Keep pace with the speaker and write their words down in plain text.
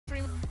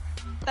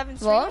7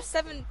 What?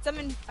 streamers?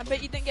 Seven. I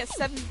bet you didn't get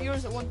 7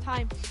 viewers at one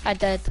time. I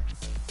did.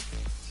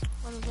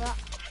 When was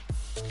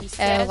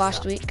that?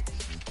 Last week.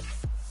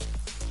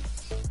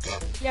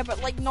 Yeah,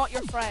 but like not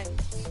your friend.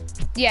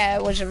 Yeah,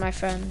 it wasn't my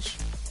friends.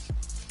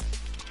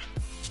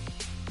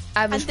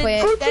 I was And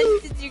playing. then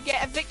did you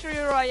get a victory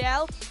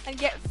royale and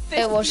get 50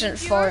 It wasn't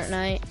viewers?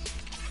 Fortnite.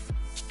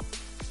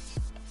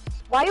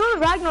 Why are you on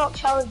Ragnarok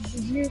challenge?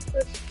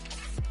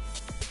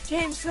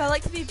 James, 'cause I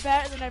like to be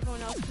better than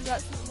everyone else because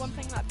that's the one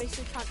thing that I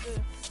basically can't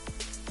do.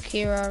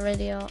 Kira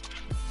already up.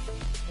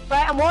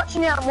 Right, I'm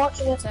watching it. I'm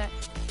watching it. I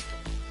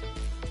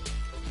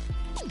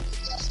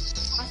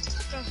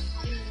just do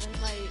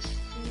like.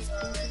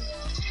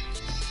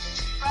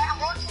 Right, I'm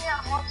watching it.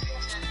 I'm watching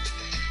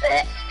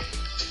it.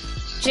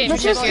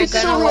 James, This if is you're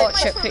so gonna much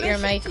watch it, put your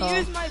Permission mic to on.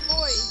 use my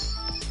voice.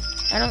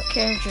 I don't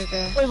care,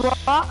 Jugger. Wait,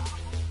 what?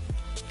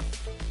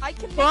 I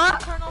can make What?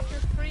 you turn off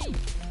your screen.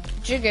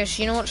 Jugus,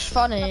 you know what's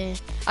funny?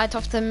 I'd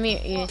have to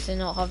mute you to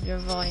not have your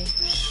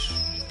voice.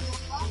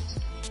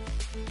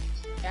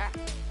 Yeah.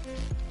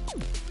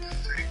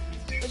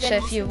 So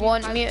if you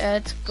want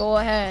muted, go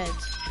ahead.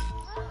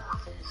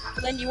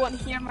 Then you won't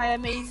hear my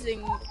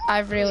amazing. I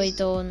really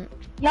don't.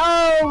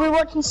 No, we're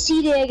watching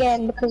CD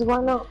again because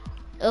why not?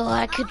 Oh,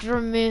 I could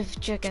remove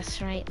Jugus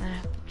right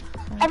now.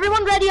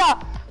 Everyone ready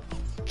up.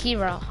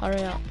 Kira,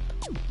 hurry up.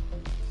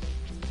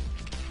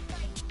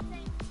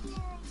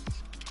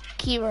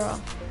 Kira.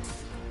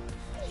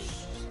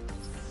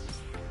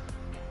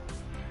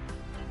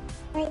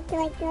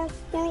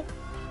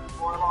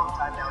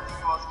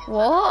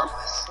 What?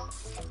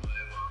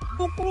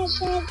 These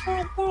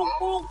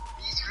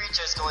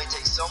creatures can only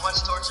take so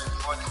much torture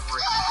before they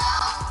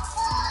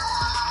break.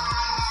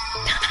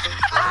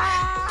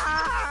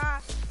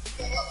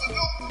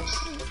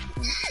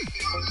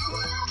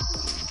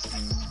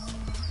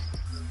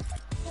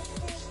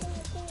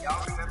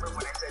 Y'all remember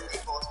when I said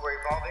defaults were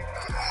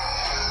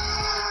evolving?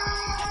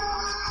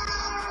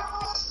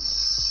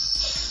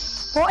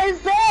 What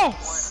is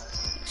this?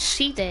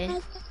 She did.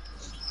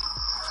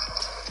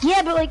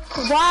 Yeah, but like,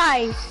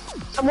 why?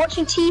 I'm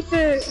watching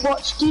Tifa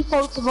watch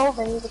defaults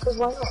evolving because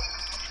why not?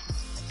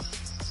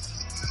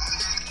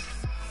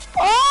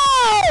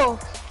 Oh!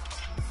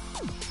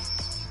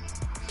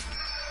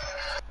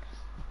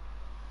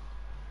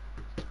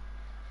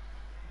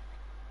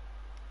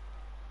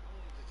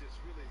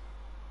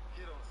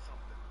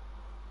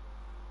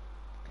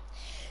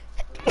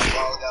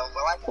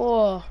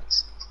 Oh.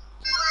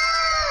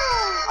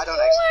 I don't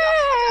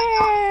actually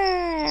know.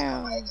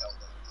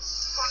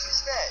 What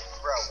is that?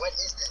 Bro, what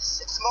is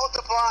this? It's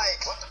multiplying.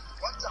 What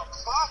the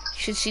fuck? You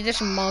should see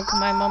this mug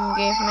my mum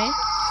gave me.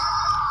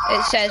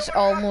 It says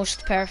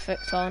almost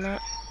perfect on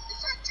it.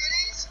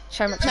 That's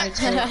how much of a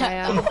joke I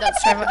am.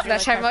 That's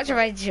how much of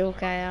a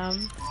joke I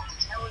am.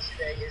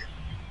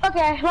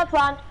 Okay, let's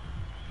land.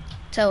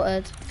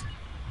 Tilted.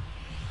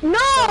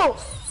 No!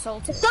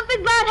 Salty.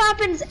 Something bad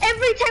happens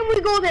every time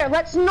we go there.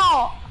 Let's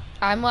not.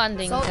 I'm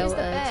landing Salt is the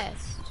tilted.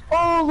 best.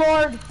 Oh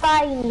Lord,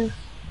 fine.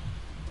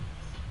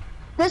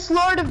 This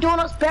Lord of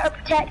Donuts better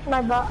protect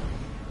my butt.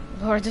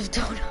 Lord of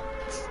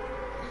Donuts.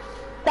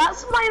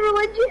 That's my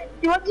religion.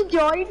 Do you want to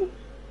join?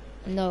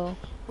 No.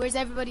 Where's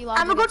everybody I'm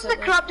landing? gonna go to the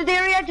corrupted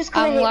area just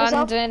cause I I'm hate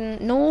myself.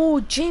 landing. No,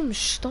 James,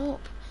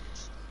 stop.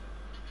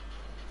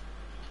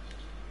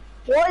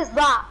 What is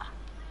that?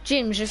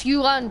 James, if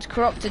you land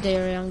corrupted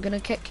area, I'm gonna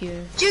kick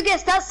you.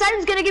 Jugas, that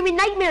sound's gonna give me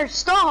nightmares.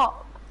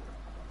 Stop.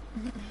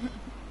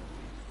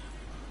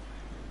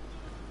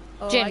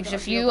 James,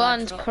 if you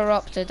land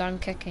corrupted, I'm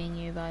kicking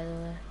you, by the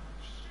way.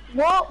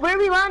 What? Where are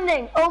we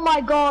landing? Oh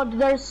my God,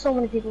 there's so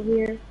many people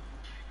here.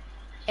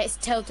 It's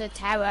Tilted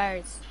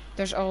Towers.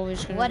 There's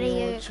always gonna What be are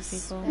you- loads of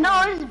people.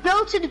 No, it's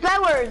Belted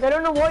Bowers. I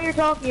don't know what you're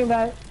talking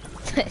about.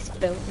 It's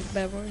built with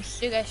members.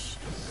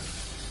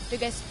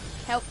 Dugas,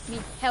 help me,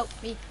 help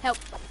me, help.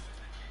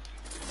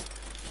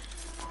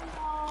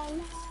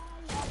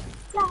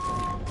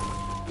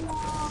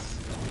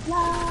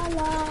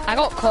 I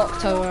got clock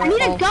tower. I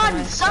need a off gun.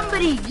 my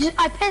Somebody,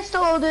 a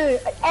pistol will do.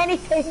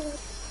 Anything.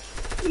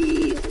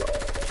 Please, Lord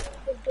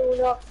of the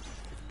Donut.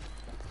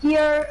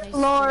 Dear Nice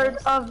Lord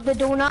choice. of the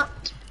Donut,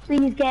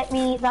 please get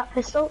me that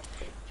pistol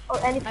or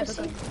any I have a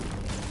pistol. gun.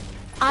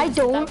 I Does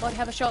don't. that boy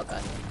have a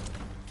shotgun?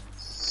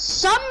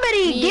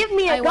 Somebody give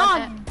me a I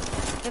want gun, it.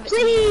 Give it to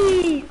me.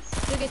 please.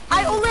 Dugas,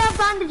 I please. only have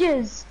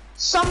bandages.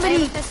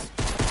 Somebody.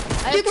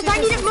 Jugas, I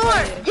need it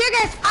more.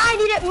 Jugas, I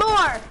need it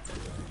more.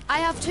 I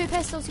have 2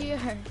 pistols here.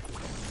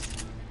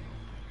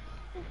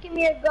 Give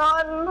me a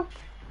gun.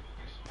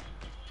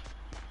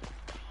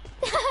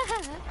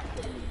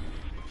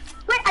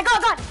 Wait, I got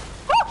a gun.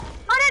 Oh,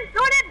 not in,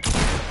 not in.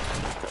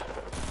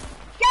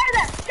 Get out of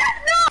there.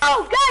 No,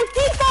 guys,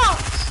 default.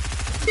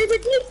 There's a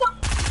default.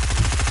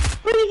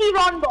 Please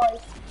run,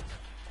 boys.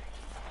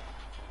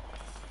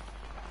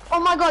 Oh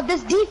my God,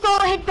 this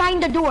default hid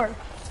behind the door.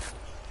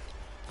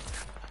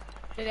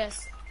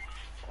 Dugas,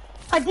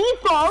 A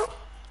default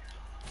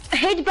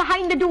hid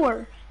behind the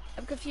door.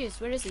 I'm confused.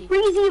 Where is he?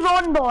 Breezy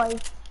run, boy.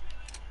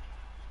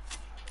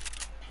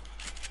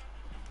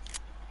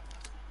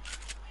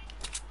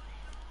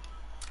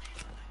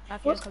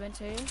 Matthew, I'm coming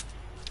to you.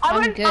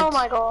 I'm good. Oh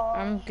my god.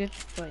 I'm good,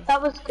 boy.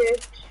 That was good.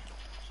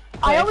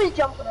 I always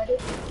jump when I do.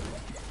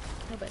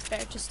 No, but it's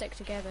better to stick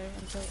together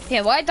until.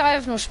 Yeah, why do I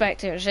have no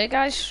spectators, eh,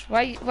 guys?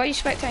 Why are you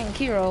spectating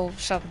Kira all of a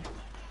sudden?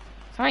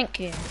 Thank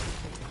you.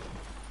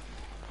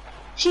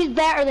 She's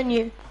better than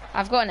you.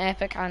 I've got an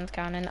epic hand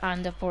cannon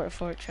and a porta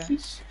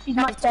fortress. She's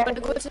much When better.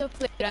 you go to the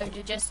playground,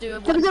 you just do a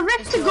There was a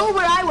rift to go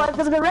where I was.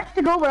 There was a rift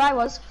to go where I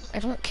was. I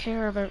don't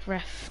care about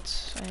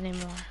rifts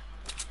anymore.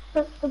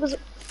 There was.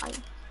 Fine.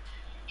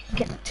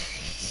 Okay.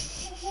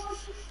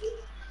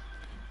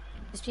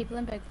 There's people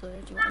in Big Blue.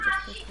 Do you want to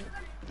just push it?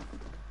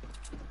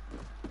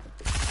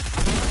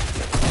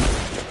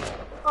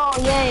 Oh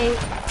yay!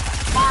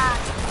 Ah,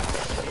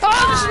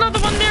 Oh, there's another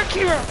one there,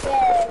 Kira!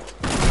 yay!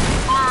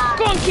 Ah,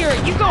 Go on, Kira,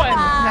 you go in!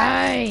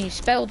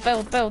 Nice!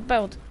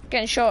 Build.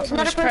 Getting shot from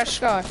a suppressed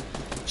scar.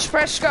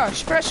 Suppressed scar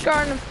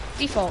in the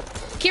default.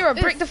 Kira,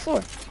 break the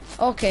floor.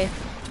 Okay.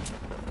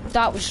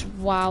 That was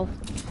wow.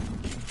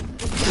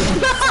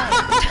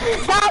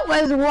 that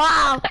was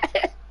wow.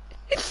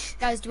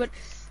 Guys, do it.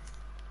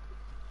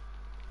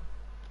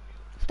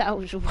 That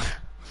was wow.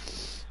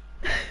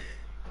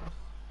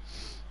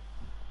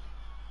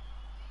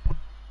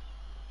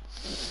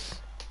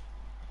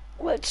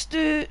 Let's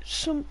do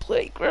some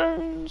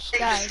playgrounds.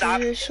 Guys,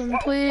 Do some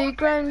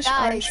playgrounds.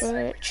 I'm Guys.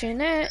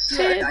 switching it go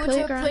to to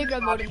playground.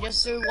 playground mode and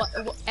just do what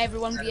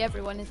everyone v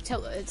everyone in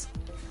tilted.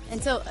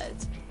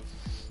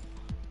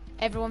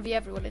 Everyone v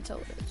everyone in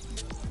tilted.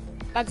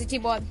 Back to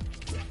team 1.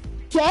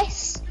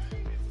 Yes.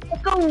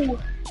 Let's go.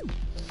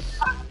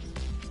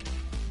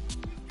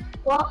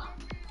 What?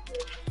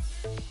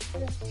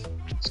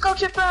 Let's go,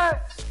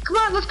 Chipper. Come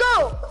on, let's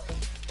go.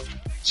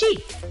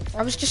 Cheat.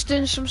 I was just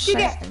doing some You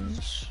get-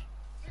 settings.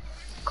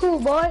 Cool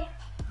boy.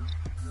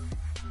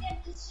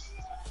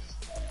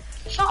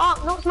 Shut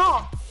up. No, it's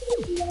not.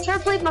 I'm trying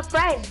to play with my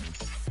friends.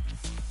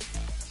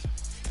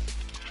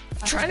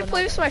 Trying to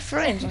play with my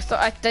friends.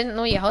 I didn't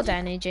know you had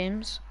any,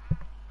 James.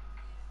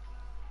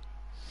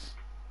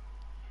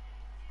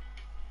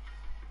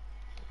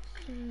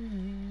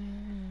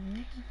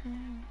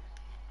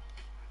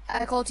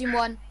 I call team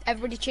 1.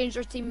 Everybody change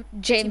their team.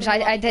 James, team in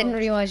the I lobby didn't first.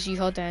 realise you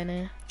had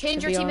any.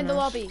 Change to your be team in the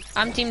honest. lobby.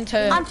 I'm team 2.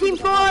 I'm team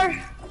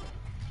 4.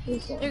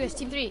 Lucas,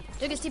 team 3.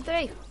 Lucas, team 3.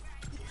 I'm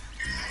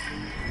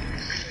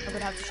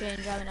gonna have to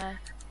change, haven't I?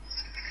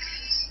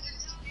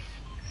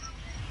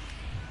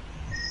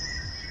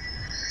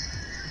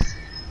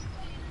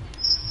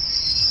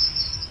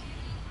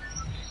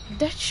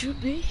 That should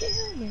be here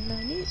when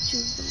I need you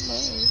the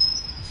most.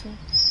 So,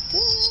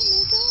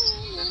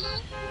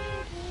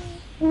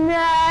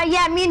 Nah,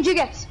 yeah, me and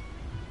Jugas.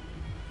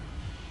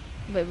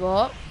 wait,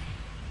 what? Me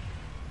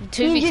and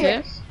 2v2?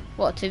 Jugas.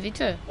 What,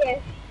 2v2? Yeah.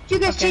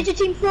 Jugas, Okay. change to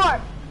team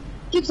 4.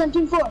 Jugas on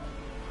team 4.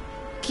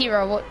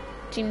 Kira, what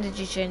team did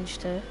you change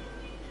to?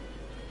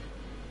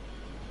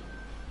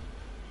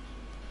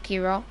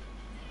 Kira?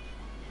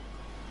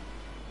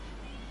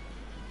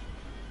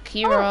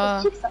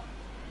 Kira? Oh, Jugas.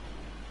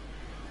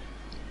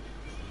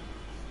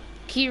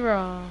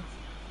 Kira?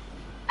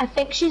 I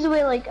think she's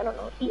away, like, I don't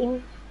know,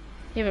 eating.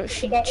 Yeah, but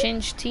she Okay.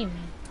 changed team.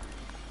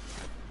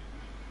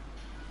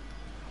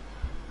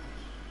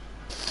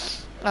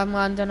 I'm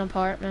landing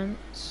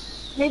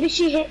apartments. Maybe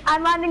she hit.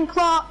 I'm landing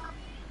clock.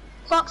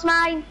 Clock's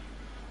mine.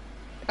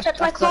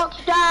 Touch I my clock,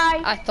 you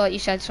die. I thought you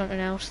said something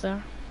else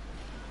there.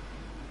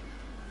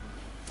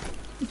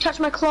 You touch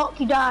my clock,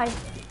 you die.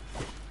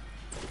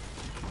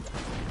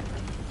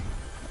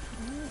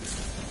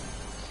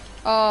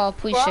 Oh,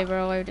 please What? say we're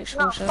allowed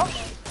explosives. No.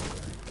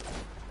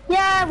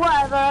 Yeah,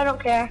 whatever, I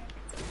don't care.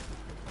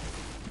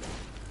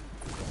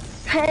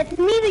 It's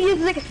me that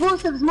uses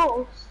explosives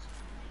most.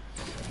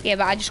 Yeah,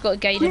 but I just got a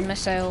guided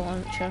missile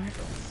launcher.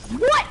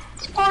 What?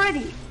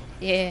 Already?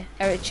 Yeah,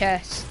 out of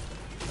chest.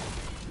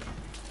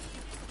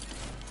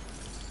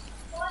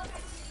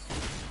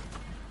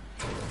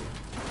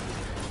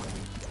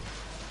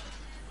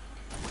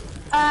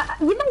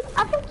 You might,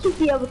 I think you'd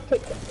be able to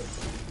take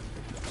this.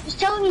 Just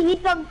tell him you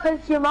need them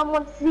because your mom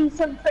wants to see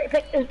some pretty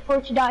pictures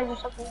before she dies or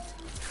something.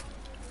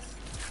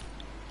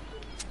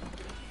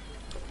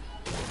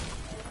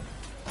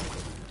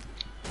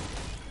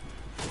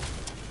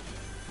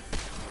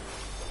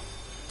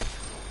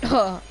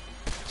 Oh,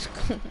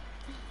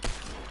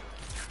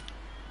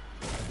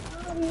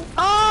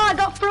 Oh, I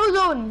got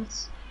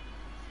Frozones.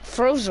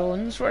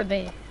 Frozones, what are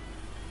they?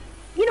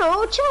 You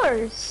know,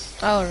 chillers.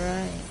 Oh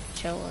right,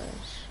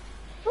 chillers.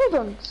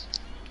 Frozones.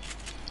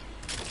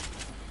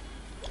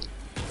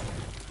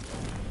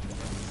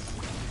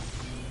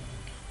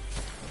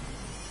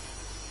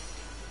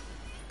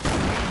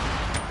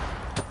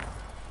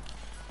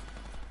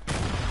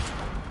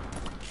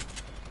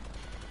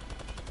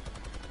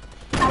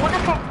 I want a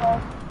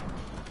pet.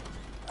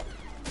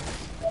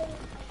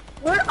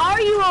 Where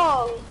are you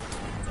all?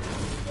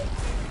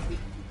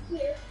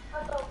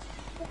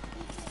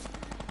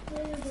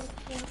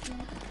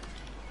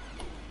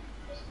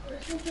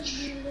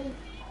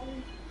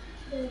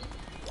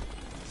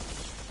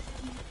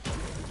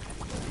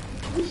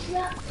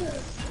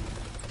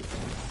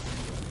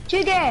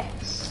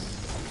 Jugas.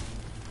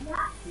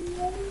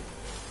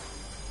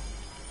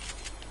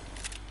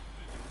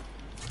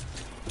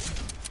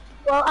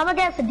 Well, I'm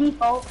against the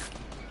default.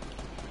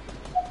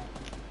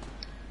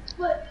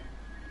 But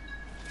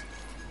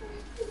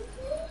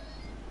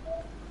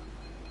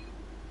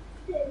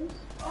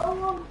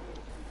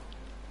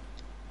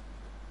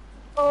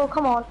oh,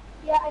 come on.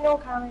 Yeah, I know,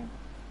 Carmen.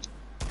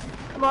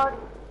 Come on.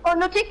 Oh,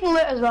 no, take the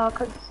loot as well,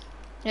 cause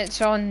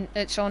It's on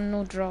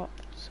no drop,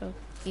 so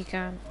you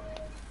can.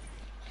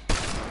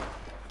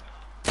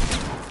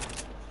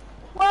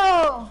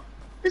 whoa,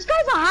 this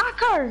guy's a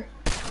hacker.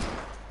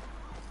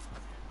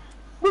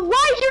 But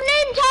why is your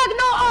name tag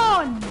not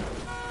on?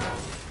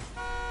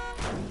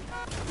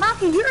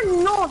 Matthew,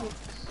 you're nonce.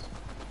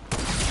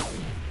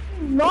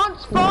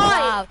 Nonce boy.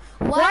 Wow.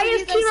 Why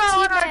is you guys Kira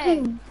on our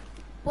teaming? team?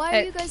 Why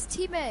are you guys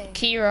teaming?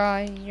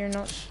 Kira, you're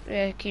not.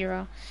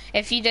 Kira.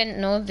 If you didn't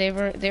know, they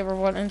were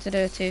wanting to do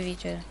a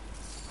 2v2.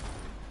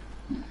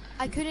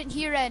 I couldn't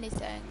hear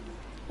anything.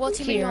 What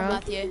team are you on,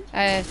 Matthew?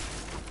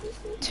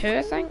 2,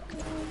 I think.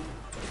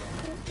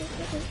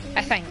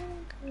 I think.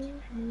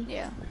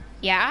 Yeah.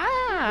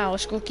 Yeah,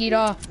 let's go,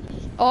 Kira.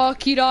 Oh,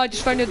 Kira, I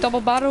just found a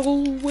double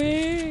barrel.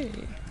 Way.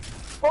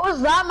 What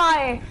was that,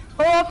 Maya?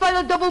 Oh, I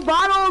found a double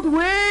barreled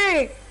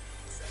way.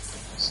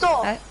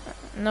 Stop.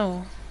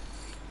 No.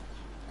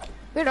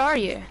 Where are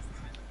you?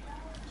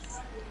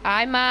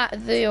 I'm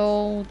at the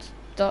old,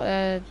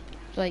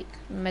 like,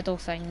 middle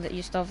thing that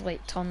used to have,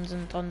 like, tons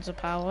and tons of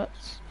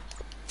pallets.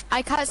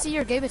 I can't see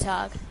your gamer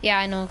tag. Yeah,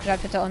 I know, because I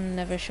put it on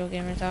Never Show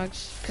Gamer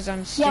Tags, because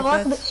I'm stupid. Yeah, well,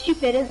 that's a bit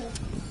stupid, isn't it?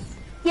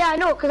 Yeah, I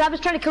know, because I was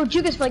trying to kill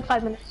Jugas for like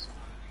 5 minutes.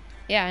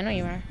 Yeah, I know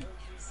you were.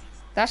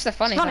 That's the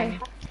funny thing.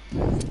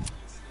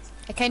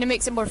 It kind of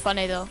makes it more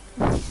funny, though.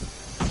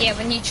 Yeah,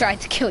 when you tried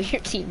to kill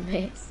your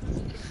teammate.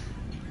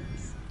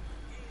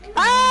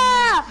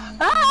 Ah!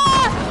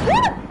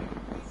 Ah!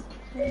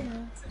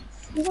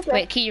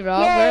 Wait,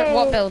 Kira,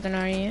 what building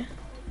are you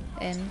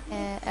in?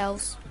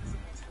 Else.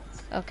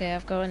 Okay,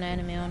 I've got an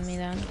enemy on me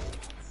then.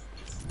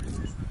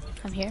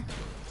 I'm here.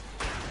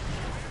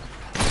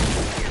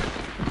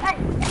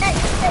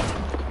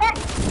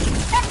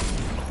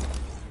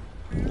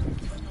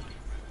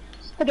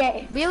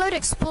 Okay. Reload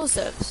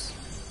explosives.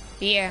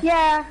 Yeah.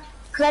 Yeah,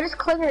 because I just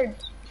cleared.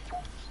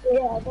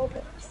 Yeah, I broke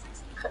it.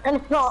 And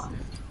it's not.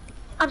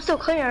 I'm still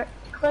clinging.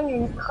 I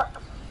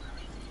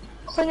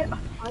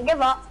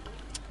give up.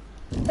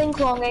 Cling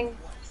clonging.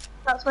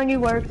 That's my new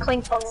word,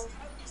 cling clonging.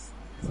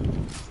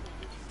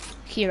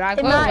 Here,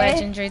 I've got a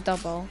legendary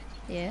double.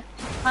 Yeah.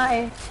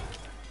 Hi.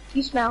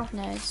 You smell.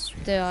 Nice.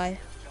 Do I?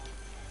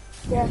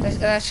 Yeah.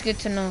 That's good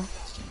to know.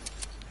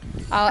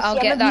 I'll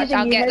See, get that.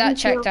 I'll you. get How that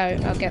do you checked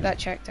out. I'll get that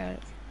checked out.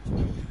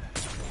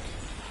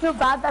 Feel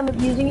bad that I'm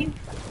abusing you?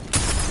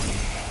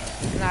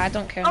 Nah, I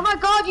don't care. Oh my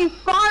god, you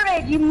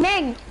farted, you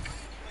mink!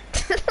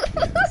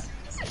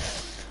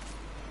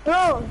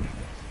 Bro,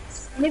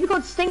 maybe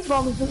called stink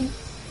bomb is the...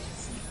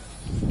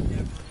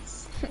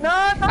 No,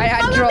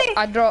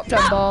 I dropped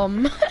a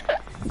bomb.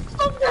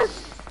 Stop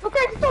this!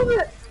 Okay, stop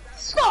it!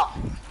 Stop!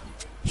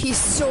 He's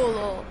so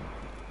low.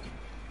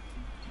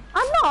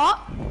 I'm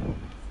not!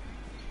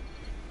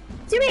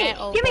 Give me!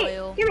 Metal Give me!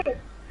 boil. Give me!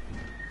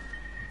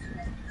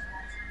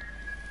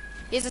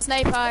 He's a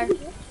sniper.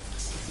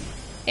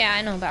 Yeah,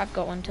 I know, but I've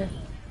got one too.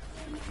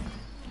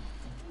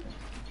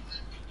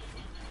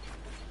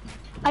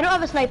 I don't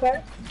have a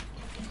sniper.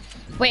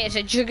 Wait, is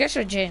it Jugas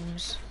or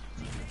James?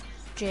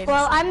 James.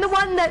 Well, I'm the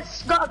one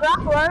that's got a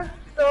grappler,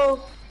 so...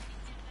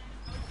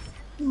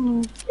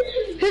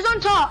 Who's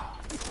on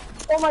top?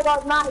 Oh my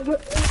god, Matt, you're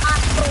in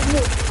actual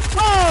move.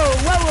 Whoa!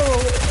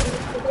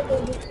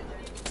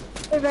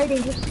 They're very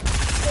dangerous.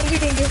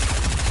 Danger.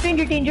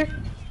 Stranger danger.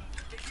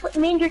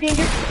 Manger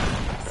danger.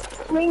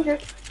 Ranger.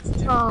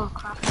 Oh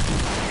crap.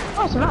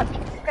 Oh, so much.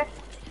 Okay.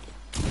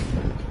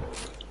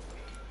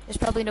 There's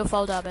probably no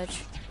fall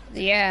damage.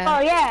 Yeah.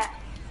 Oh yeah.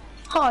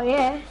 Oh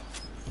yeah.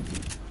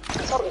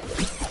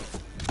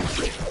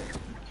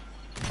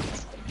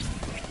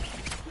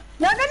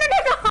 No,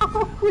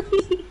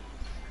 please.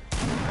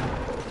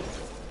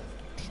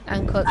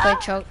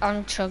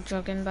 I'm chug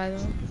jugging, by the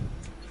way.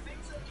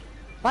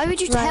 Why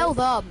would you tell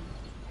them?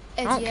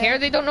 I don't care,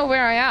 they don't know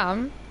where I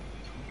am.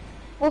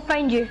 We'll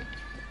find you.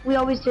 We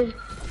always do.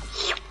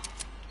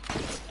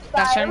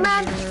 That sounds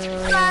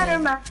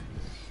Spider-Man.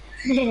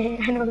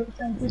 I know that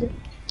sounds good.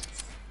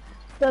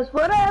 Does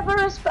whatever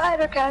a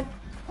spider can.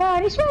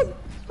 And he's right.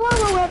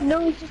 Follow web. No,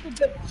 he's just a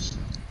bitch.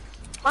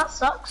 That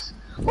sucks.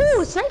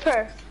 Ooh, a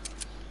sniper.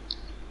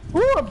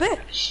 Ooh, a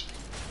bitch.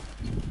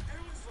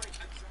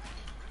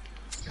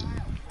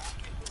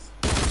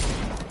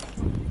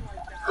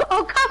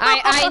 Oh, come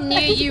on. I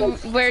knew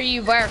where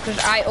you were because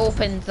I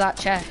opened that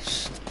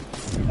chest.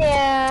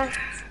 Yeah.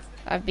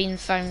 I've been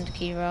found,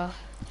 Kira.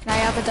 Can I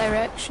have a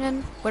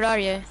direction? Where are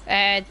you?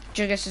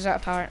 Jugas is at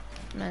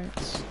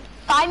apartments.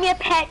 Find me a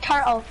pet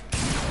turtle.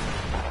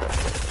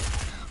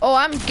 Oh,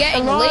 I'm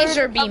getting Lord,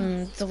 laser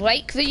beamed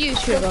like the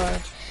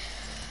YouTuber.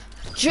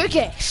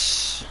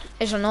 Jugas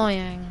is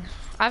annoying.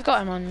 I've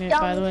got him on mute,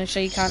 by the way, so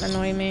he can't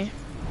annoy me.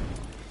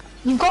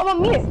 You got him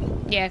on mute?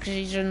 Yeah, because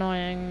he's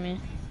annoying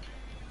me.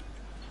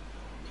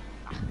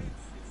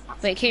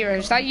 Wait, Kira,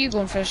 is that you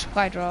going for a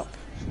supply drop?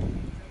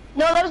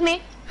 No, that was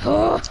me.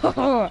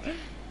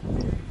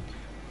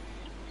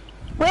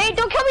 Wait,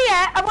 don't kill me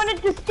yet. I wanted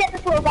to just get the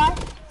floor back.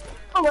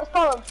 Oh, let's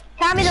follow him.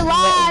 Cammy the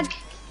lag.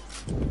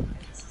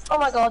 Oh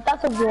my god,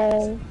 that's a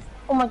wall.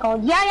 Oh my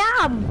god, yeah I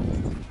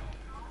am.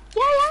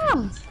 Yeah I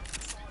am.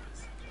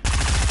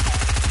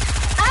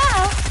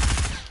 Ah.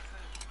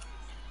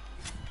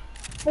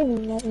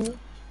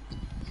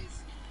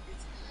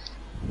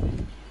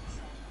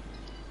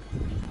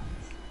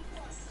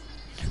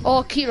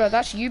 Oh, Kira,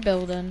 that's you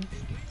building.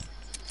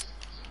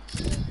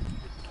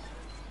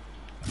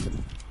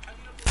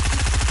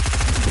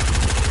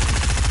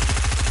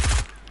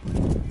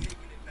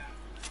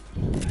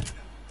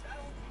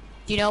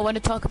 Do you not want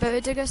to talk about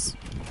it, Diggers?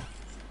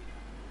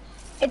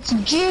 It's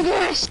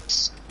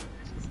Jiggers.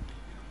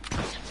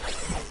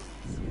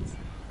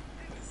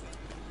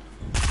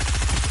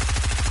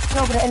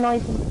 No, but it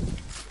annoys me.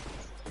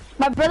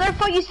 My brother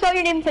thought you spelled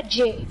your name for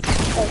J. Do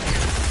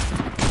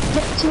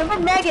you remember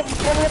Megan,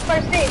 one of the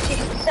first days, she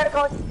started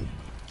calling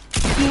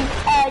you,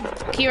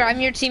 Kira, I'm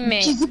your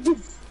teammate.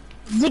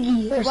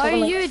 Ziggy or Why are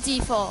something you like a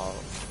default?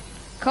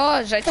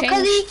 Cause I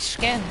changed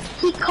skin.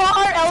 He caught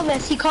our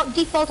illness, he caught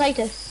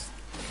defaultitis.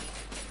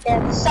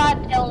 Yeah, it's a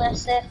sad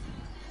illness,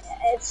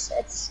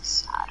 it's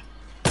sad.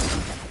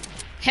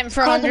 Hit him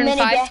for Cause of many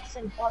 105. deaths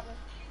in Fortnite.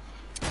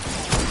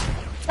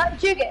 Is that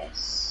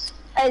Jugas?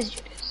 That is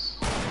Jugas.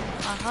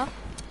 Uh-huh.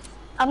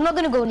 I'm not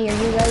gonna go near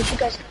you guys, you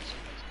guys.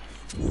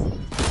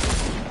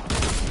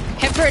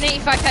 Hit for an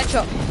 85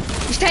 headshot.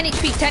 He's 10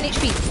 HP, 10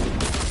 HP.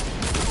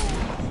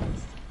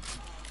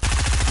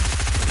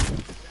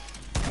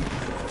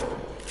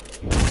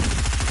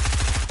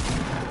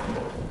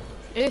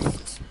 Oof.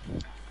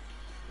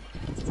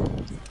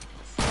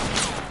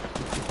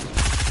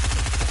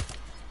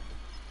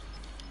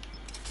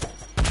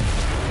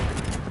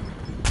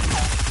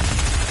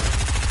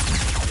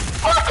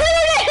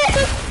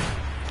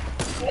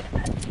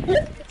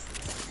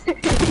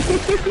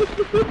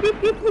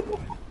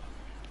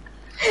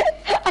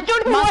 I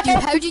don't know Matthew,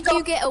 what how did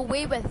you get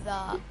away with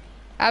that?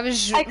 I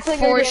was I cleared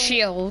for him.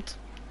 shield.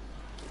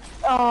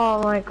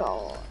 Oh my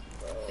god.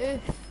 Oof.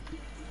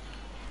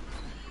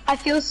 I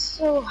feel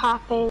so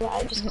happy that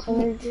I just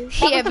cleared you.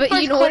 That Yeah, was the but you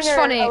first know what's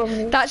cleaner funny? of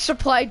me. That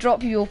supply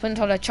drop you opened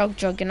on a chug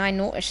jug and I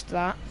noticed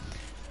that.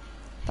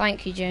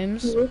 Thank you,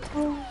 James. You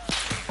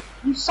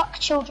suck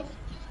children.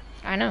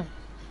 I know.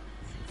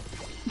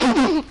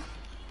 Oh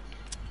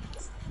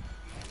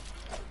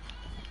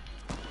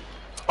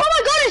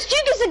my god, it's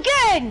Judas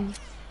again!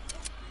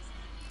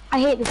 I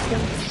hate this game.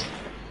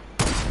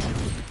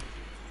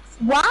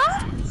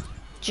 What?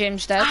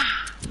 James dead.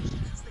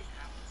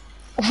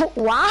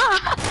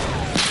 What?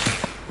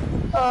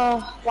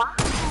 What?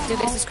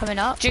 Diggers is coming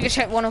up. Jiggers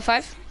hit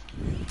 105.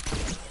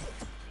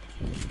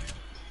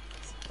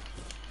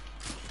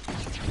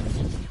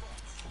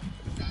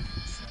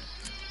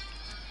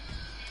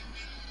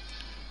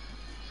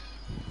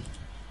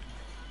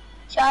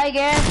 Try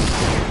again.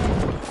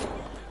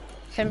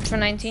 Hit him for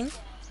 19.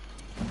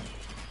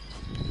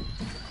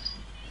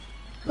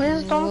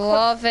 Please don't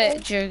Love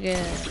it,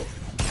 Jiggers.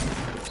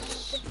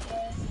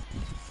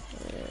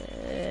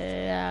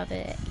 Love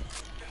it.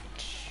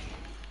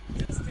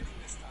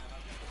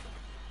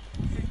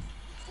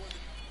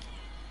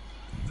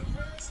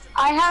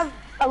 I have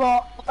a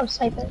lot of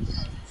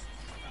snipers.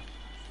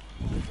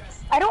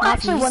 I don't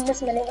actually want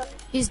this minigun.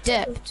 He's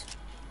dipped.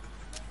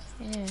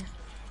 Yeah.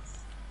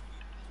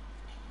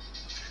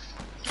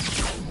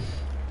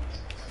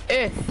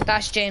 Oof.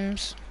 That's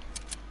James.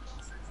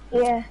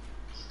 Yeah.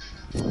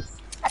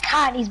 I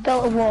can't, he's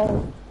built a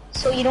wall.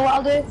 So you know what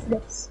I'll do?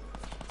 This.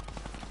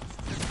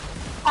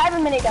 I have a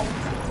minigun.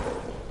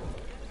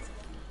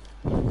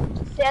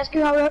 They ask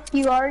you how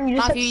you are and you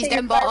just Matthew, have he's to say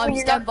down you're fine bottom, when he's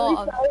you're down not really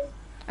bottom. fine.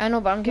 I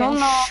know, but I'm getting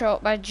no.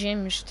 shot by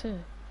James too.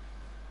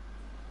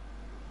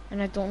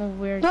 And I don't know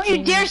where Don't James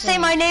you dare say is.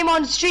 my name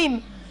on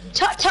stream.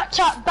 Tut tut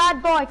tut,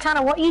 bad boy.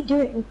 Kana, what are you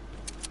doing?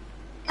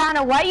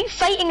 Kana, why are you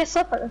fighting a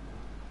slipper?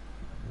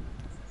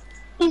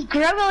 He's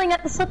groveling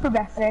at the slipper,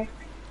 Bethany.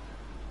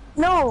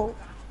 No,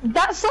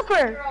 that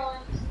slipper.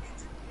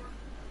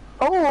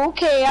 Oh,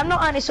 okay. I'm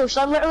not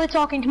antisocial. I'm literally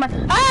talking to my.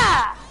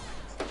 Ah!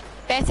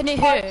 Bethany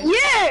who?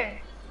 Yeah!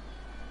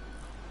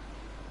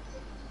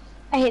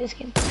 I hate this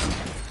game.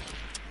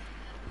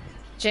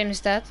 James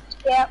dead.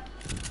 Yep.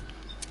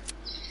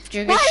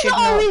 Jiggers Why is should it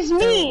not always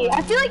me? build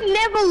I feel like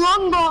never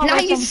long ball or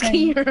Nice,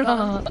 something.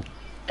 Kira.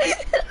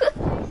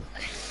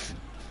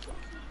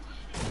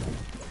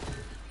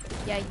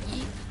 Yeah,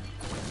 yeet.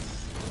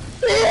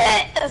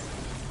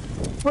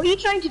 What are you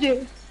trying to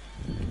do?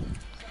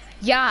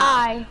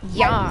 Yeah.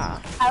 Yeah.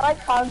 I like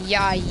hugs.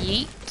 Yeah,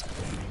 yeet.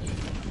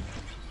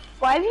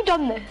 Why have you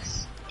done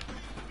this?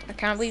 I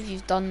can't believe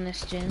you've done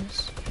this,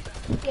 James.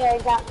 Yeah,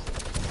 exactly.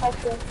 I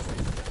feel.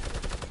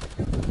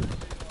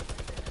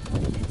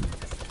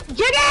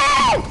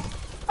 Jiggy!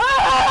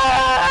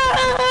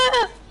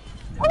 Ah!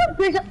 Oh,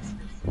 there's a...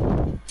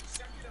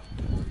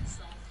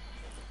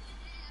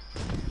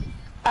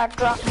 I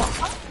dropped my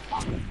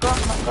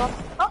gun.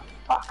 Oh,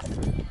 fuck.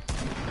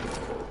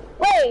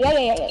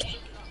 yeah.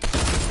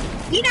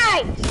 Be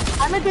nice!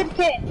 I'm a good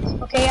kid.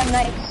 Okay, I'm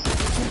nice.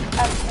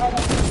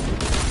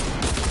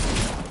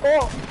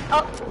 Oh.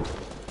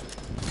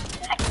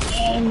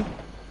 Again.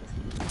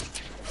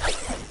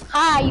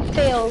 You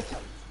failed.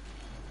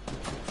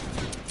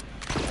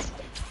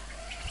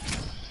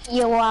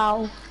 Yeah,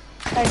 wow.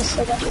 I just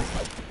said that.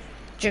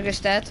 Jugger's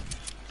dead.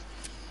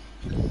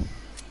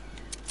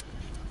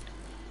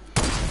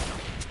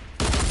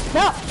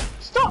 No!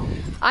 Stop!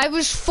 I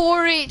was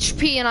 4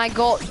 HP and I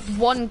got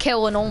 1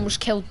 kill and almost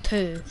killed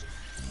 2.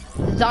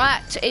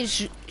 That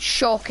is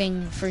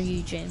shocking for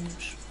you,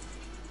 James.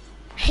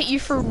 Hit you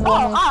for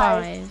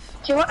 105.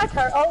 Do you want a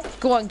turtle?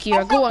 Go on,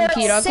 Kira. Go on,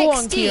 Kira. Go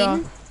on, 16.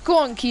 Kira. Go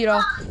on,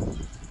 Kira.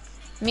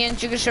 Me and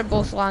Jugas are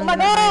both Oh landing. my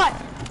god!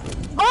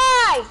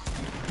 Why?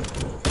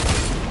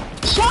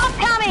 Shut up,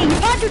 Cammy! You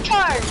had your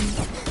turn!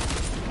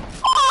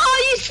 Oh,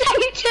 you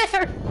saved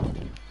her!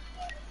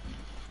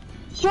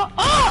 Shut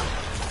up!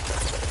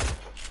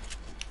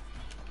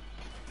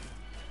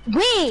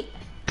 Wait!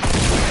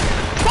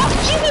 Stop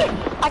cheating!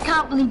 I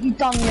can't believe you've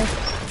done this.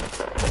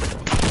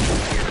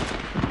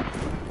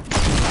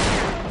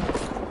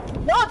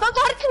 No, don't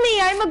hurt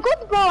me! I'm a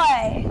good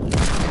boy!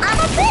 I'm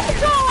a good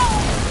boy!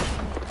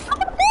 I'm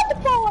a good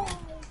boy!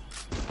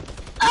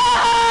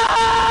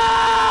 Ah!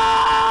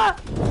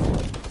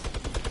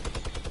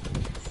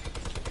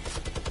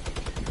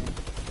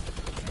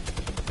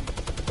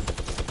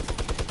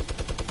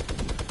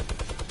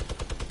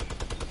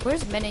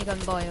 Where's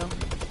Minigun Boyle?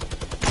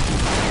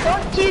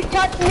 Don't you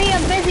touch me,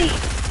 I'm busy!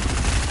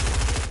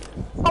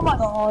 Oh my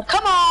god,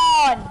 come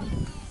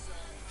on!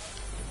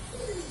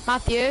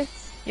 Matthew,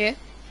 Yeah?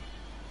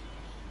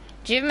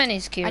 Do you have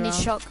minis, Kira? I need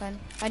shotgun.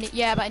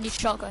 Yeah, but I need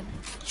shotgun.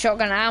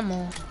 Shotgun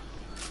ammo.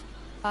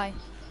 Bye.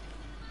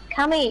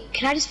 Cammy,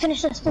 can I just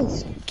finish this,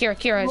 please?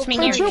 Kira, it's me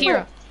For here, Juba.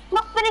 Kira.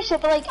 Not finish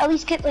it, but like, at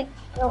least get like...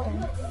 Oh.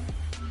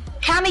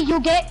 Cammy,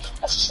 you'll get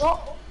a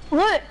shot.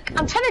 Look,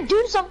 I'm trying to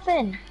do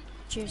something.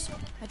 Cheers.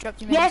 I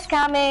dropped you. Yes,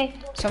 Cammy.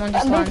 Someone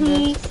just I'm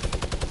busy.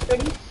 landed.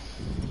 Ready?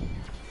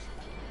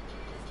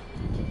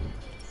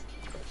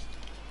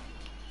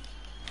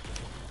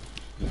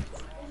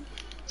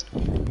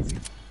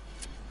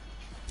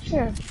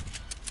 Sure.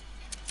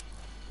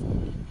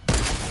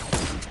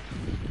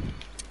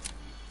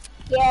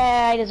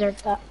 Yeah, I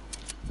deserve that.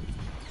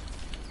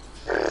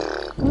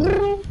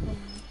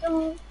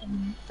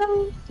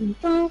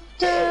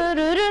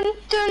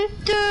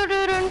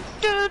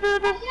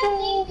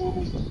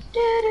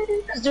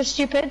 Because they're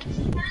stupid.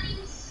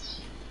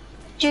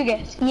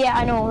 Jugas. Yeah,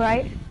 I know,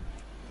 right?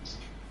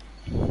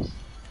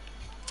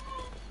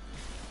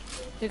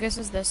 Jugas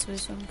is this way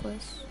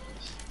someplace.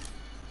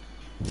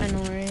 I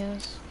know where he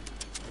is.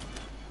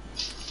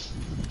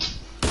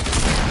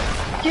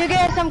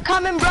 Jugas, I'm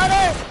coming,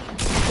 brother!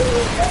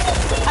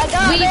 I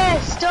got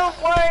this! Don't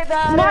worry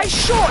about My it!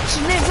 shots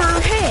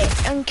never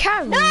hit and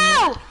carry.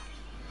 No!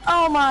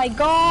 Oh my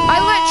god! I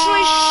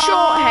literally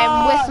shot him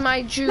with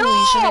my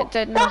Julies and it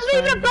did That's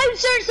nothing. not even a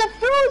bouncer, it's a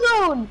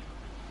throw zone!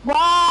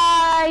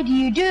 Why do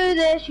you do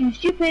this, you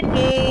stupid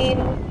game?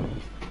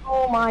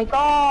 Oh my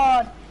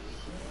god.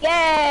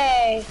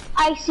 Yay!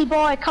 Icy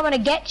boy coming to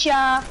get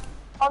ya.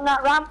 On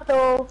that ramp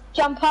though.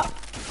 Jump up,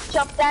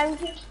 jump down.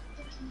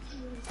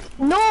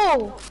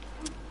 No!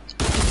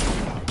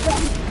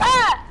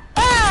 Ah!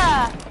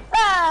 Ah!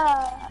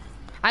 Ah!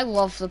 I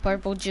love the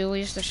purple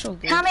Julies, they're so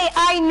good. Cammy,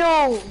 I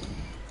know.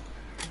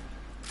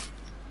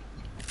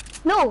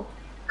 No,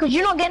 because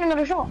you're not getting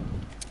another shot.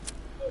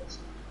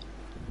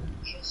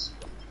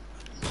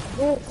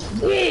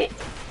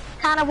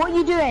 Hannah, what are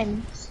you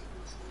doing?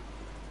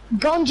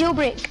 Go on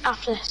jailbreak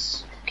after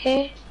this,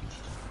 okay?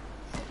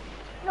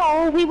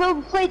 No, we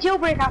will play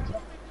jailbreak after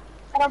this.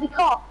 And I'll be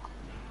caught.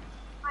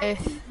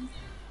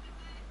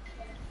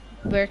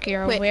 Where,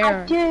 Kira, Wait,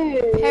 where?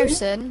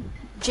 Person.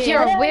 James.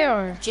 Kira,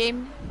 where?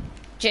 James.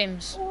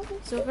 James.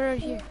 It's over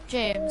here.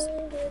 James.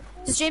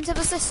 Does James have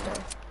a sister?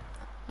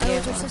 I know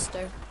it's her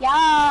sister.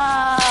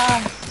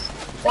 Yeah.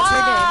 What's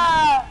her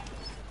name?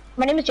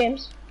 My name is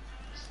James.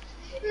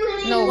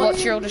 No,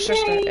 what's your older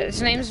sister?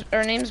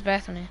 Her name's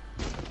Bethany.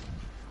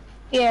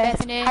 Yeah.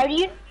 Bethany. How do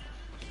you?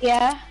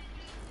 Yeah.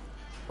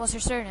 What's her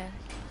surname?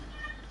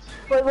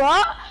 Wait,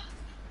 what?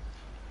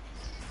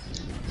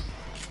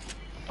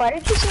 Why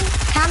did you say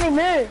Cammy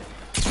move?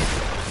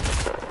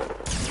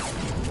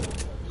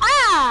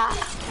 Ah!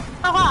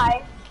 Oh,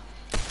 hi.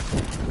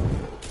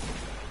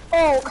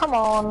 Oh, come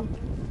on.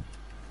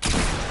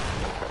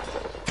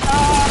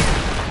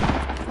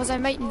 Because I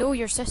might know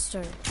your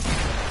sister.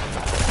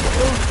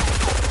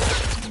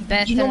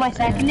 Bethany. Do you know my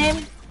second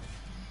name?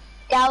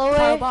 Carl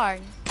Galloway?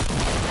 Barn.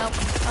 Nope.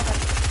 Okay.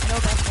 No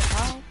Bethany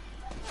Carl.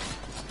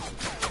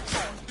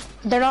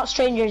 They're not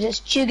strangers, it's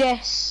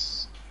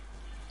Jugas.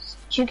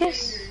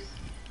 Jugas?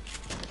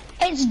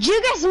 It's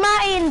Jugas,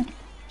 Matty, and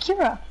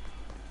Kira.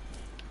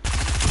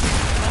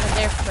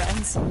 They're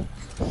friends.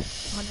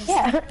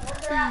 Yeah.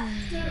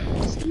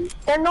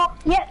 They're not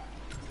yet.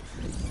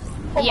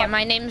 Oh Yeah, my.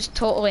 my name's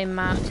totally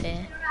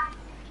Matty.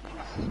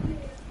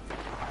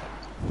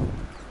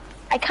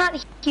 I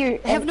can't Here,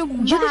 I have no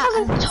Judith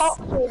hasn't mats.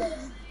 talked to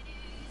them.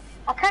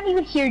 I can't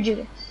even hear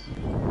Judith.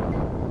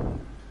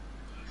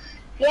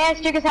 Yes,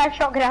 Judith has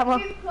shotgun ammo.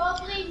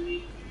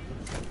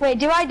 Wait,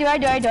 do I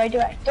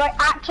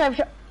actually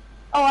have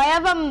Oh, I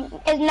have,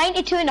 is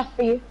 92 enough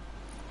for you?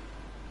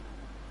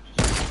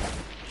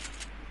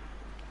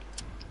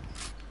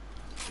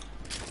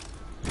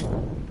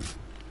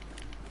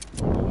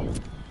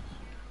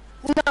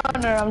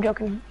 No, I'm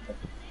joking.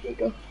 There you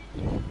go.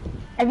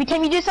 Every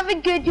time you do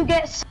something good, you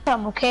get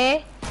some,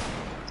 okay?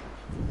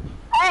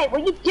 Hey,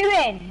 what are you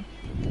doing?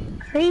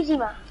 Crazy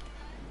man.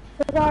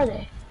 Where are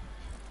they?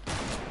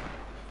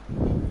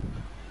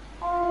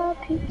 Oh,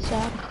 Pizza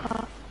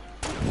Hut.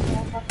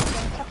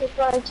 Kentucky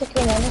Fried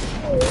Chicken and a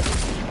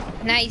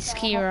food. Nice,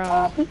 Kira.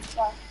 Oh,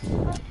 pizza.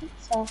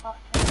 Pizza Hut.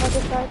 Kentucky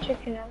Fried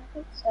Chicken and a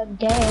pizza.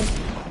 Dead.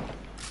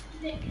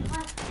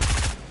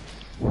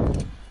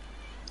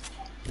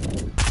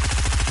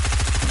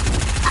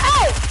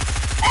 Hey!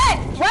 Hey!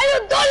 Why you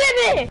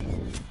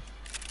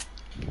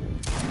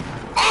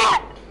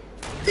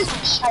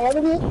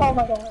calling me? Oh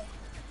my god.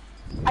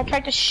 I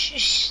tried to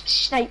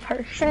snipe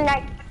her.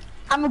 Snipe.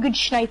 I'm a good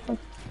sniper.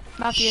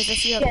 Matthew, is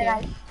this you up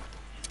here?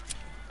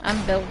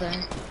 I'm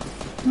building.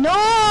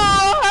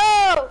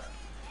 No!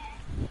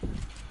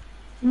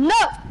 No!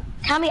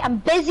 Cammy, I'm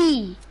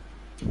busy.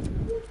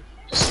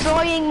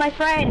 Destroying my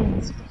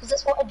friends. Because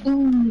that's what I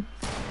do.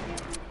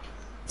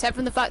 Except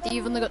from the fact that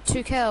you've only got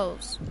 2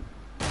 kills.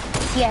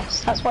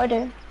 Yes, that's what I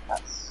do.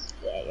 That's...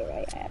 Yeah, you're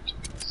right. I have to.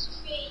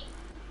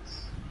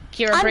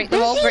 Kira, I'm break the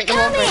wall, busy, break the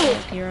wall, break the wall.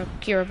 Cammy.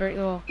 Kira, break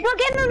the wall. You're not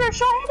getting another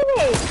shot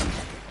anyway.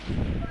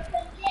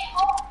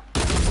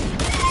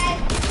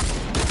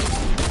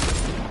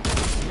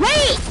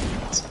 Wait!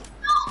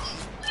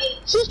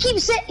 He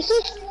keeps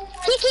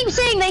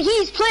saying that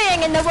he's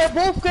playing and that we're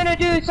both gonna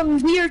do some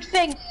weird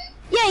thing.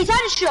 Yeah, he's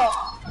had a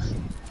shot.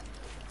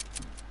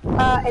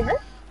 Is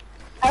it?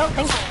 I don't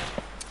think so.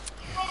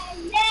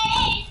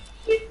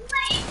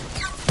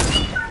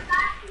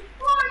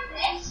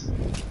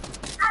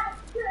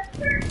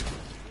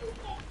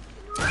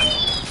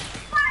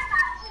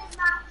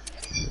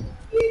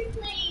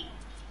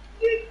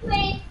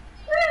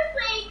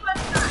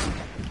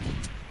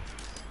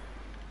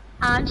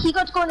 And he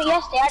got to go in the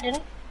yesterday, I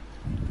didn't.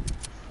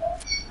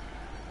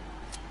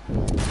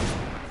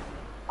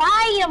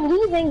 Bye, I'm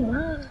leaving.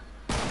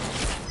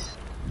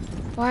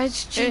 Why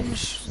is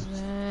James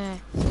there?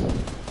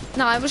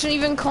 No, I wasn't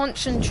even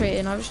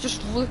concentrating, I was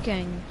just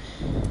looking.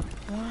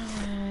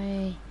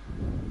 Why?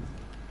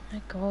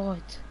 My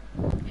god.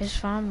 His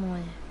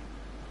family.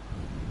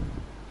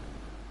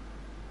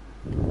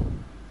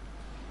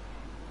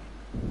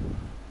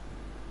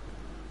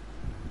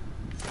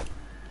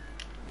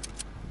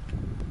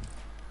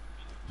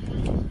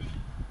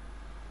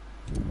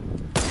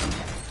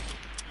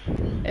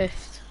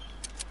 Oofed.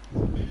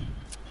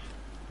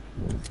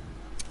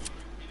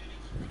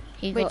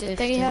 He Wait, got did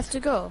he oofed. have to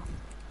go?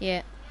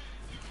 Yeah.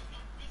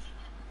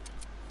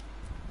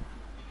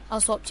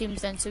 I'll swap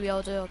teams then so we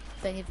all do a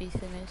thing if he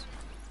finishes.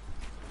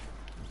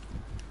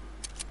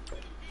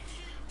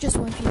 Just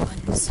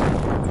 1v1s.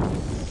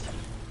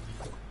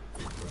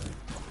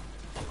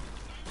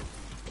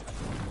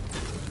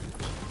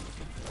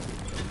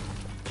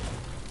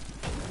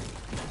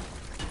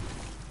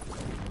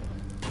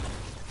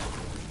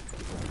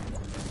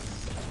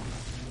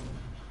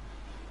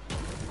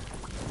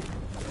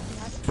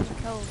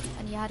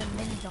 And you had a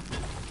mini jump.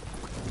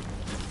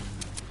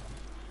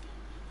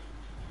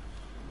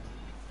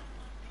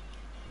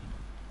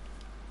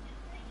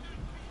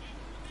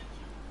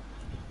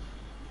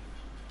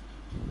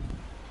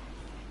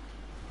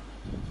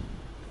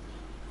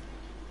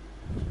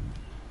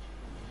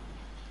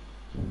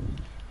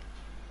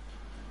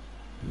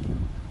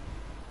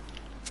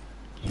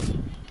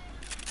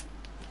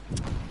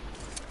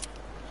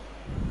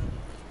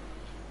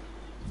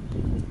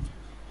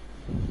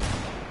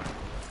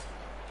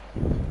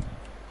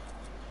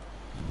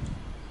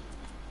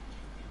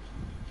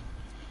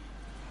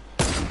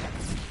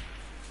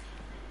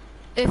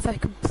 If I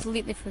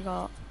completely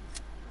forgot.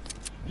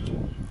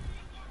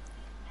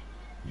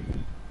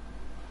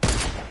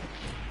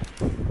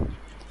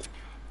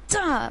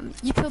 Damn!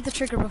 You pulled the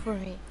trigger before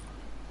me.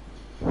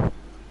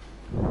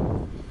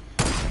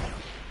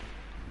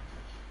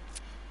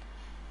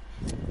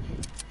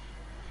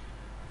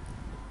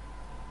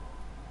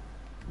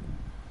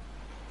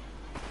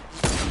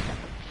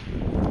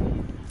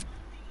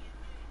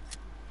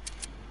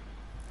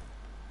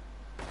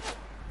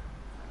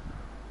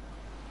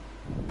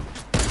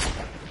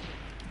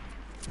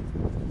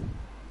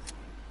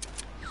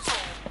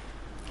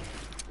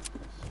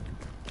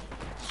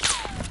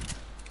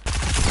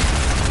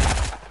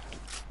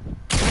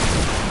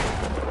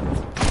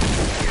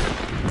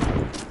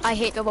 I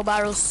hate double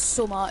barrels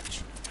so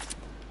much.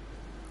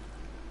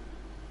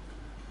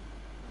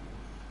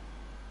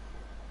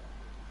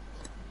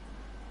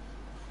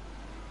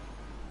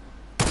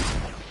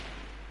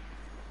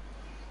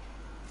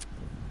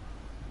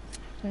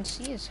 Can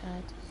see his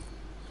head.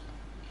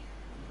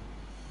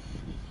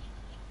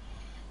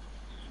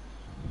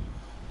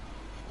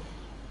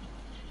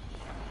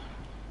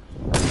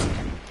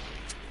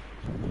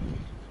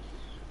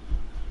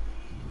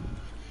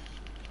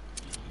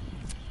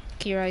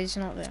 Kira is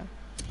not there.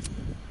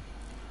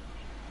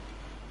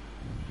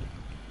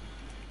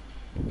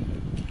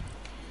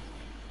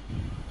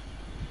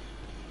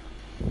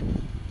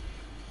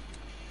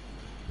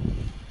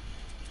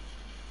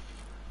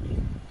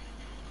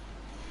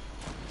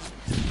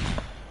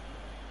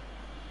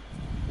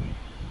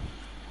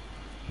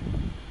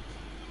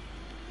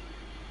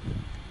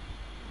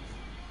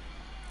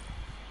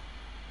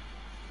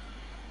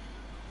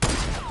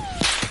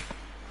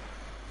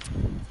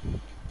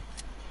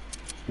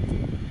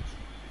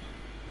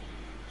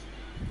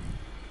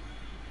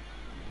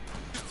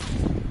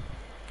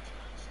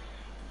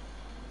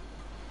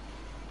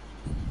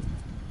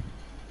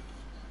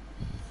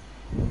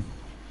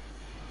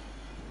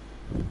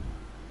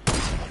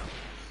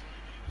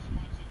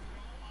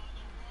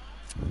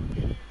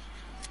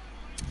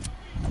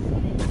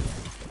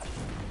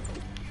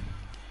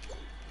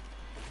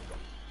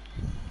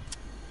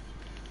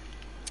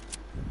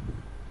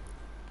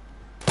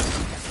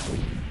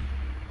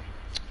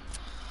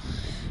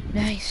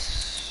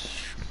 Nice.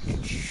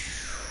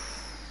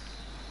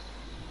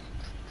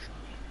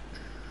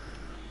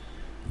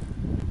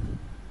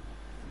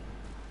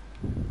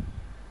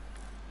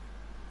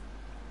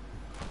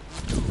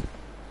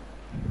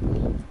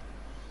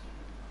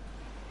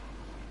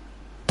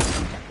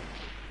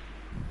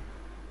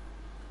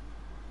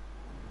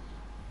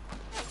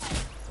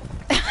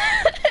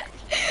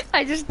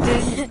 I just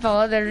didn't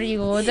bother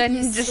reloading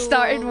and just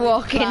started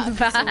walking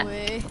back.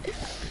 Away.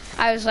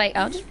 I was like,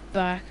 I'll just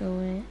back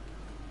away.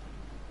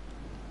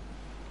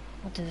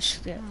 I'll do the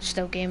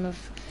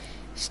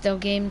still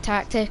game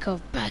tactic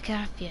of back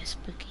up, you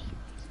spooky.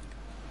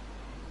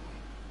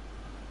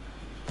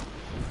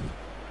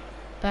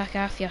 Back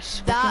off, you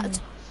spooky. That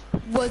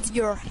was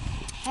your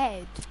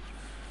head.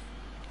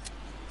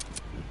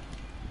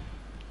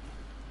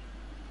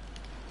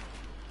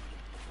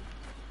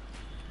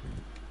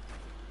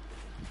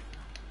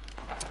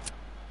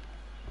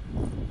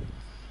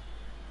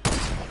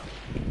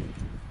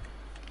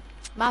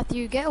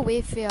 Matthew, get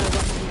away from your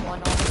 1v1,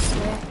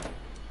 honestly.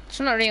 It's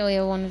not really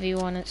a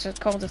 1v1, it's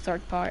called a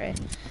third party.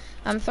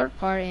 I'm third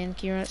party in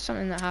Kira, it's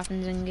something that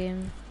happens in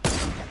game.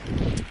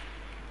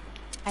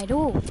 I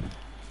know.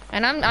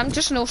 And I'm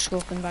just no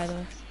scoping, by the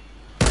way.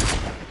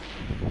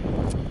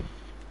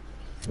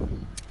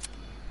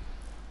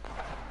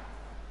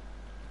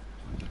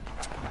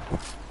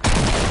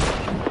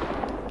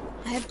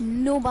 I have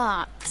no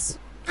bats.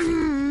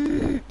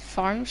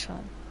 Farm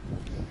son.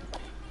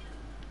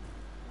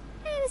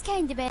 It was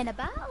kind of in a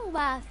battle,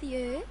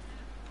 Matthew.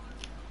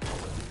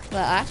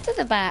 Well, after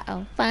the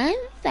battle, fun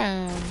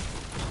time.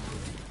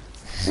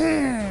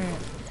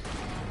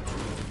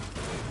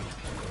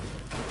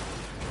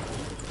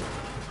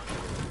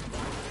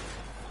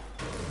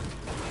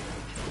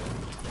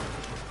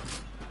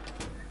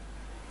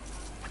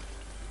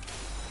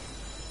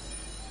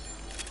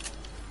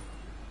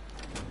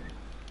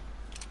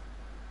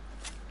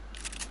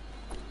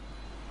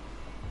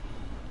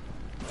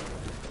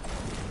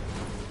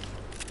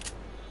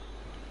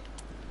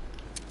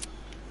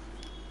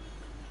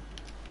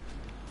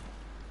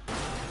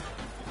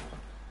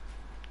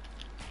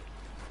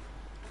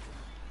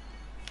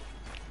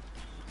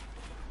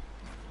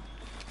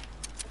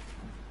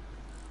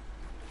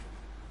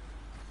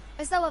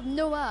 I still have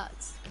no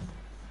bats.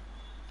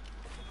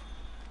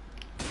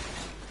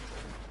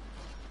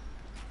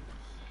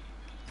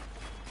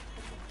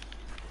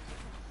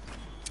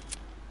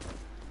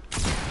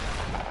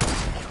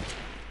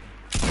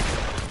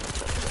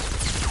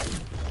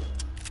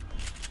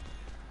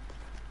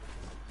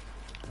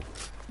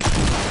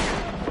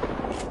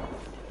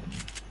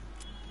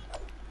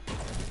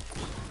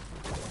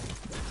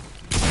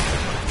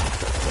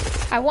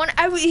 I want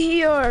out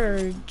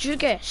here!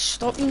 Juggy,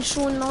 stop being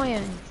so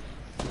annoying.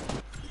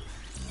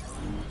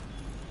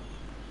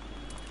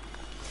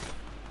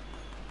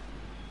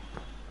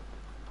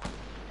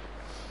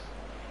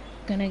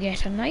 Gonna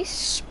get a nice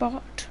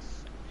spot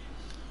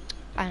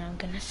and I'm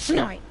gonna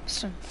snipe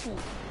some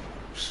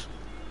fools,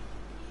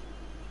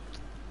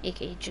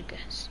 aka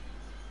Juggers.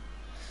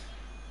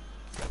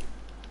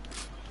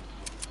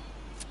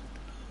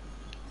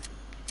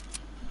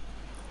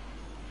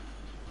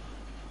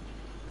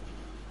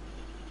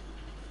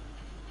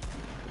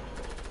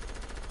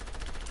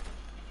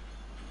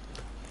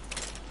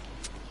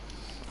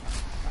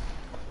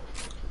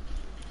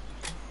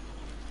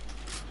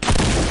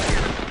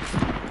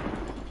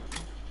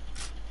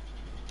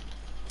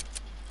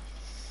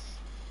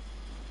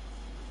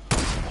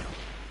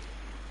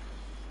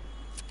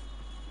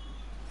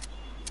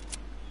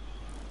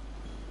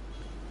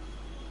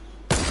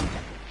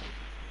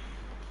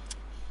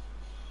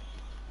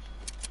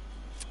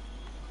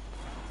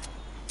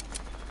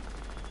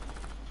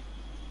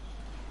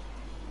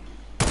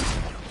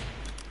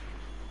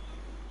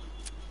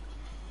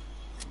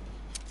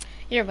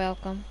 You're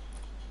welcome.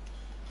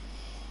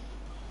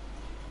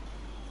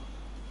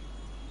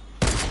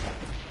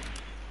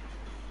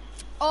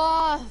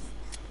 Oh!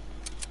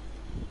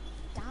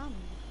 Damn.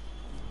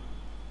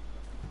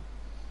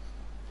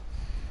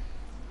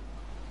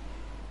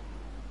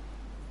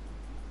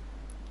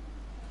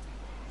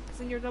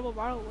 then your double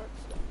barrel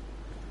works.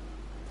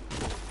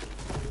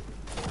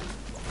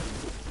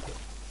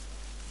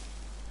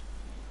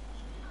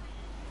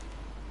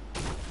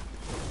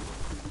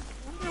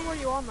 I don't know where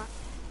you are, Matt.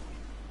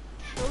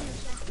 Show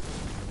yourself.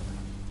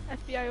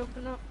 FBI,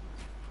 open up.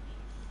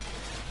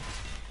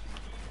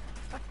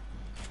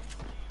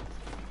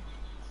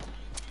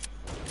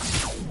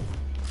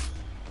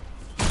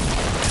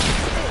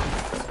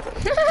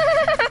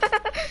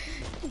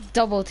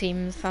 Double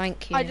team,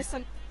 thank you. I just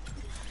sent.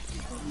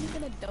 I'm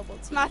gonna double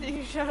team.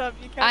 Matthew, shut up.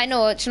 You can't. I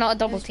know, it's not a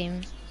double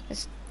team.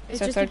 It's a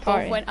just third both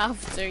party. went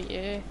after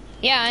you.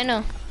 Yeah, I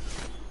know.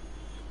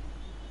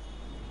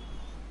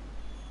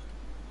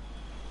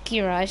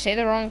 Kira, I say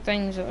the wrong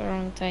things at the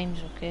wrong times,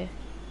 okay?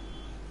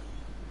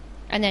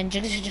 And then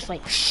Jiggers is just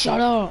like,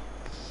 shut up!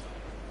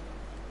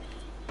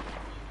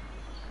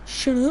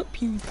 Shut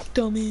up, you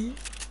dummy.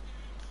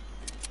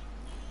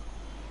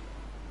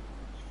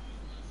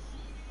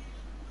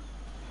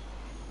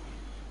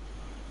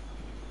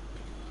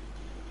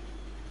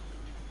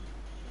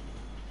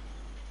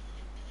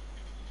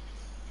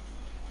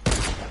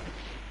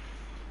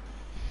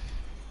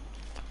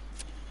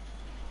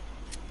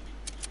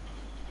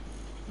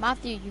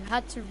 Matthew, you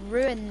had to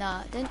ruin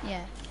that, didn't you?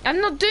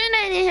 I'm not doing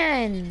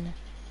anything!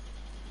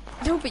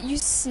 No, but you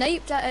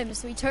sniped at him,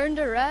 so he turned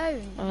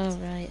around. Oh,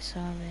 right,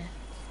 sorry.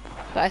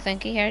 But I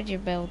think he heard your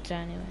builds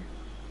anyway.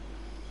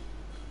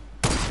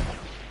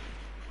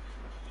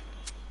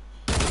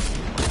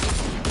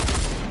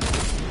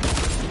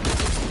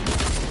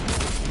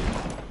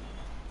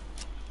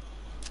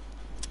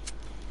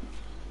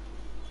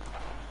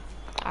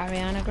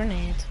 Ariana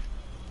grenade.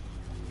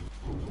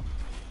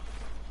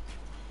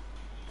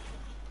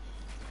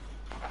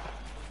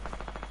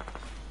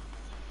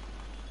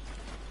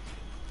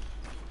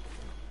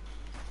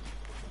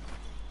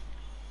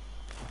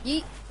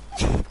 Yeet.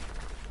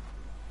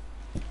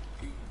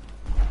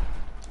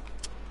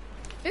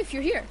 Oof,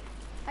 you're here.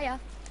 Hiya.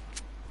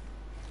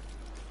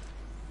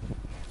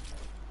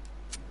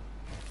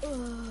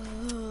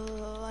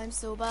 Oh, I'm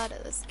so bad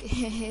at this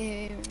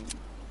game.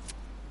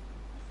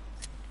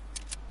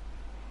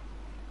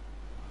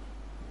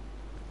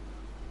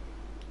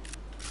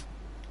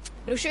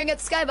 No shooting at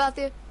the sky,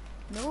 Matthew.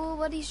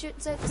 Nobody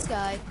shoots at the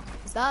sky,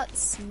 'cause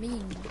that's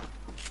mean.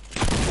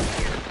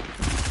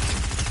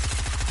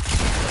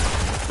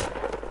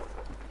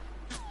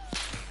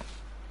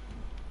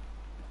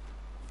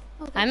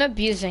 I'm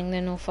abusing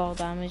the no fall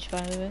damage,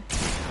 by the way.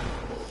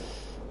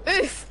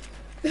 Oof!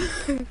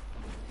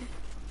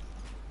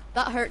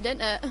 That hurt,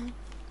 didn't it?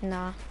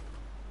 Nah.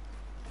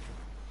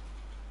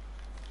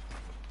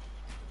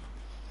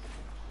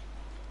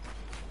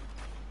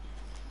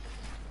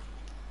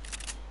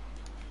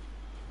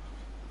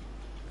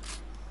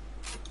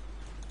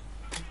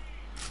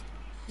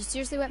 You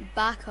seriously went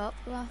back up,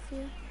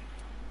 Matthew?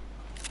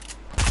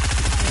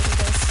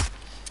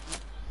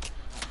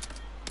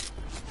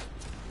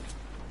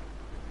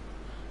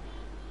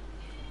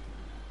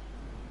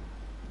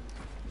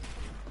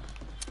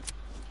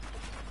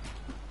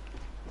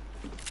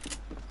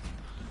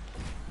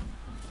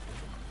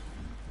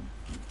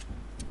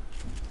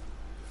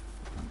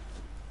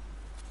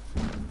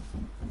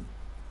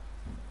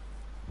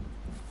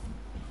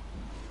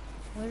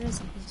 Where is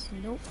he? He's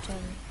nope, Jerry.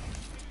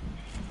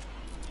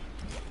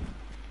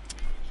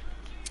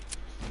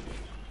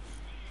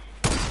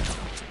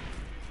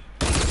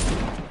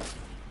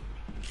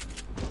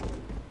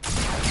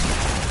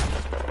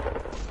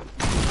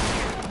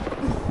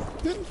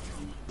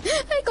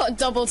 I got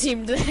double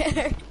teamed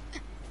there.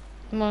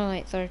 More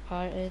like third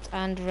parted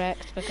and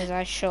wrecked because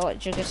I shot at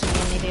Jugas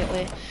and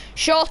immediately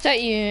shot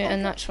at you,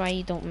 and that's why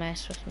you don't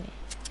mess with me.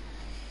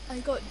 I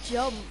got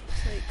jumped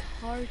like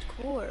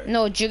hardcore.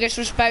 No, Jugas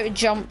was about to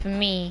jump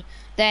me,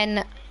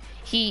 then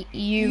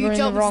you were in the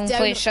jumped wrong down.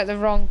 place at the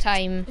wrong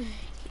time,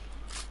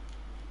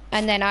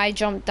 and then I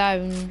jumped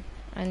down,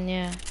 and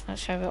yeah,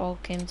 that's how it all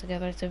came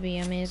together to be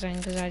amazing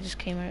because I just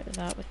came out of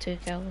that with 2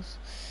 kills.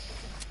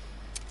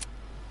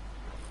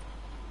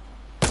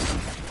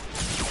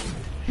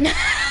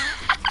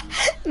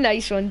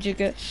 Nice one,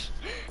 Jugas.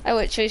 I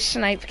literally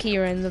sniped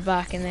Kira in the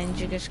back and then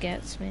Jugas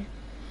gets me.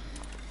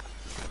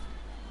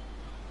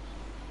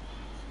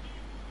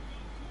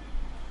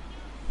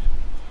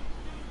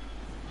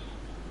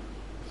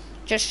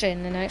 Just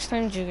saying, the next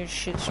time Jugas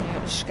shoots me out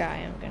of the sky,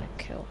 I'm gonna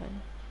kill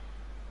him.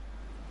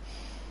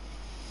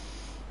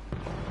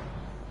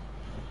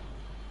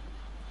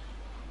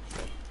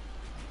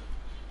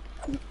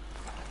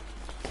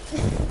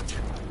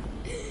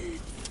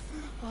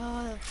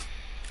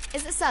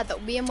 Is it sad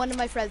that me and one of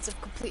my friends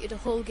have completed a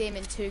whole game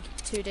in two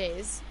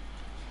days?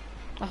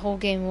 A whole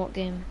game? What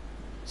game?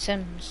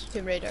 Sims?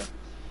 Tomb Raider.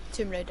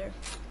 Tomb Raider.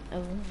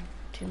 Oh,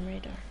 Tomb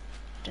Raider.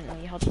 Didn't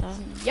know you had that.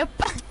 Yep.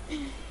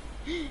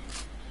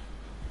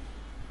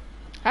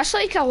 That's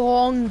like a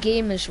long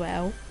game as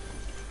well.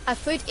 I've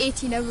played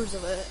 18 hours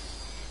of it.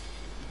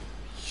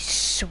 You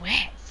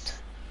sweat.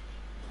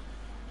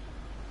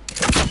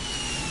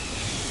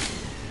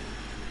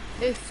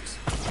 Oofed.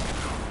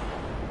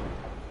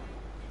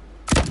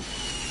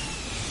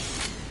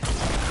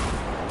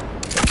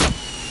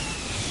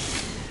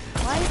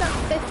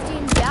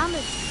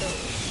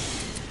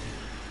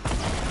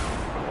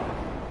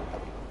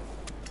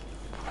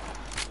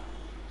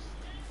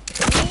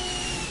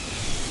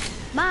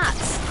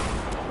 Mats!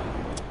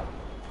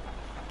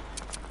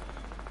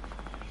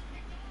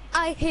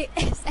 I hate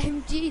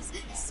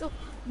SMGs so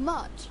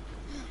much.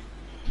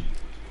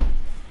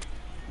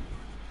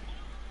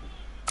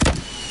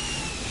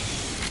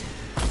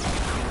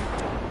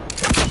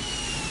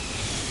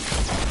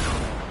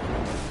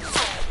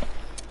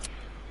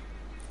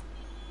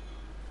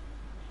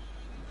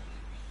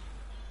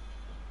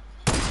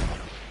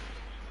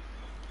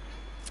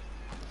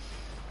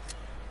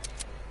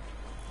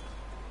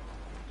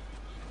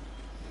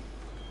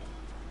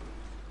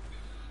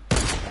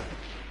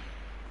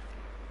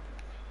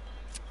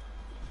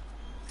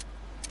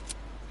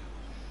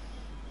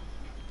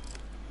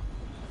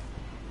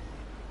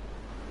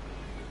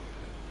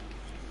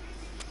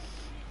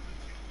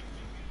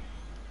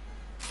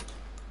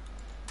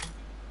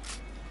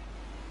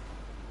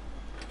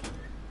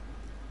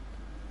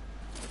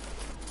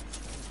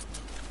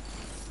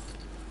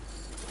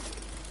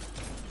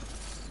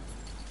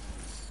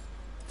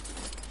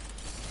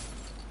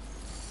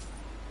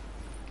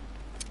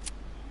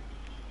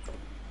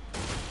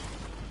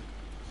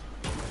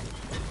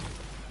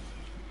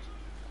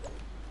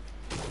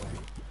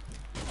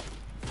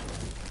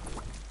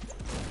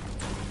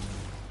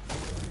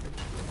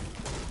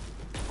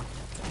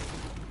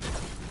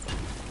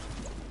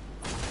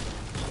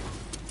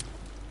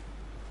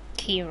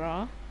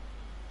 Kira.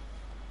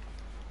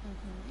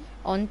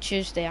 On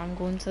Tuesday I'm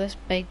going to this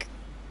big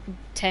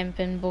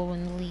Tempin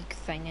Bowling League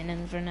thing in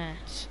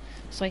Inverness.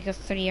 It's like a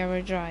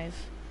 3-hour drive.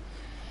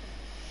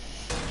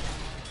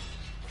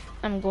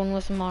 I'm going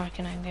with Mark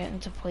and I'm getting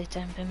to play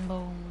Tempin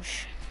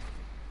Bowls.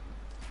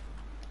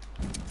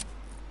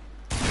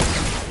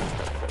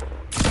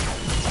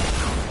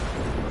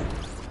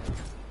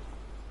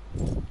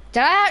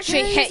 Did I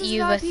actually hit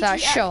you with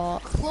that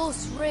shot?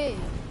 Close range.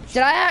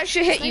 Did I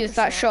actually hit you with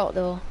that shot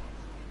though?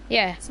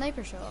 Yeah.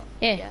 Sniper shot.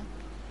 Yeah.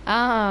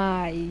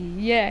 Ah,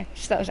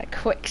 yes. That was a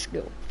quick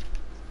scope.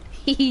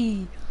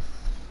 Hehe.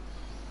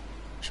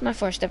 It's my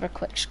first ever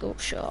quick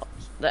scope shot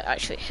that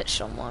actually hit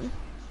someone.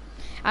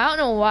 I don't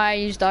know why I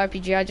used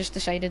RPG, I just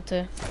decided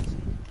to.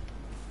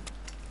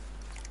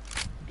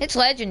 It's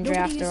legendary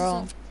after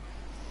all.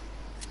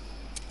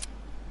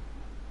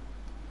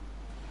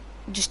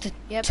 Just to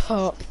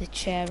top the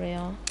cherry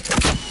off.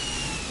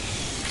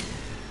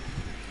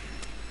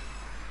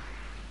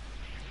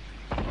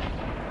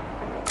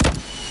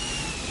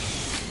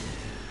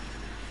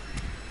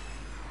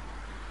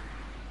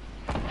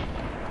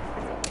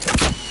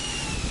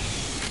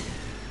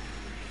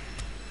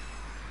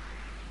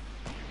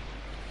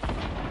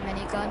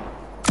 Minigun.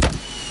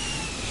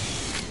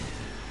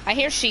 I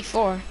hear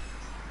C4.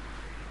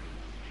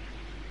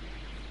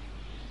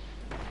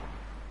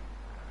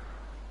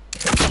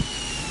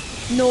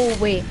 No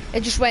way,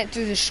 it just went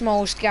through the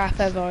smallest gap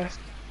ever.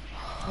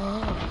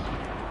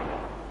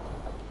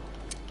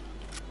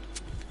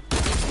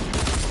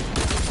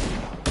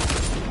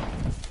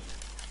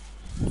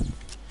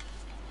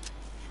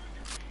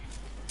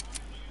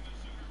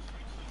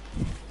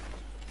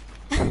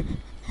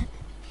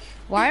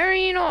 Why are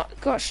you not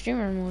got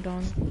streamer mode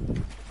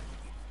on?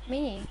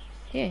 Me?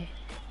 Yeah.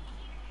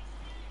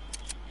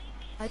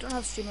 I don't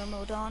have streamer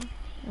mode on.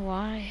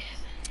 Why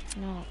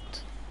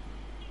not?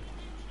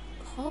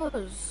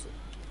 Cause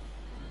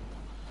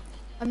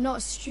I'm not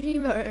a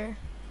streamer.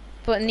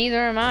 But neither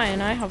am I,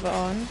 and I have it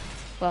on.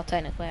 Well,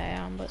 technically I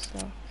am, but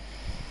still.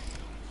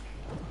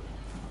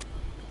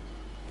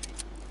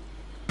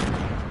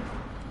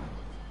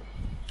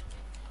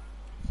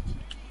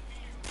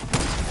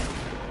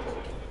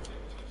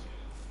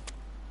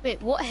 Wait,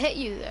 what hit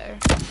you there?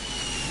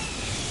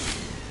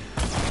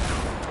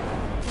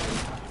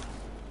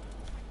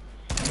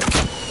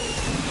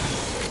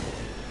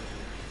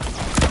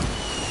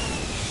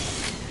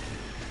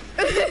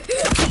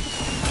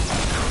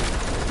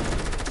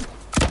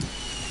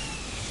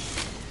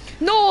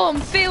 No, I'm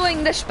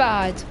failing this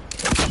bad.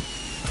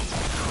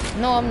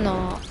 No, I'm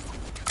not.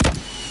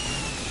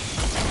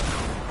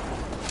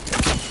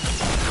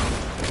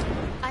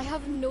 I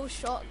have no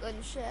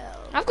shotgun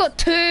shell. I've got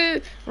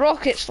 2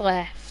 rockets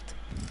left.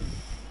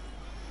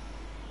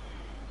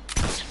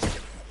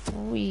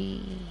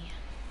 Wee.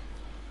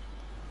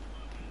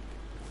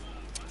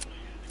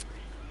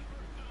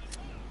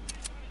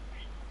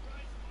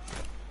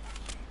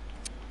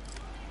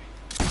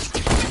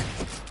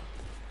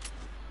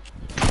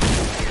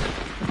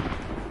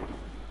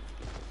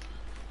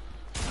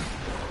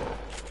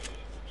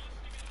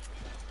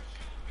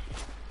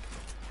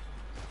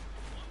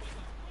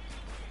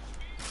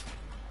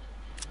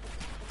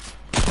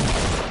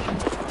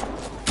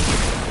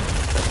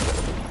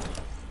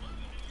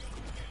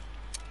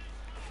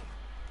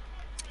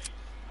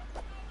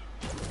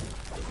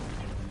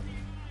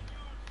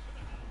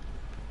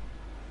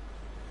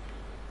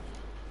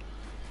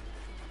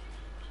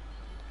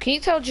 Can you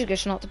tell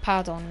Jugas not to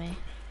pad on me?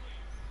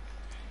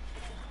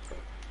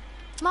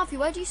 Matthew,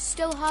 why do you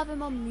still have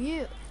him on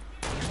mute?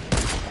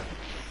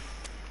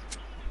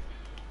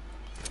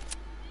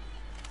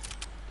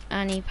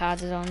 fanny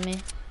padded on me.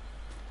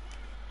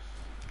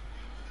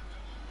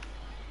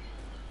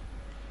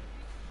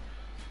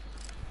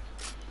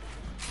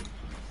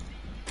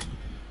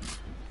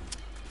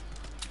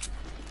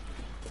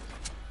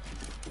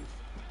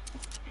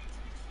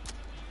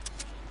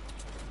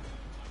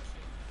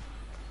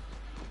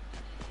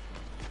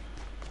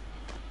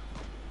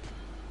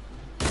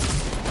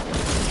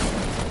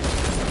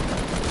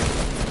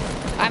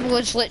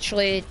 Was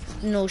literally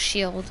no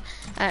shield,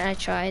 and I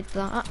tried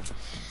that.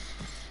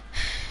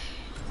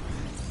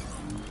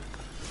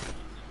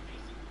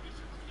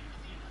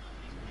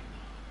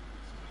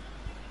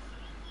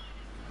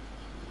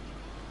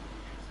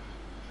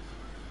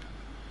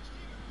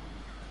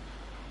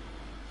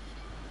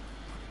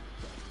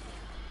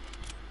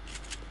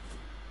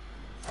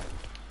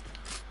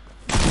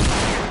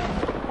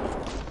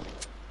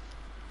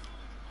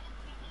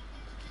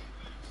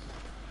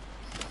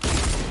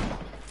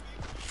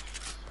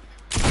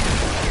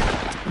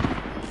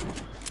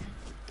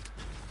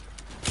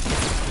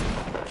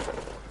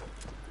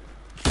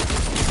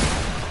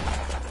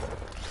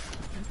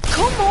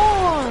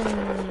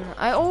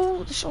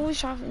 This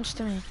always happens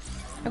to me.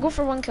 I go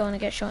for one kill and I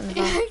get shot in the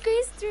back. It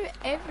goes through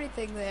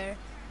everything there.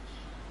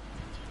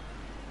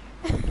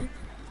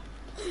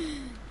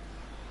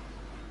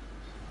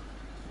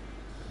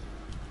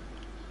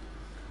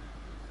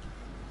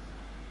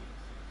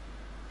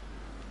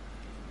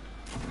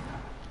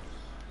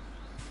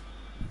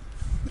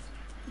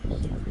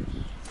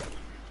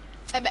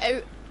 I'm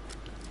out.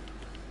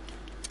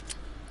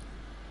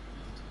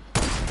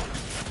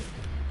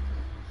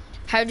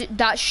 How did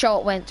that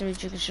shot went through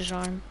Jugus's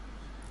arm?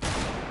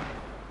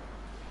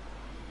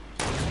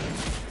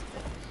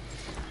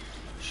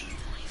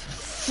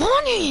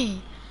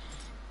 Funny.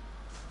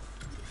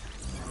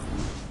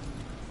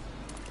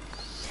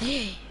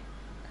 Hey.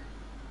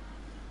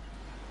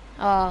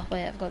 Oh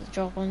wait, I've got the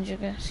drop on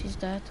Jugus. He's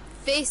dead.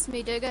 Face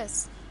me,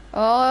 Jugus.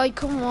 Oh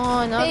come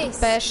on, that's Face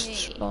the best me.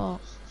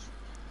 spot.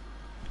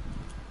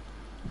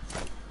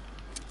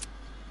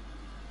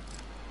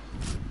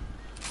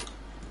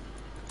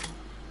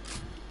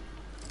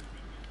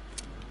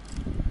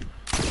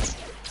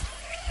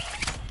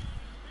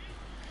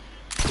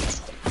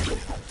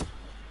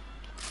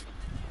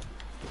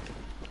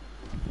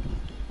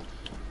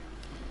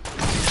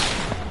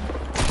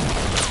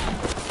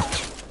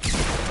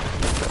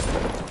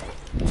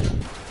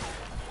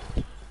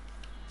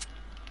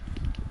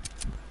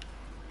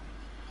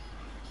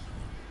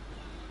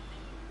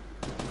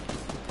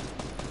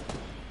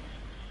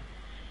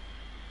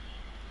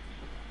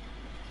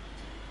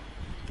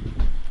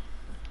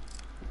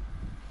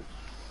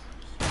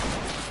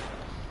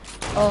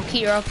 Oh,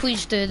 Kira,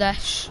 please do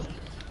this.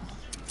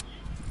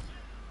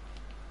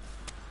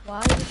 Why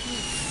would you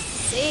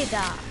say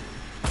that?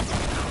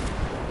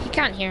 He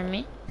can't hear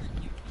me.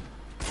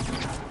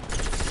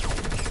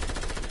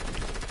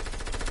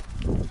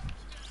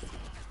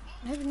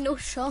 I have no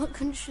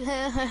shotgun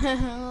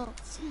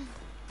shells.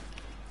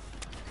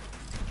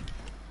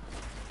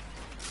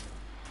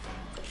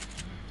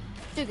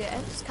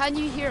 Jugus, can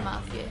you hear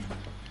Matthew?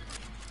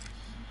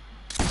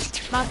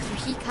 Matthew,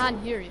 he can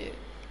hear you.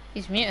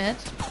 He's muted.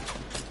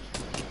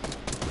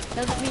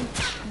 Doesn't mean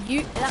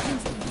you. That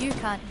means that you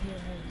can't hear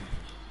him.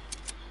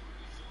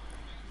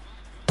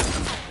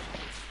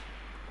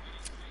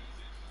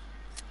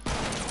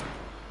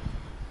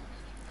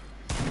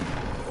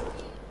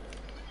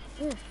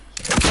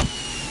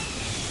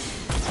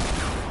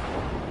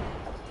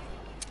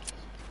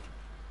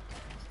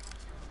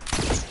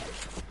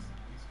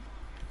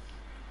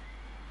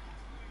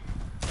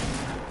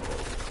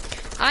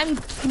 I'm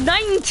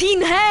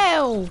 19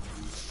 health.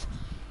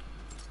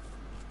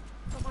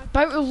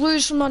 About to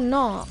lose my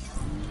nut.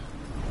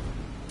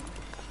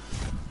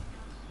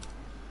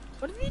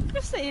 What did he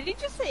just say? Did he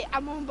just say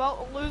I'm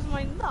about to lose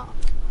my nut?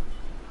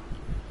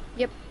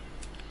 Yep.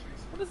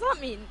 What does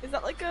that mean? Is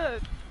that like a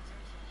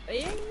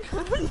thing?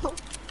 I don't know.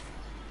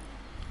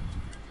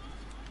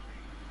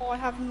 Oh, I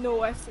have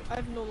no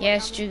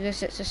Yes,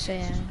 Jugus, it's a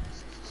saying.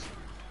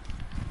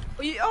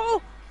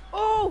 Oh!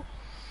 Oh,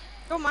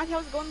 Matthew,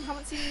 how's it going?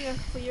 Haven't seen you in a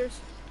couple of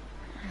years.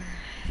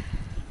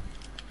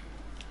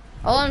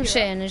 All I'm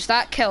saying is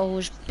that kill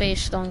was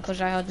based on because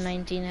I had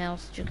 19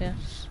 health,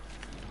 Jugus.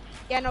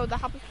 Yeah, no,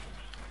 that happened.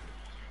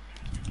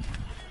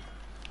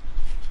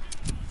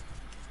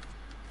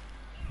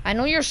 I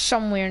know you're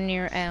somewhere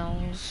near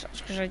L's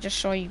because I just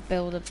saw you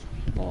build a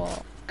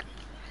block.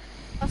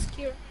 That's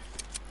Kira.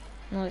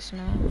 No, it's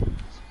not.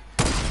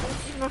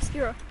 That's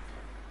Kira.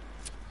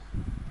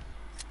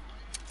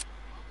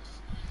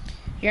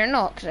 You're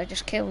not because I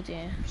just killed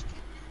you.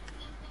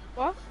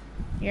 What?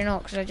 You're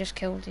not because I just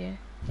killed you.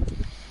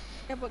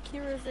 Yeah, but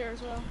Kira's there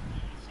as well.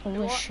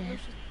 Oh shit.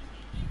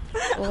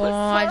 Oh,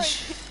 Oh, sorry.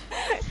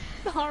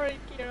 Sorry,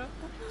 Kira.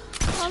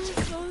 I'm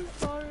so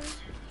sorry.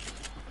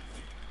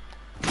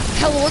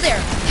 Hello there.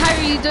 How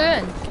are you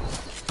doing?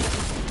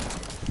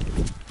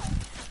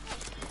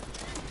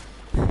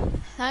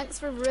 Thanks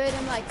for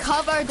ruining my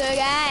cover,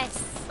 Jugus.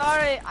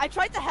 Sorry, I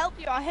tried to help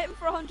you. I hit him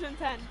for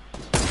 110.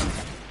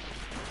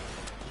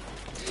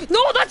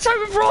 No, that's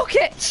out of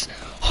rockets!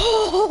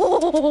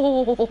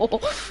 Oh,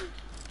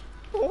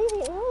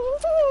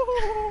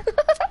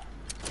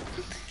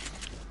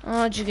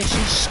 oh Jugas,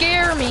 you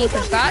scare me,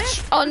 because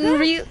that's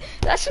unreal.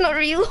 That's not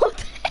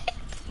reloaded.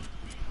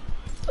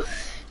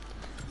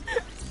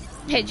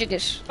 Hey,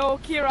 Jugas. Oh,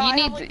 Kira, You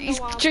need,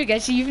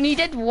 Jugas, you've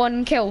needed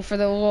 1 kill for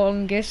the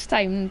longest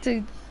time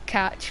to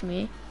catch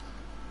me.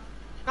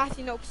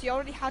 Matthew, no, because you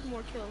already had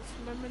more kills.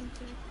 Remember?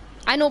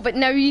 I know, but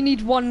now you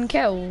need 1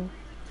 kill.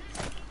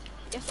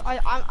 Yes,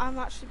 I'm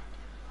actually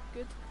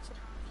good. So.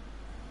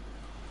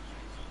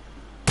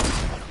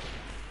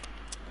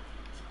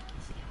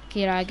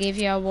 Kira, I gave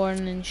you a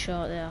warning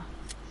shot there.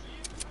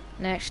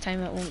 Next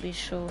time it won't be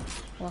so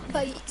lucky.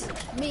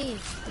 Fight me.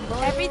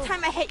 Boy. Every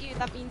time I hit you,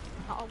 that means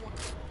not a one.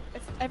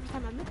 Every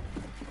time I miss.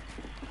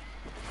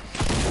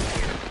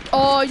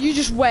 Oh, you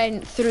just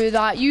went through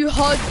that. You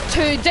had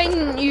to,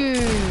 didn't you?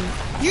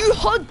 You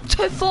had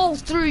to fall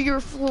through your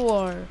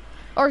floor.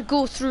 Or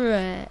go through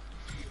it.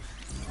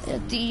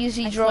 The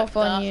easy drop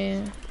on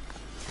you.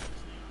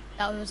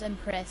 That was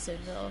impressive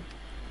though.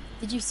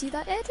 Did you see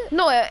that edit?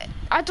 No,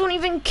 I don't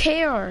even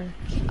care.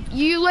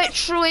 You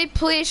literally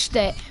placed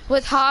it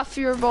with half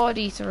your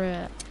body through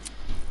it.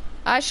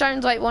 I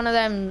sound like one of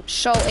them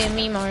salty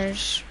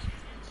memers.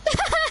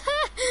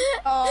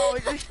 Oh, we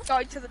just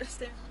got each other at the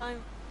same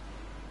time.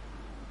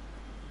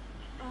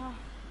 Oh.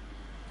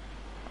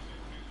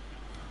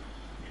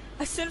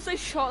 As soon as I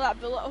shot that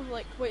bullet, I was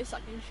like, wait a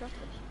second, you shot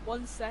it.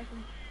 1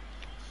 second.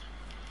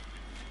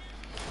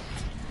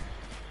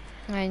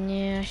 I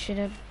knew I should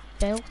have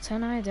built,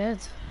 and I did.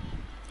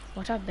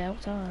 What a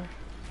belter.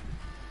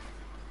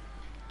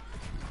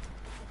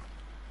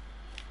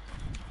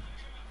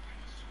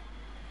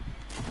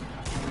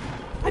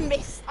 I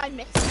missed.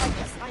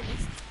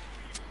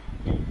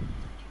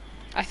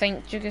 I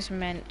think Jugas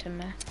meant to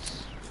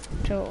miss.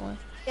 Totally.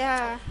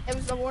 Yeah, it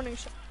was a warning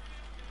shot.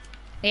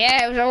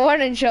 Yeah, it was a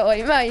warning shot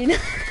like mine.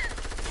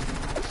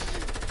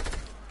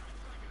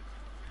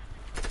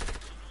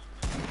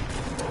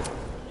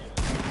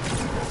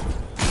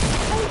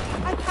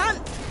 I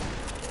can't.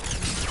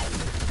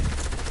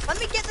 Let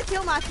me get the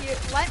kill, Matthew.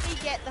 Let me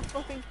get the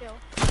fucking kill.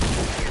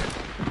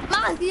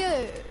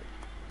 Matthew!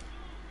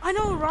 I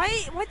know,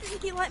 right? Why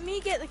didn't he let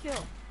me get the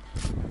kill?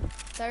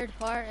 Third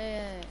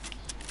party.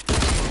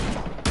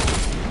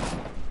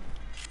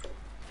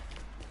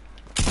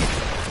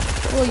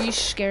 Oh, you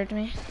scared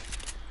me.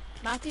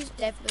 Matthew's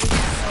definitely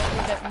salty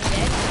about me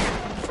dead.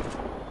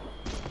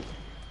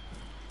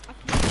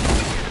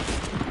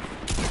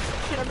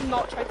 Should have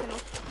not tried to know.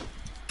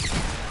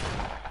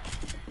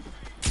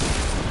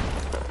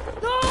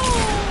 No!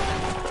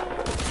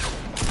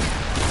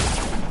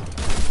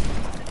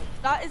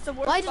 That is the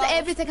worst. Why did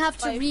everything have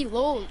to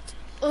reload?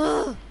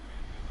 Ugh.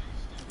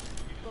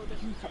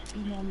 You have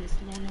been on this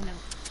long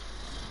enough.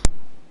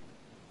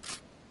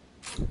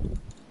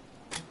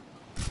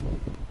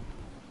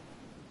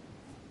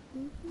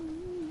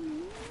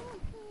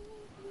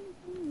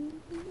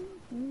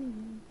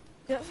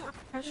 Yeah,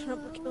 passionate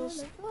for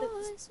kills.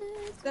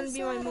 It's gonna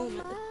be my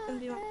moment. It's gonna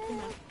be my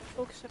moment.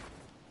 Focus it.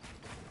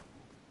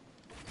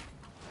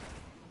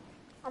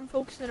 I'm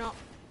focusing up.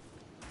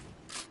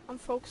 I'm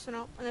focusing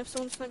up. And if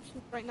someone snipes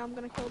me right now, I'm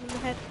gonna kill them in the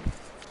head.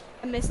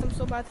 I missed them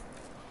so bad.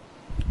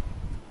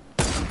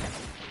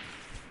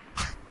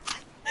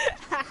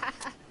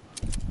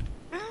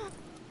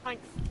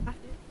 Thanks,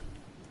 Matthew.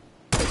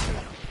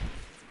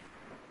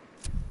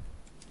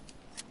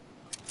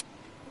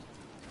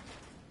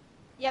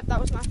 Yep, that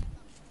was Matthew.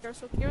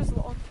 So here's the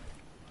one.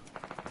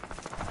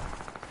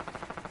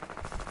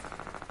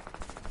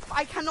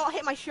 I cannot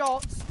hit my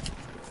shots.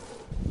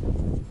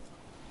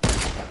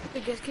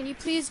 Because can you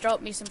please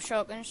drop me some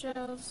shotgun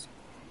shells?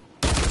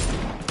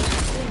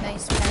 Really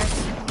nice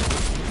person.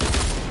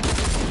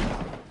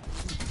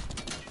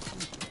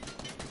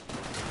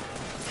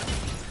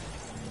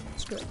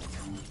 Screw it.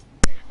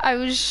 I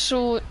was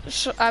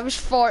I was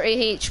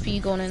 40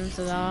 HP going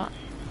into that.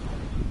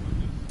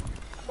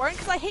 Weren't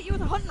because I hit you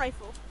with a hunting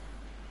rifle.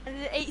 And it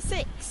did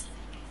 86.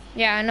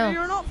 Yeah, I know. So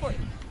you're not 40.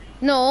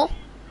 No,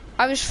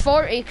 I was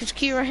 40 because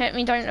Kira hit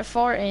me down to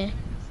 40.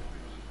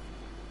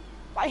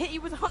 But I hit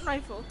you with a hunting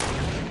rifle.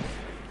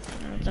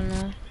 I don't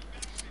know.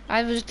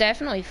 I was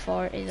definitely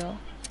 40 though.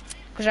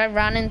 Because I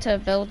ran into a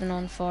building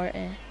on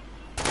 40.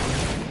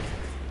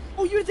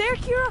 Oh, you're there,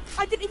 Kira?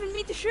 I didn't even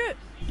mean to shoot.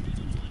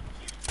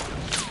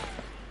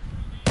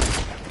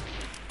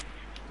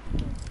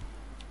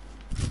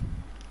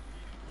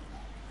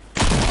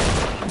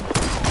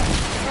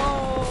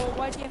 Oh,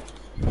 why'd you...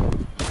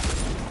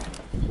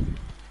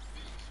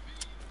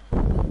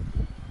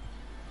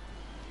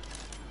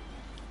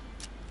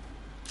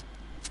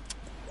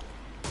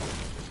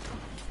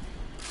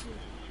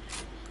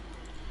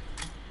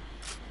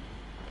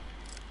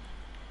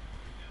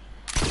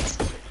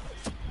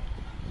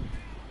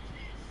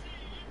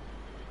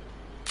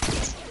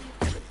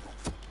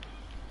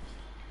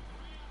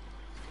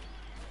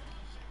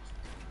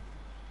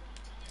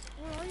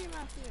 Where are you,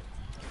 Matthew?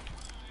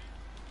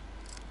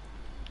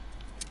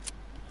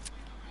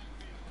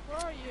 Where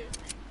are you?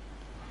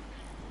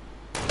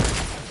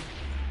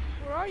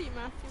 are you,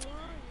 Matthew?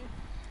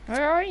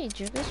 Where are you? Where are you,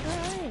 Judas? Where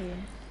are you?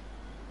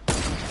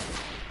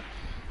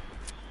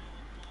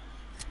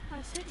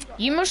 I said you got.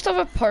 You must have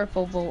a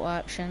purple bolt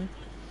action.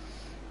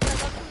 Yeah,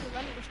 that's from the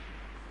vending machine.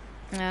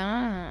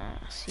 Ah,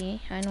 see,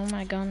 I know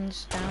my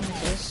gun's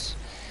damages.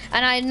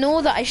 And I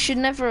know that I should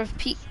never have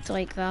peeked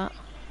like that.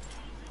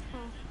 Oh.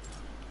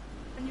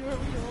 And you were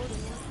reloading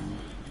it.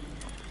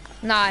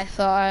 Nah, I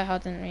thought I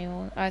hadn't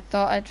reloaded. I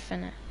thought I'd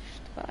finished,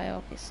 but I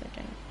obviously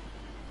didn't.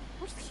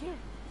 Where's Kira?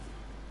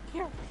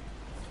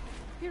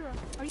 Kira,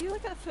 are you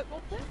like at a football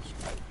pitch?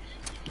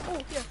 Oh,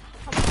 here.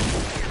 Come on.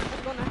 How's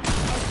it going now?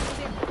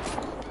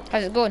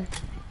 How's it going?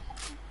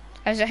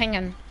 How's it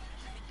hanging?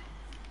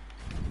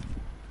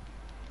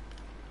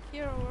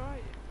 Kira, where are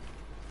you?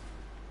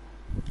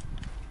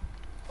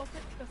 Oh,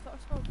 pitch, I thought I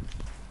saw him.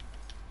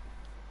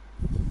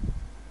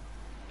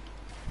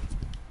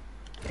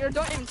 Kira,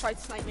 don't even try to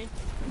snipe me.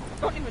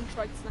 Don't even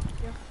try to snipe me.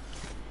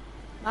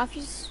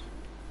 Matthew's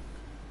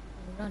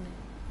running.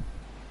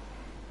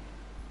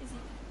 Is he?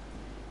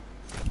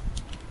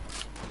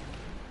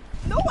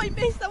 No, I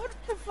missed. That would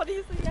have been the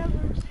funniest thing ever.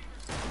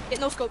 Get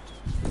no scope.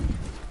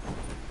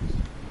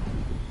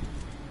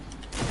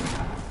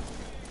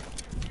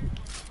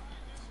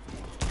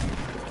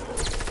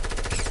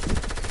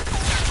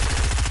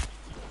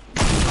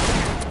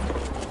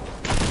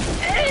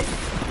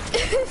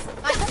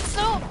 That's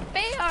so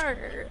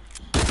fair.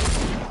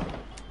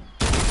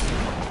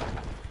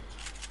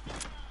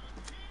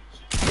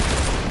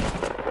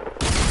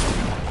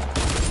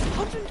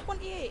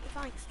 128.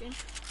 Thanks, game.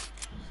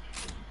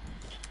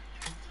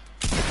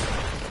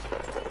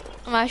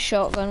 My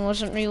shotgun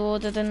wasn't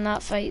reloaded in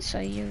that fight, so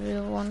you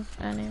real one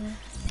anyway.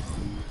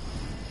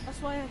 That's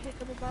why I hate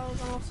double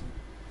barrels. I'm awesome.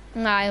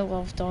 Nah, I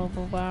love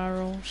double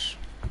barrels.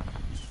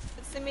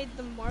 Since they made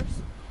them worse.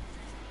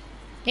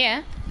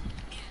 Yeah.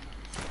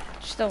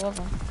 Still love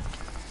them.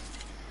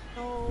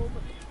 No,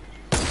 but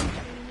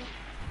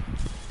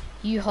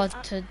You had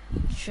to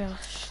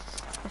just,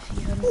 if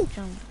you hadn't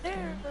jumped.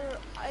 there.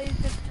 I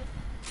just.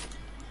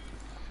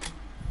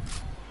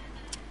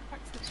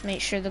 Let's make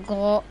sure the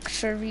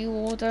Glocks are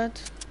reloaded.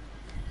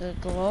 The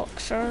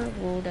Glocks are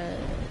loaded.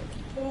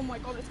 Oh my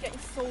god, it's getting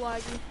so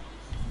laggy.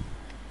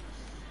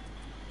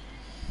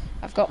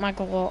 I've got my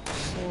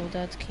Glocks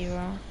loaded,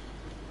 Kira.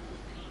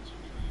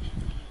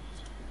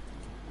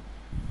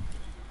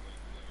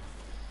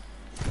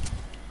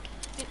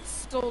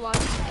 It's so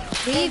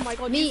laggy. Leave oh my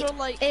god, me these are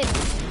like. in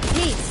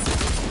peace.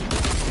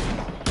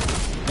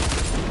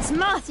 It's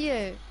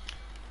Matthew.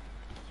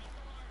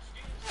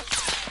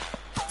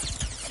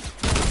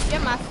 Yeah,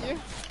 Matthew.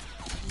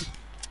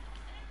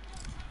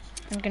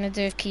 I'm gonna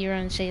do a Kira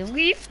and say,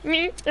 leave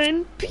me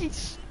in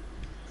peace.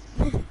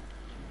 Let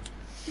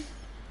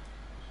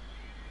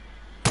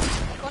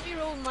me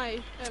roll my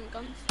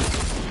guns.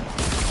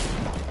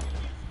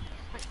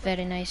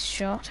 Very nice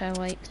shot, I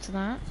liked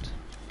that.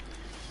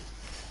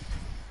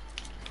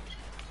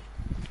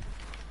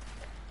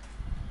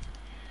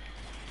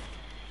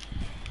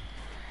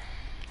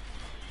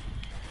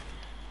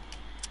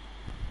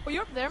 Oh,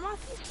 you're up there,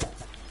 Matthew?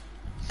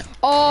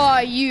 Oh,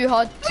 you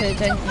had to,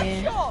 didn't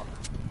you? Shot!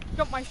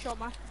 Jump my shot,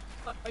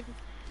 Matthew.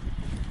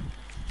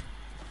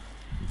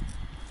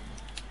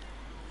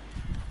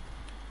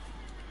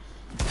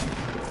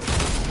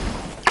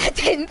 I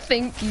didn't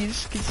think you could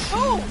see.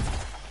 Oh!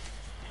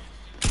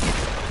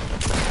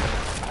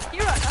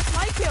 Kira, that's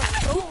my kill.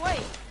 Go away.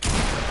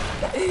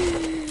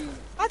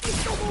 Matthew's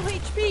still low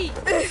HP.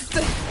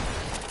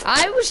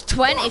 I was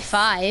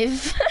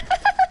 25.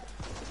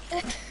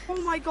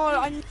 Oh my god,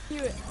 I knew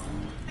it.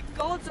 The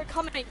gods are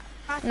coming.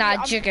 Matthew, Nah, I'm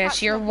Jugas,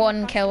 catching you're up with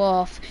one you. kill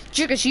off.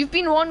 Jugas, you've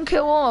been 1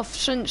 kill off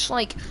since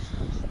like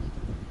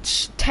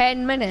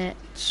 10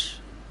 minutes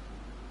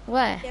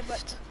left. Yeah,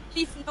 but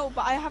Keith, no,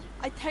 but I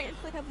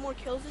technically have more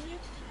kills than you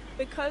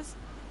because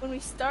when we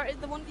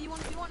started the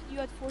 1v1v1, you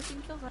had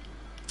 14 kills.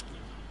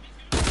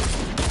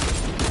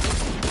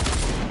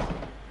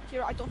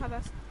 Here, I don't have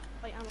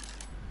light ammo.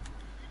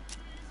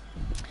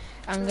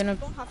 I'm gonna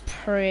Don't have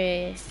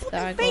pray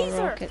that I got phaser!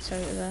 rockets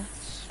out of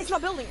this. It's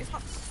not building. It's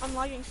not. I'm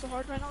lagging so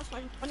hard right now. It's not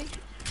even funny.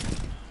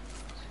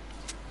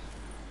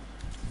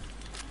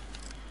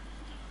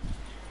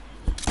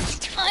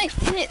 I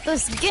hate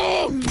this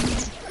game. I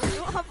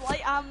don't have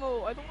light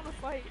ammo. I don't want to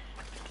fight.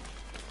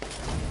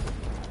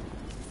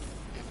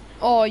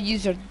 Oh,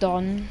 yous are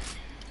done.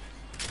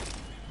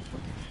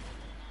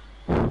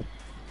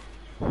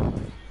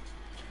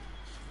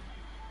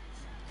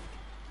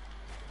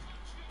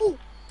 Ooh.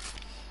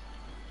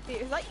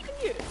 Wait, is that you can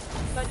use?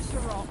 Is that just a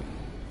rock?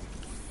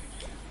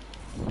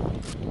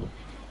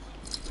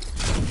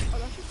 Oh,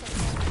 that's just a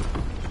rock.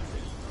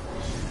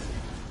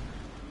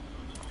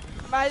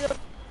 By the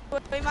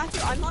way,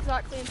 Matthew, I'm not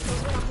exactly in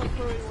Tilden. I'm like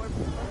where we were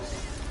before.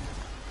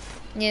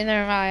 Neither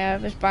am I. I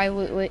was by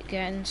Woot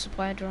getting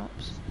supply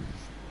drops.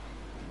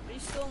 Are you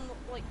still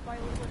like by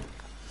Woodwood?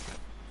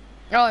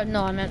 Oh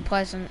no, I meant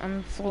Pleasant.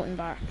 I'm floating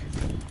back.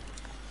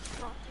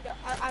 Oh, yeah,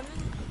 I'm in.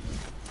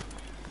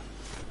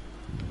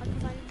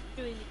 Because I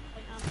really need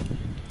light ammo.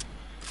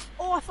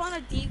 Oh, I found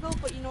a deagle,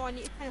 but you know I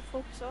need to kind of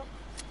focus up.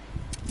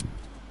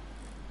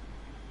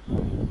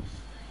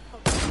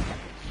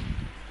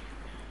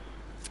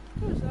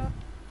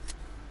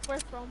 Where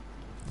from?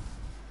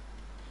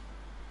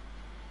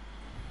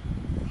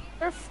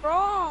 Where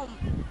from?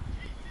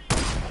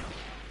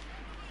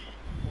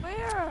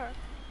 Where?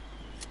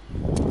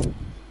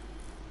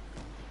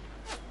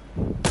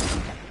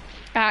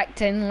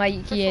 Acting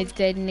like you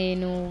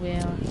didn't know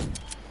where.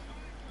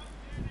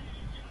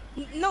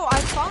 No, I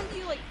found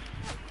you like.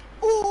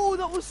 Oh,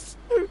 that was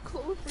so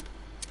close.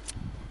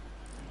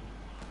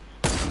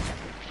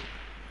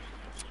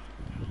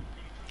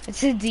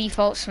 It's a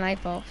default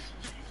snipe off.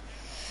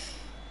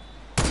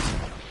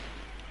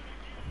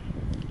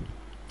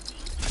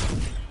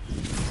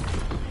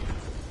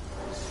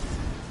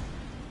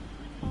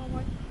 Oh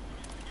my. I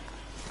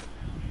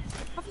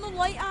have no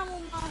light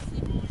ammo,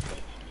 Matthew.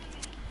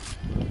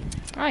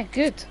 Alright,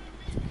 good.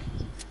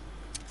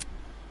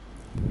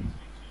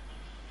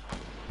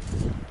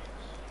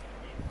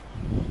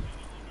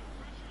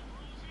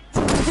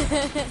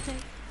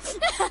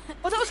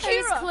 Oh, that was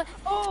Kira!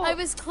 Oh. I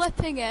was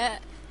clipping it.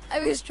 I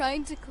was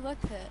trying to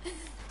clip it.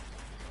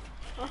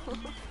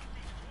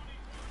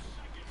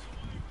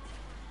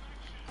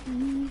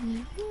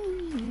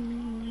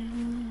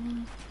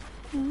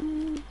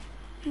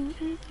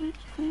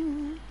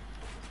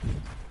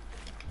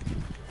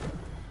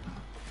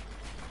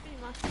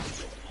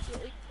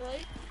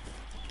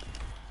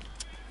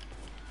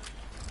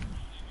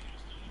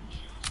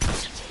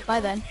 Bye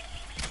then.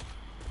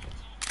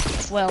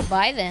 Well,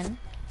 bye then.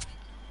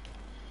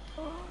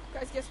 Oh,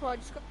 guys, guess what? I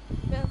just got a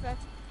bit of that.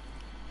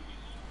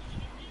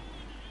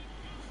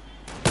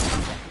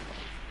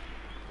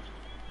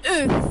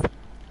 Oof.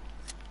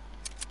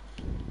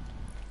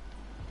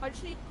 I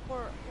just need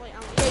more light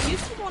ammo. Yeah, you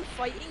used to go on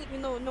fighting,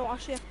 even though no,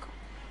 actually I've got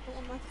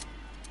one left.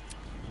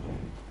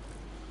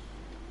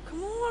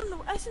 Come on, the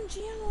SMG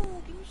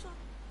ammo, give me some.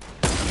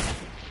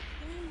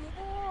 Give me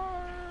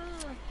more.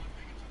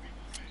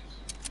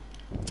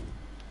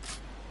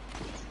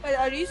 Wait,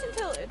 are you using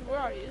tilted? Where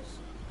are you?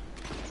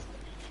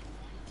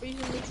 We're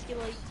using leaky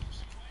light.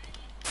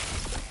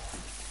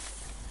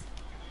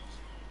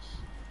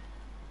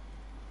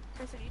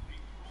 Where's it?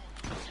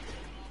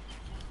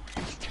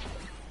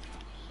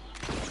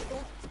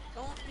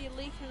 Don't be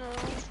leaking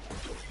around.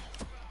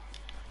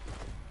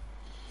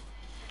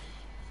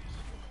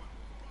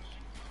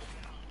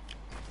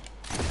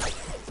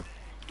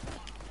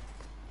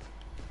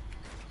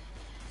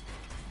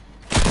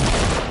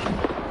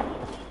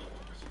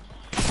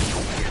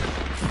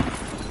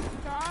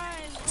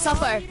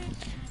 Supper.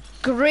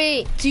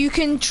 Great, you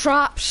can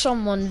trap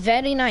someone,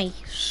 very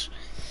nice.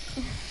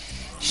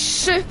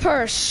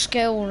 Super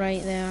skill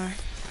right there.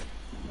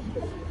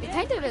 It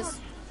kind of is,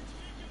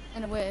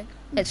 in a way.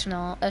 It's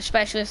not,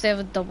 especially if they have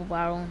a double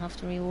barrel and have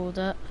to reload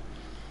it.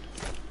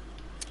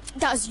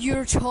 That's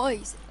your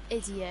choice,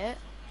 idiot.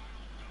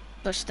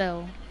 But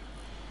still,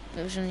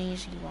 it was an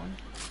easy one.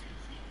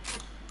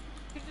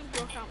 You just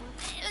broke out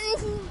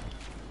one.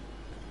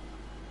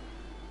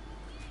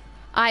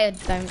 I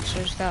had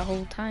bouncers that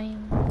whole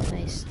time.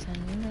 Nice to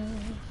know.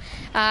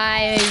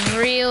 I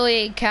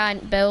really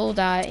can't build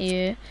at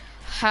you.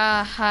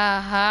 Ha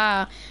ha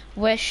ha.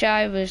 Wish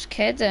I was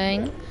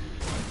kidding.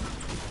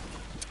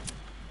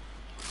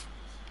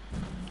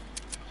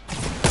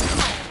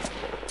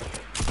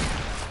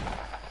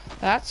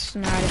 That's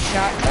not a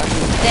shotgun.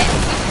 That's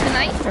a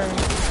sniper.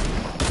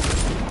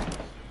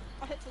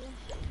 I hit someone.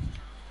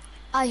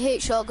 I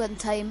hate shotgun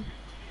time.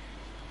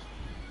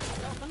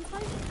 Shotgun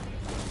time?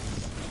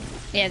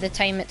 Yeah, the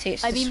time it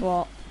takes to mean-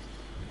 swap.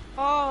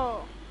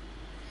 Oh.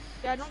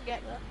 Yeah, I don't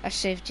get that. I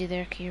saved you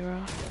there,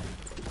 Kira.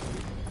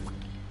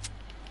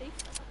 See?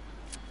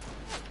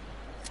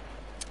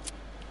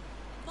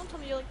 Don't tell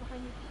me you're like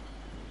behind me.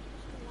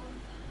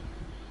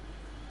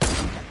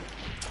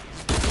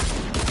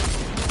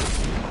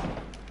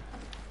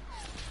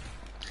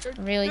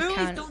 Really Dude,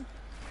 can't. Don't.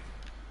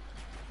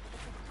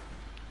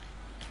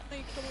 No,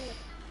 you kill me.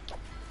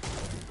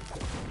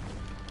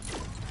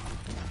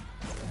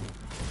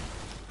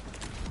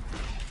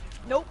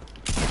 Nope.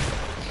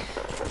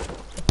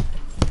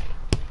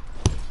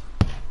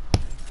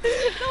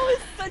 That was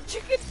such a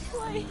good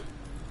play.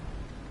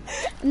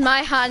 My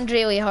hand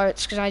really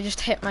hurts because I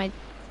just hit my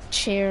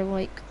chair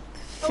like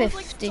That was,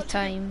 like, 50 such a good-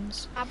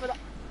 times. But that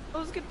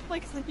was a good play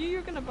because I knew you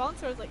were gonna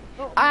bounce. So I was like,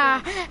 oh.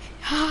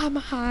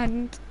 My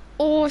hand.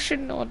 Oh, I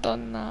shouldn't have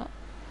done that.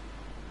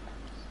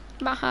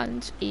 My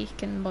hand's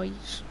aching,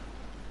 boys.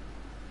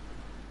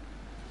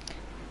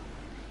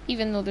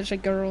 Even though there's a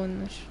girl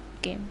in this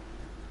game.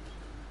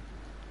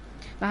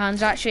 My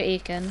hand's actually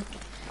aching.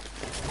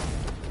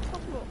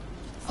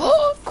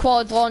 Oh,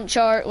 quad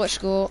launcher, let's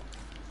go.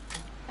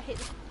 I hate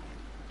this.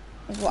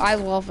 Well, I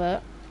love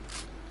it.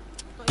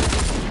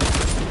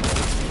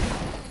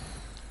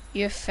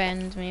 You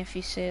offend me if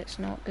you say it's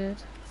not good.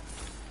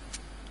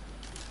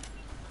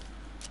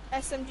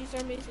 SMGs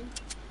are amazing.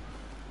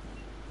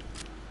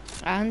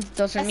 And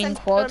doesn't mean SMGs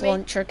are quad amazing.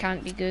 launcher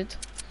can't be good.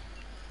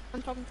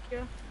 I'm talking to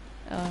Kira.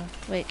 Oh,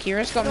 wait,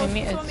 Kira's got me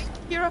muted.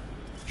 Kira,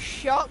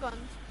 shotguns.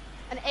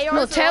 And ARs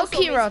No, are tell also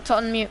Kira amazing. to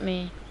unmute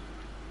me.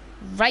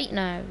 Right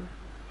now.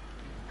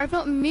 I've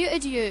not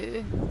muted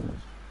you.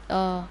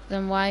 Oh,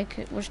 then why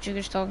was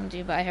Jugas talking to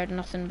you, but I heard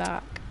nothing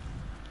back?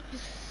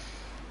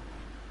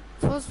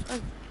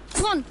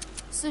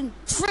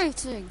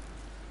 Concentrating.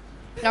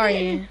 Are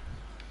you?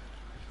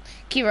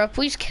 Kira,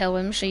 please kill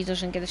him so he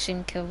doesn't get the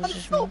same kills I'm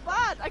as so me.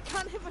 bad. I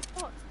can't hit my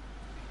shots.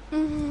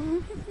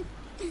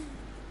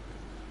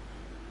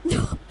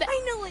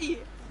 Finally.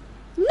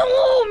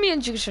 No, me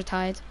and Jugas are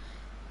tied.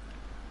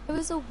 It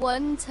was a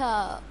one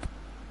tap.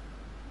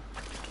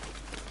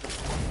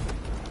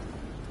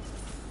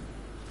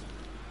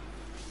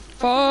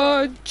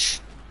 Fudge.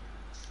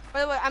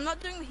 By the way, I'm not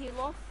doing the heal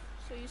off,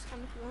 so use can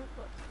if you want,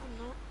 but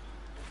I'm not.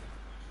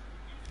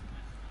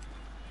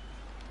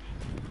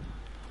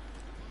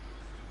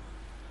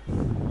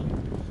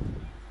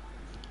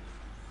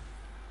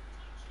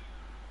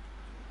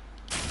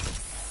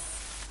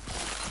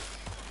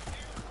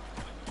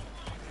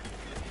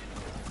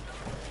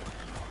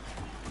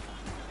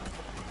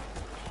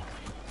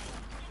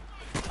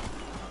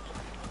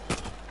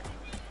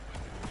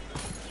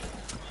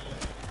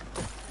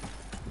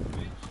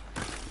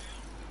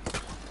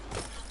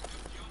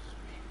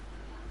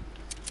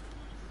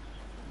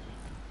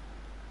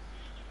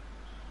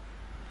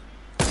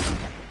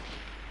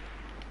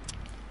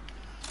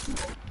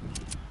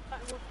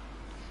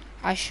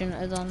 I shouldn't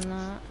have done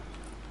that.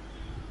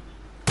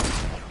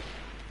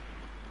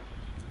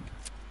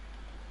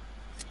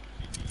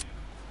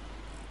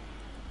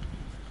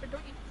 Or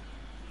don't you?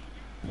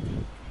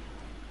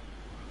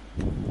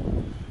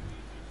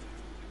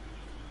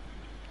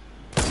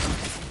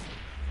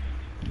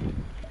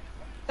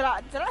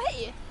 Did I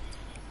hit you?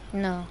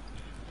 No.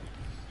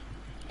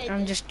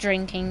 I'm just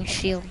drinking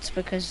shields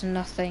because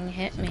nothing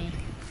hit me.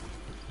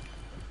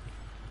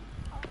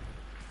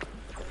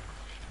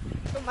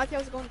 Oh, Matthew,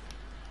 how's it going?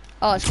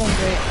 Oh, it's going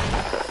great.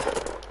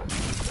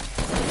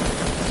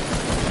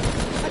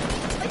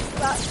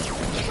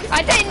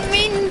 I didn't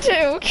mean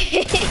to,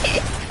 okay?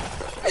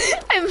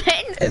 I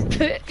meant to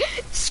put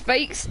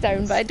spikes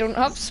down, but I don't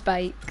have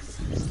spikes.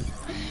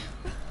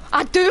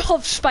 I do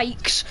have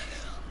spikes.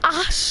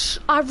 Ass,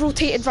 I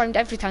rotated round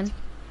every time.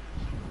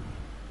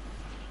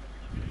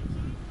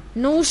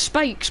 No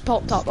spikes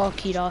popped up. Oh,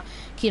 Kira.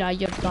 Kira,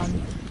 you're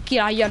done.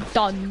 Kira, you're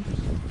done.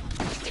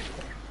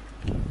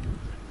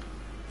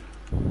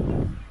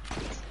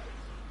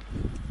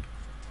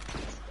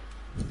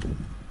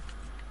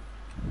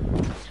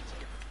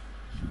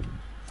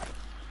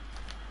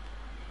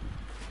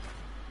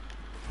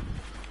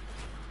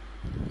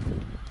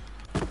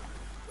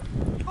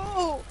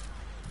 Oh!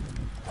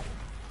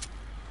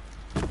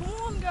 Come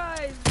on,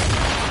 guys!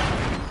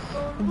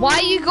 Why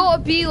you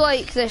gotta be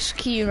like this,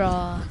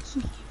 Kira?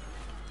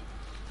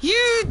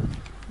 You...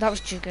 That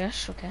was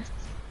Jugas, okay.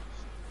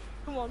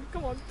 Come on,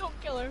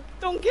 don't kill her.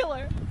 Don't kill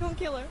her. Don't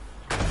kill her.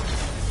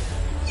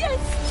 Yes!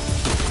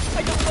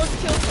 I got most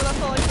kills, but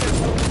that's all I care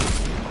about.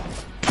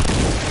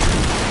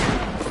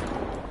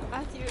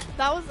 Matthew,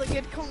 that was a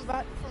good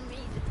comeback for me.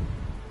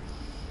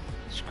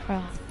 It's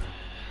crap.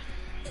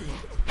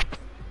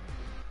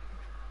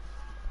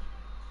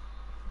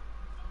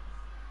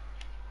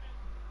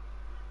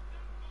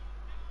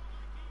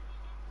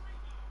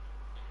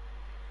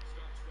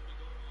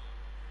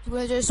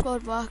 We're just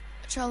squad back.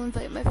 Shall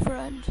invite my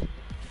friend.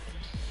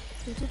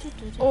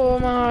 Oh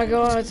my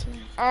god.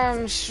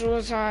 I'm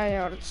so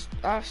tired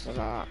after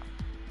that.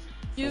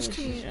 You Oh,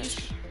 can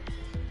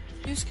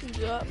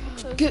do that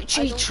because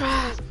Gucci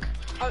track.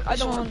 I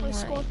don't want to play online.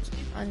 squad.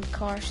 And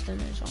Karsten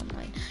is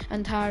online.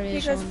 And Tari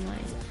is guys-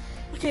 online.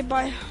 Okay,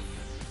 bye.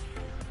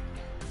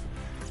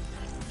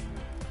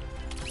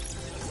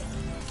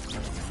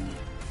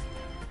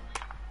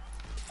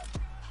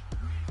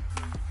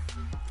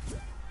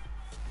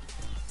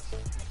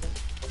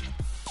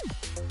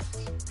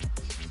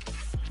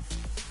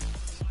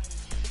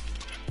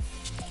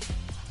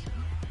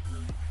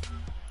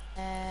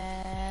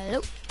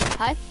 Hello.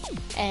 Hi.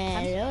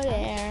 Hello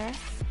there.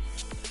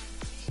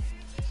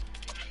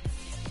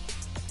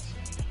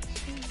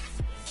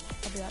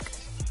 I'll be back.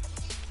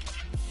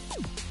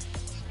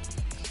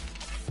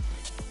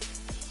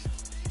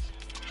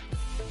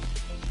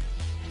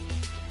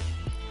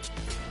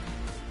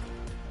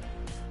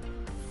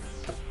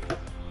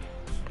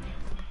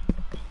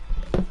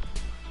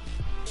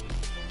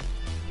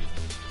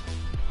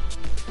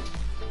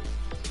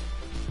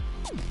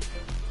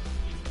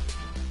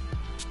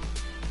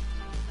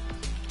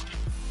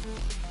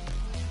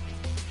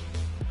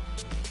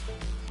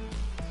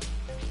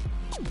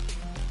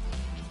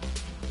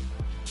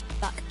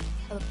 Back.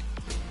 Hello.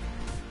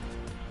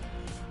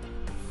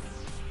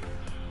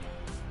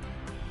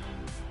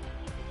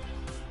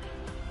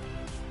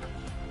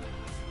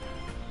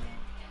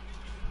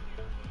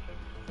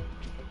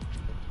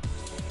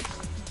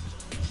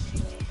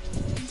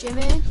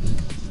 Jimmy.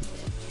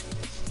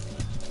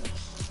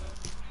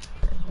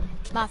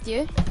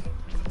 Matthew.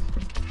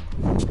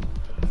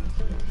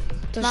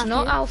 Does Matthew?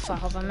 not Alpha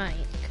have a mic?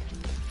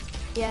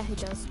 Yeah, he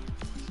does.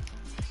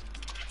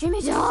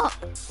 Jimmy, stop!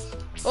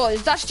 Oh,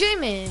 that's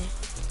Jamie.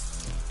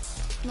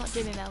 Not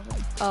Jimmy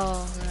Melvin.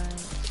 Oh,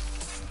 right.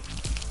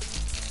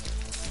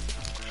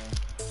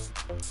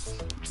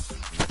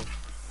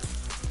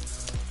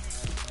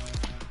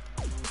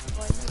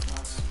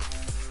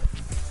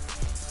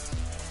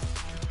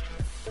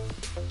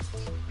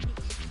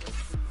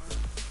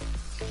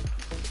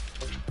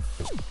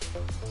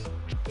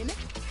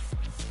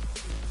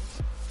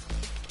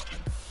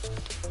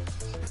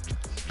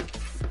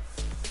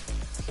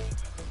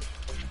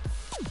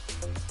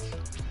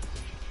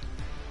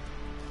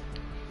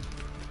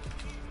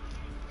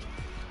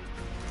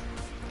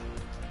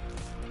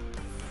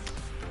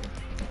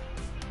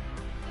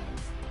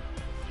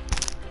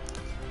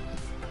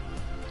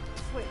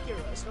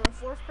 Kira, is there a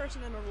fourth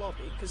person in our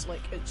lobby? Because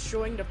like it's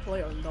showing the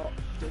player, not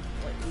the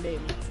like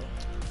name info.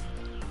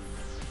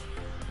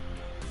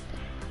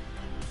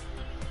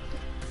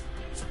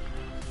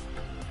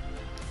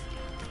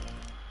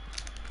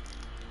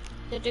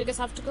 Did you guys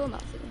have to go,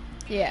 Matthew?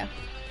 Yeah.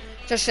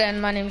 Just saying,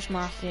 my name's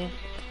Matthew.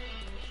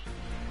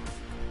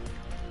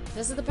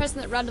 This is the person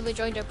that randomly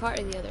joined our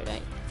party the other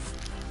night.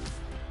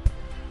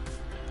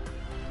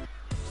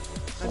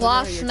 I don't know who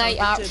Last you're night,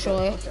 talking to,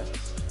 but actually. okay.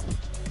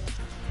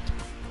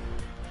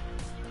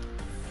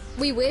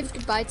 We waved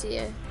goodbye to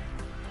you.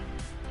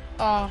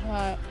 Oh,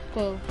 right,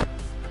 cool.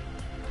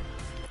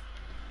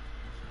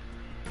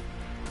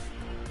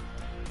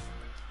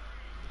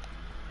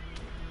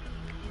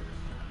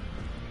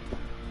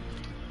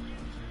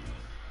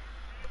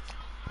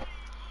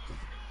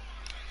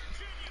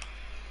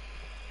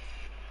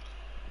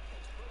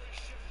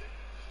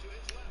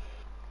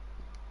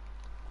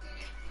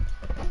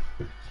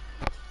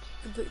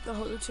 Complete the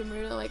whole team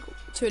in like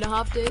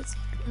 2.5 days.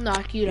 Nah,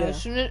 Kira,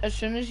 Yeah. as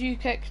soon as you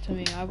kicked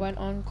me, I went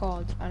on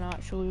COD and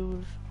actually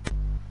was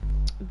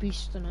a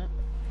beast in it.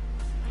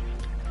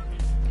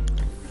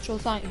 So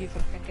thank you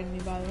for kicking me,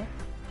 by the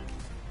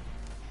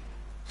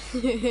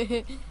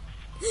way.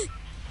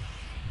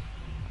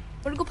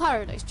 Wanna go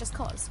paradise just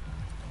cause?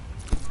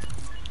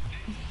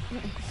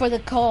 For the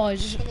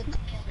cause.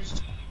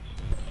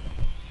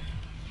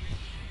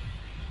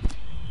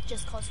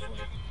 Just cause for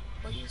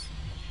please.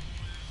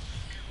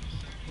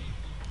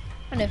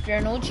 And if you're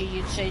an OG,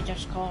 you'd say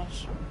just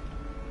cause.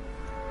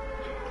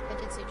 I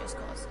did say just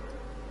cause.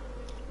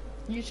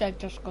 You said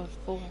just cause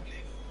 4.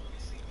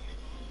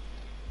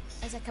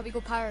 I said, can we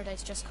go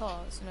paradise just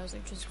cause? And I was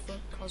like, just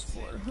cause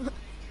 4.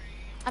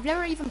 I've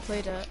never even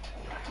played it.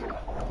 It's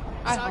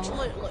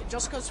actually like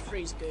just cause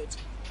 3 is good.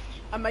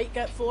 I might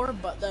get 4,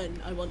 but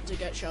then I want to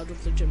get Shadow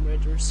of the Gym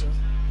Raiders, so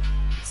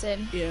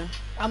Same. yeah.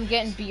 I'm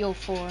getting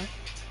BO4.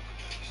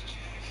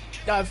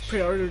 I've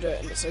pre-ordered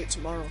it and it's out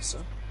tomorrow, so.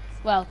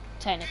 Well,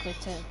 technically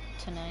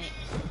tonight.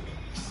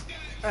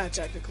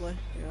 Technically,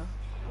 yeah.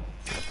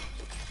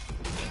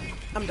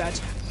 I'm dead.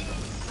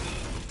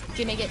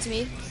 Do you make it to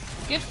me?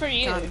 Good for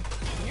you. Can.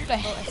 You're the Oh,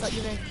 I thought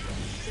you were...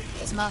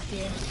 It's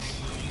Matthew.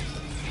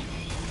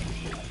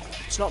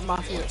 It's not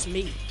Matthew, it's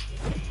me.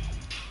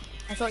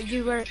 I thought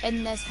you were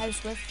in this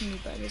house with me,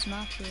 but it was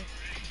Matthew.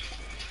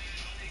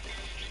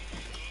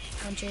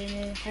 Come on,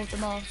 Jamie, hold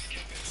them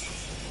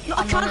off. No,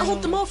 I can't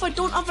hold them off, I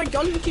don't have a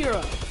gun,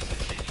 Kira.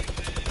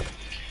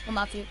 Oh,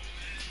 Matthew.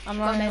 I'm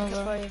Got a running medkit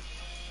over. for you.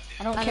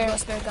 I don't And I've care. got a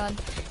spare gun.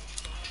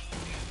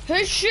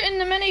 Who's shooting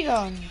the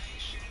minigun?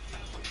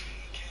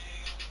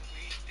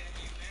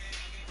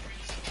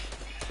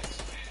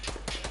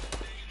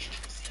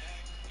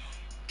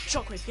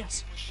 Shockwave,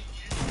 yes.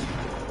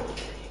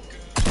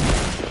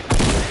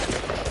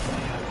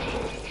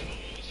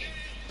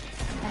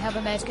 I have a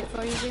medkit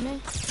for you, Jamie.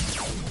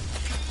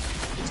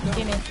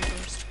 Jamie.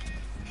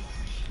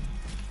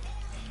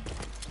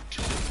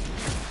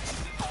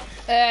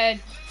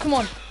 Come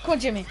on,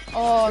 Jimmy.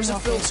 Oh, There's no. a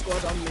full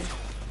squad on me.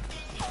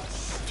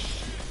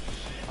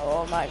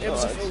 Oh my god. It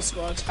was a full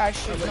squad.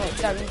 Actually, no,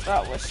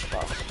 that was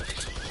spot.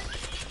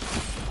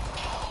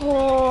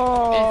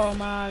 Oh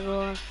my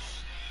gosh.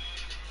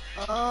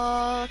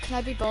 Can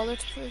I be bothered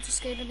to play this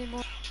game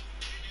anymore?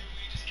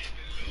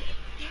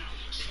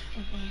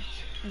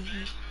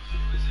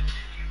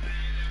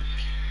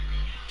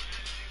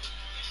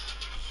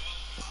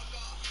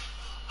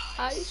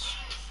 Ice.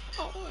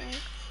 Oh,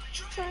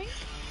 drink.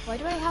 Why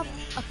do I have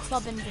a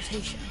club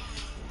invitation?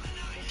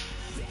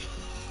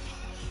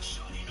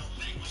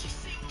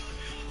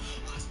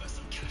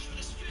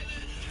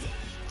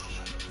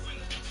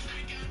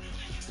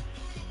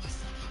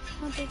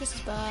 I don't think this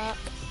is back.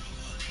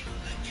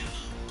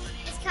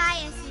 It's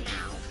Kai's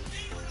now.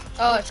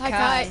 Oh, it's Hi,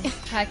 Kai. Kai.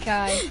 Hi,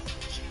 Kai.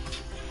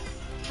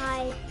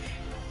 Hi.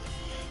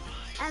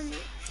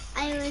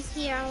 I was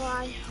here a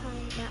long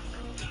time, but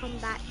I come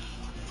back.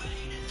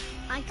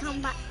 I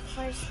come back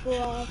for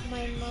school.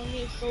 My mom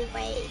is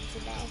away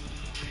today.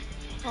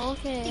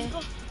 Okay.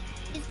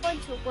 He's going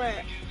to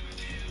work.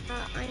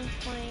 I'm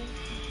going.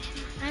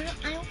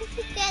 I want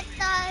to get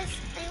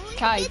those.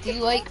 Kai, do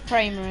you like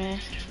primary?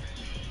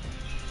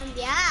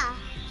 Yeah.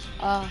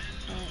 Oh,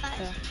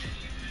 okay.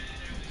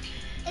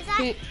 Is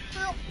that?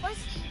 Well,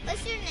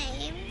 what's your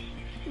name?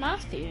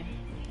 Matthew.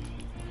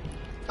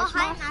 Oh, It's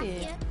hi,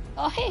 Matthew.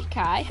 Oh, hey,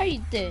 Kai. How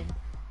you doing?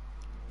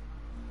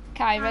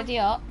 Kai, ready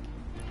up?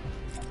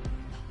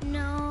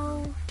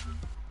 No.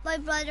 My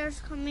brother's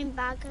coming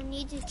back. I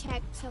need to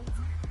check something.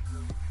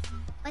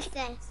 What's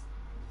this?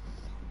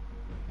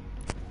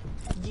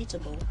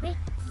 Eatable.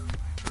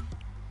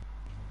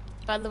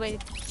 By the way,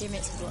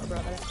 Jamie's his little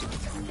brother.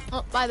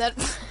 Oh, bye then.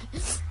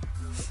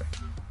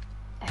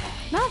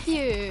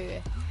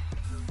 Matthew!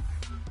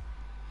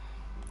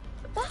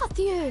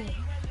 Matthew!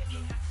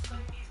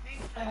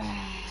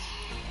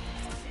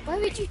 Why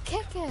would you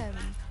kick him?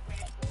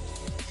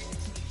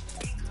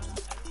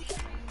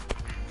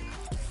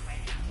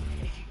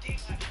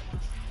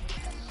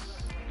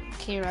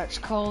 Kira, it's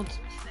called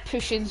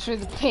pushing through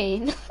the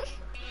pain.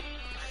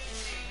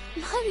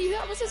 Maddie,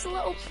 that was his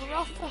little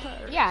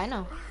brother. Yeah, I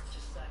know.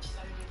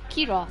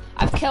 Kira,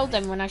 I've killed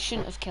him when I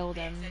shouldn't have killed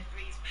him.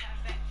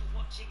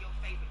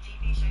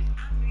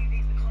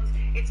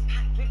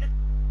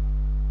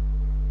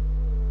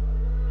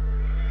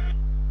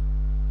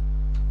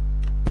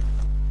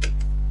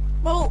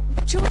 Well,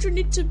 children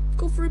need to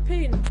go through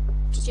pain.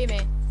 Jimmy.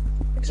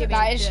 Jimmy,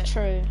 That is do it.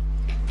 true.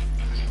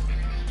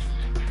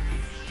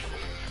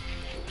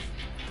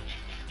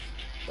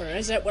 Where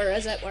is it? Where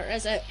is it? Where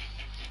is it?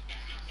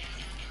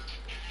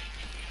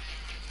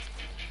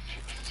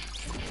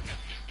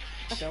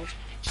 I failed.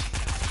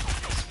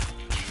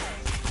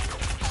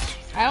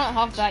 I don't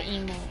have that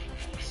emote.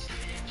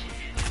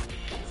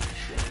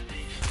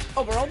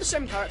 Oh, we're all the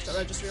same character,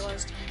 I just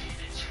realised.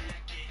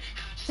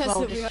 That's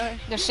Well, what we are.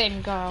 the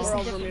same girl. Just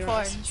We're in all different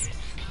Ramirez. forms.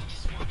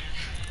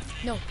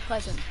 No,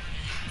 Pleasant.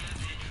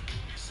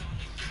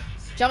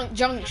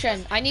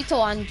 Junction. I need to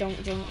land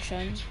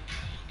Junction.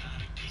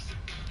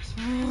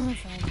 Oh,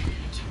 fine.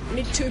 We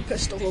need 2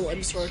 pistol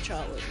limbs for a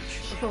challenge.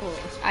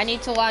 I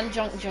need to land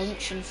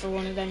Junction for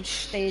one of them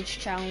stage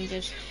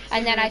challenges.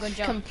 And then gonna I've go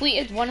jump.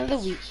 completed one of the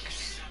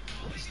weeks.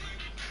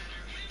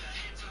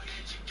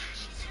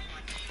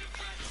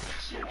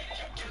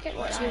 Get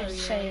what tier I'm are you?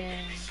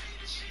 saying.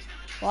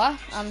 What?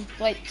 I'm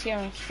like tier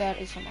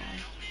 30 something.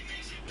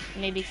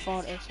 Maybe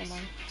 40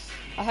 something.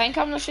 I think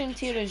I'm the same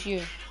tier as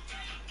you.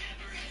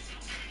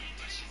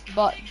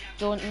 But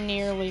don't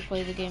nearly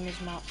play the game as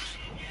much.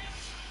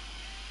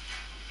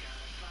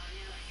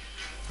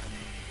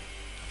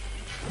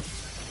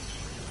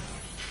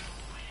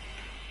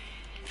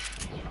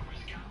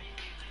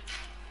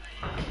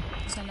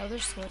 There's another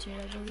squad here,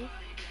 I believe.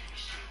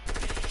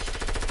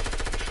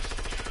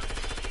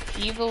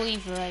 You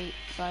believe right,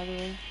 by the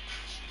way.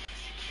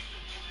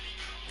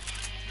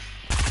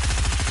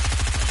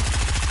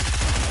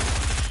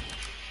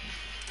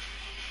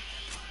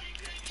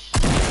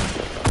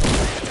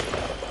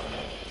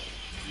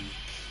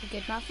 You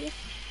good, Matthew?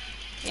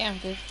 Yeah, I'm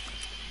good.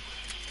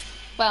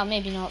 Well,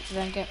 maybe not, because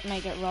I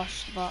might get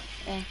rushed, but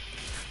yeah.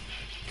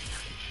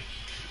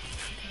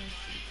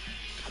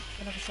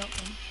 Could have a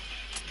shotgun.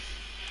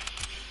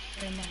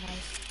 They're in the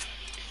house.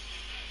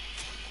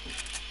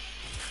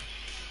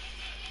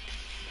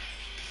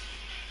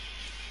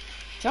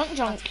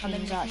 Junction's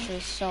with actually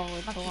solid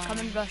to Matthew, land. come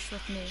and rush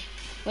with me.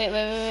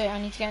 Wait,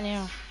 I need to get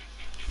near.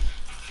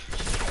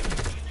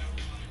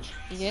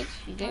 You good?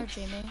 You Or good?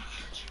 Jamie.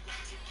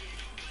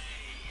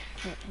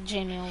 Yeah,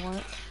 Jamie will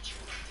work.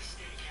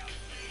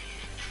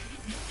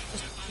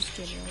 Just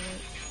Jamie will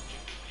work.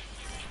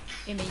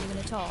 Jamie, you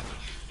gonna talk?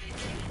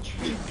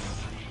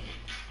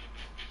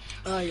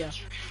 Yeah.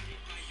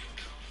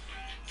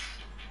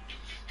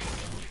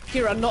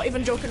 Here, I'm not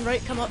even joking,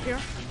 right? Come up here.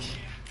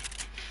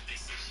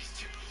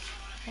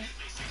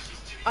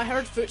 I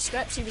heard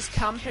footsteps, he was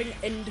camping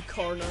in the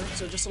corner,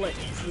 so just like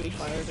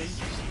re-fired him.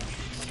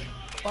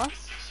 What?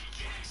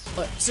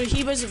 But, so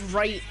he was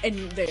right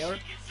in there,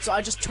 so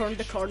I just turned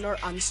the corner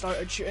and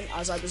started shooting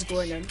as I was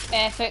going in.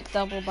 Epic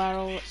double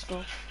barrel, let's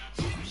go.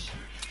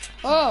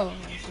 Oh!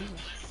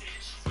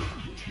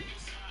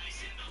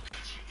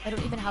 I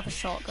don't even have a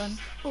shotgun.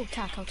 Oh,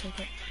 tack, I'll take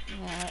it.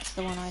 Yeah, that's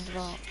the one I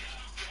developed.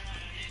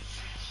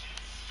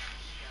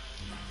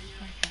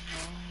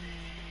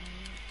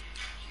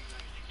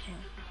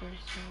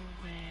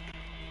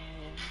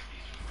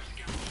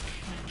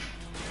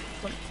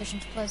 Went fishing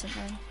to Pleasant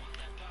then.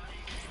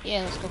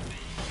 Yeah, let's go.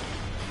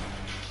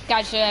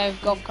 Guys,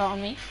 golf cart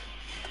on me.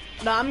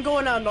 Nah, I'm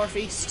going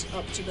northeast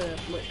up to the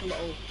like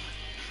little.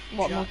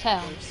 What, shack motel?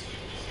 place.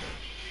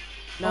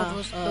 Oh, Nah,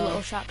 those, the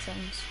little shack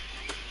things.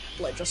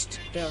 like just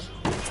there.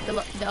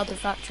 The other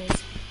factories.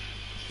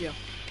 Yeah.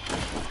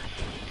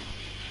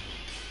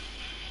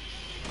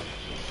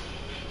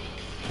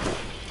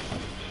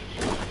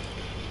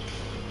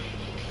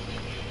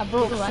 I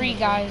broke People free, landed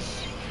guys.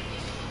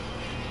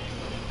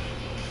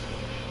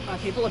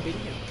 People have been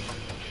here.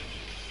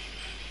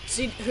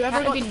 See, whoever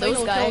Can't got have the been those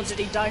final kill, guys. did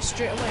he die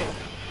straight away?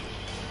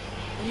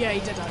 Yeah, he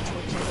did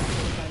actually. 'Cause I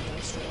think the guy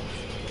died straight off.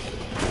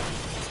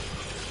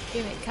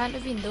 Jamie, it can't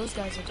have been those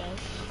guys who died.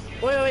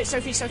 Wait,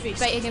 southeast.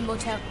 Right again,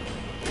 motel.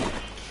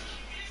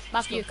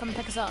 Matthew, come and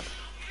pick us up.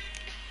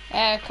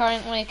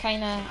 Currently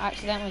kind of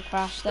accidentally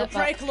crashed They're it,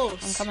 pretty but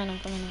close. I'm coming.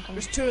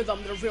 There's 2 of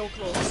them, they're real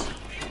close.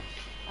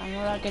 I'm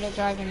not that good at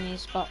driving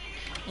these, but,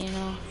 you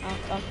know,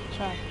 I'll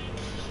try.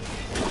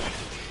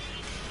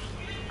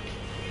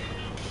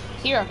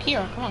 Kira,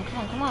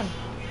 come on.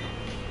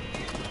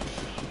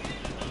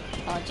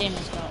 Oh,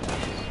 Jamie's got it.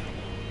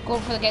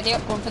 Going for the giddy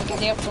up, going for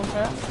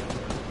it.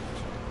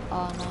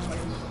 Oh, no.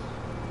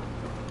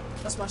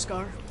 That's my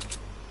scar.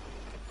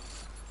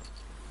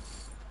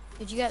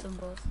 Did you get them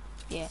both?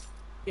 Yeah.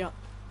 Yeah.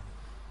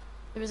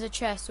 There was a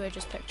chest, so I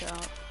just picked it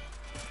up.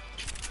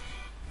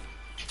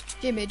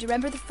 Jamie, do you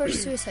remember the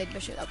first suicide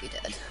mission that we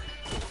did?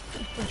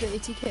 With the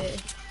ATK?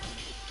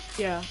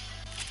 Yeah.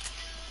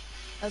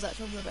 That was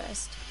actually the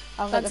best.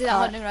 I'll get Fancy the that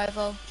cart. hunting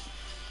rifle.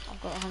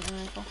 I've got a hunting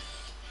rifle.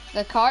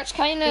 The cart's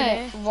kind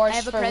Jamie, of worse I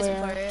have a for present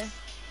wear. for you.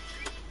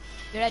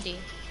 You ready?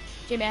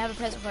 Jamie, I have a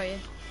present for you.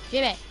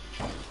 Jamie!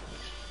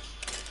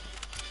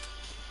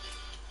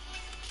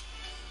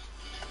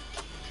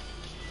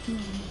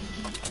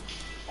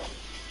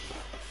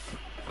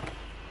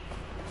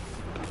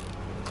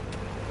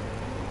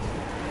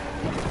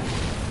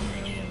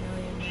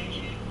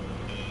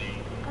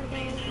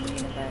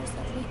 Universe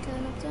that we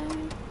can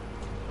obtain.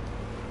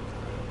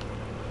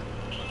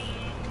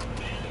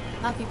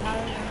 Happy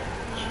Paradise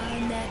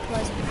and Net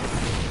Pleasant.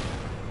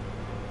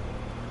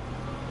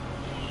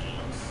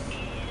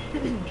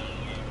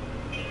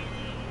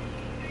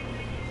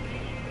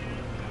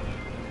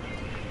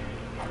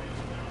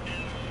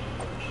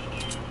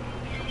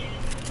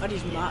 Are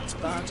these mats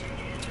bad?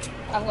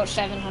 I've got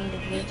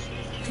 700 wood.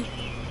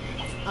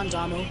 And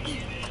ammo.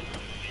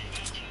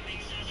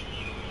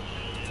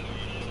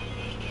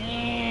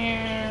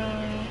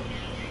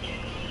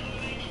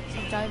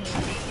 Stop driving.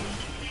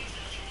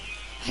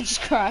 I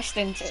just crashed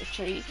into a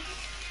tree.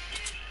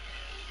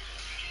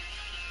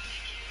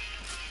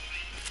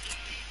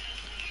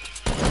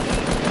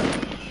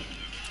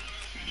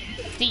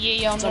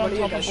 DJ yonder on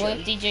top of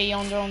blue. DJ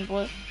yonder on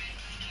blue. Right,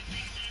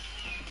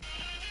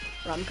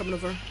 I'm coming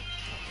over.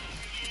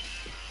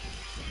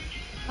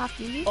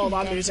 After you Oh,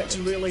 can that music's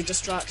really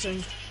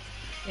distracting.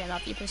 Yeah,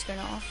 after you please turn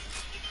it off.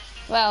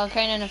 Well, I'm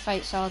kind of in a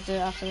fight, so I'll do it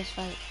after this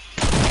fight.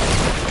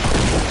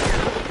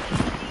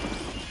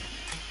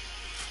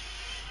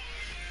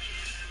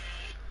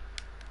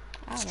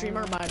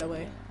 Streamer, by the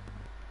way.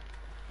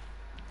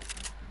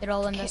 They're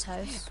all in this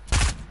house.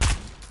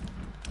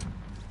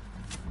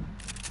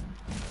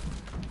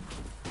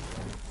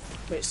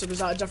 Wait, so was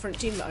that a different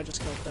team that I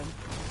just killed then?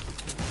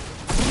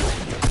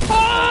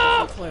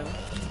 Oh! Player.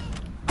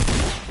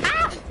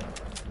 Ah!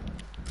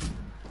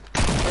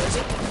 Where is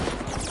he?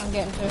 I'm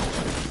getting to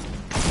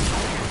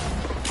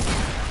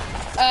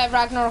it.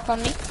 Ragnarok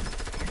on me.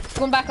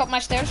 Going back up my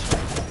stairs.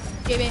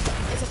 Jamie,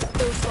 it's a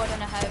full squad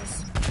in a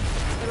house.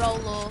 They're all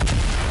low.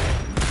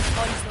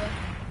 Honestly.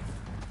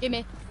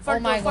 Jamie, Oh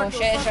my gosh,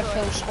 it is a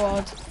full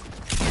squad.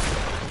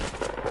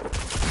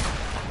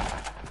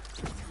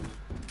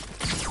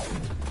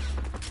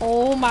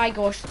 Oh my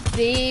gosh,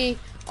 they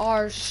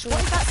are so...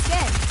 What is that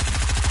skin?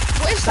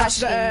 What is that That's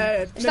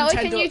skin? Is that like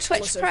a Nintendo new Twitch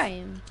exclusive.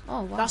 Prime?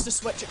 Oh wow. That's the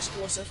Switch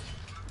exclusive.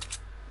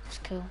 That's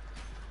cool.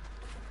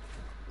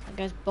 That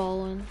guy's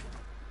balling.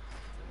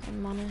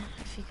 And money,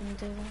 if he can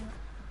do that.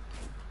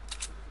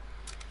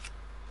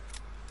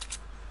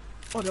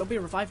 Oh, they'll be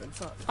reviving,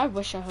 fuck. I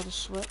wish I had a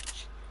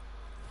Switch.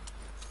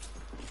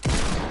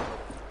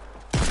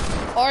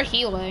 Or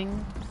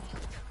healing.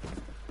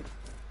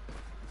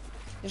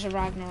 There's a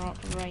Ragnarok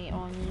right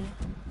on you.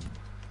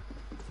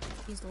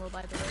 He's low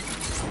by the way.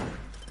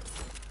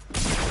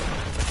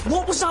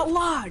 What was that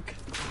lag?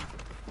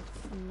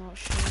 I'm not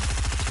sure.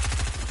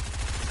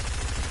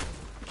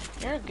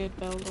 You're a good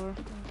builder, I'll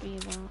give you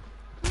that.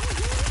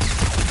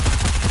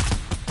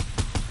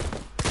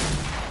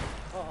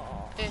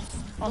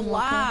 The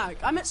lag.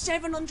 I'm at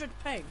 700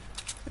 ping.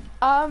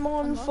 I'm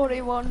on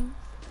 41.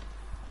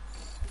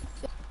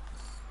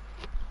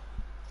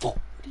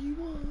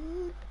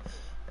 41.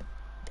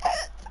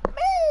 That's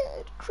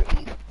mad.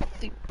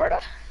 Crazy,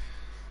 brother.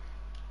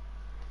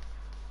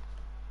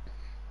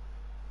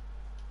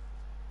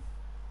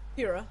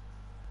 Hira.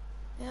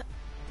 Yep.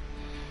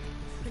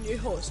 Can you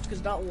host?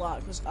 Because that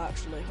lag was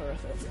actually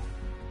horrific.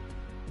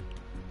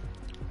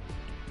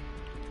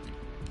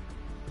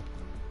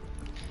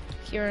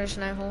 Kira's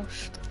now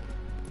host.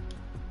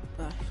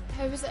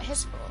 How is it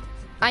his fault?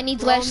 I need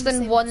We're less on the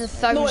than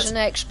same 1000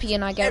 XP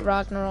and I get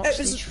Ragnarok It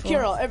was stage 4.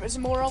 Kira. It was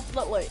more of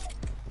that, like,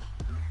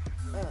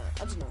 I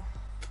don't know.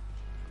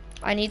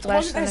 I need It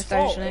less wasn't than his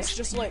fault. 1000 It's XP.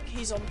 just like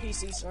he's on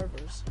PC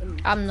servers,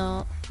 and I'm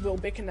not. we'll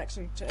be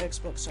connecting to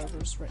Xbox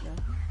servers right now.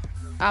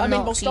 I'm I mean,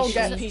 not we'll still PC.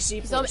 get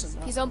PC players in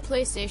that. He's on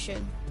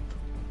PlayStation.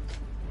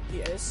 He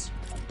is.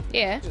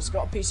 Yeah. Just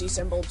got a PC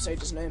symbol beside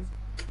his name.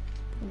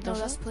 No,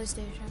 that's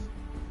PlayStation.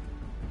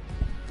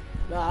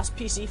 Nah, that's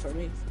PC for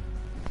me.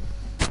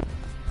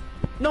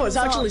 No, it's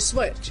actually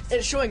Switch.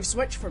 It's showing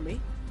Switch for me.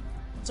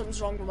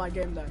 Something's wrong with my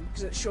game then,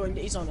 because it's showing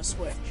that he's on a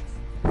Switch.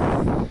 Do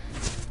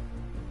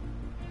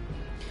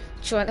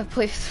you want to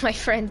play with my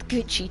friend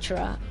Gucci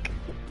Track?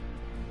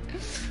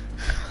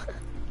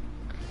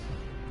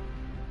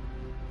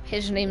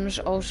 His name's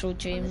also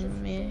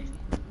Jamie.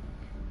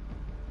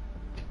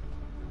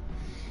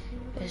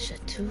 Is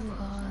it too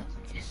hot?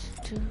 Is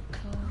it too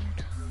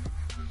cold?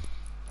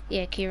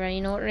 Yeah, Kira,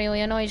 you know what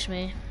really annoys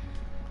me?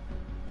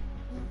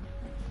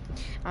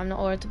 I'm not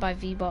allowed to buy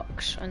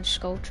V-Bucks and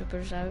Skull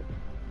Troopers out.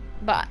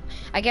 But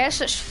I guess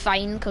it's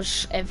fine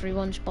because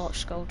everyone's bought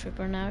Skull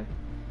Trooper now.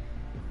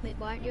 Wait,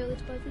 why aren't you allowed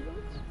to buy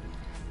V-Bucks?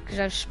 Because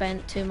I've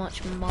spent too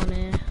much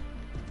money.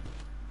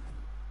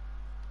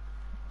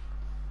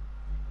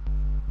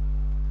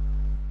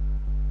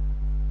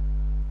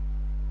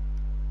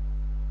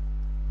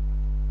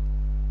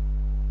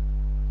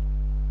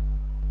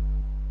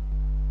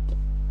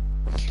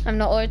 I'm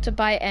not allowed to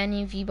buy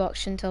any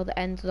V-Bucks until the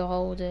end of the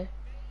holiday.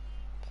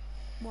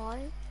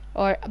 Why?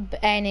 Or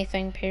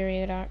anything,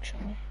 period,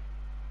 actually.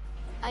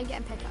 I'm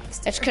getting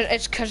pickaxed.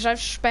 It's cause I've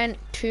spent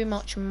too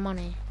much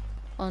money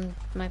on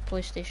my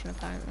PlayStation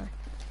apparently.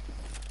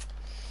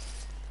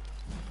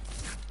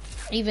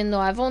 Even though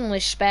I've only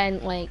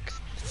spent like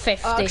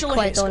 50 Actually,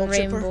 quid Skull on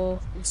Trooper. Rainbow,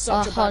 It's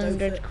such a bad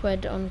 100 outfit.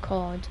 quid on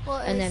COD,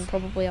 What and is- then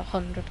probably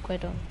 100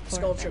 quid on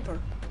Skull Fortnite. Trooper.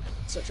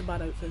 Such a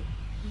bad outfit.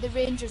 The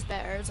Ranger's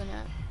better, isn't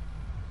it?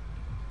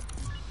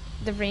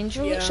 The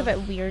Ranger looks a Yeah.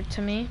 bit weird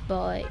to me,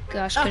 but like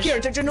that's Ah, 'cause here,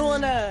 did you know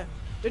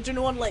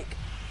on like,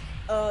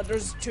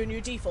 there's 2 new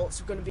defaults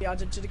are going to be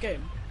added to the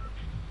game?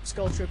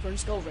 Skull Trooper and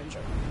Skull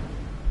Ranger.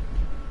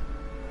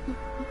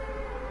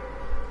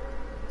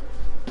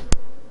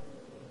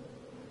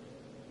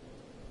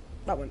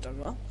 That went down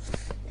well.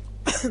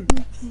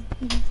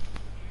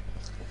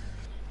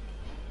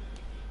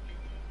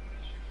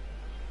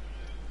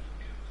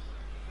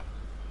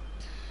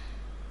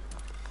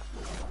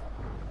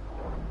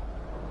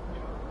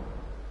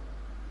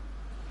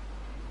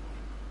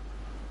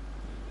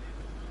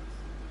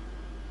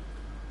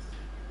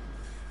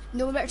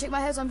 No one better take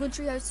my house, I'm going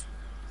treehouse.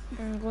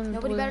 I'm going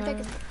Nobody blue better take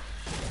house. it.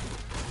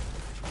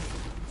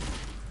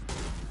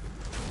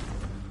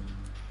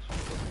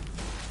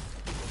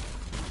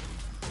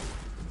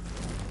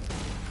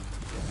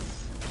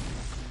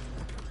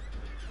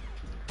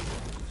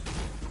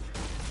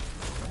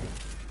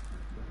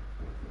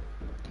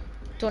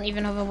 Don't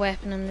even have a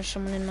weapon and there's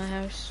someone in my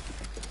house.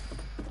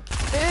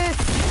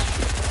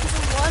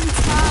 One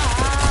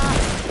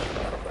tap.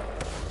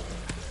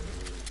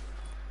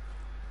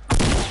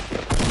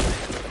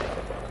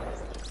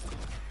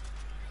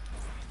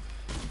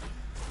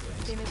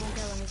 Jamie won't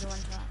kill him, he's a one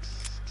tap.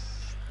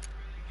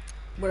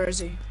 Where is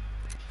he?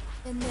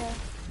 In there.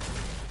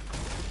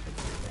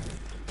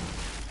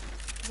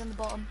 He's on the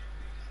bottom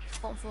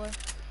floor.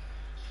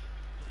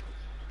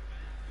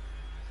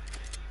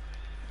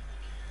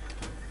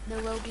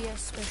 There will be a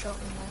spare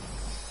shotgun there.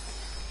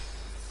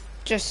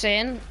 Just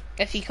saying,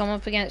 if you come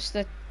up against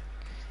the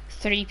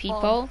 3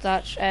 people,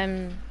 that's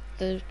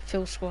the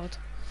full squad.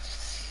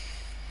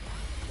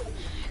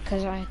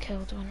 Because I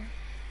killed one.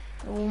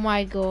 Oh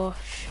my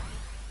gosh.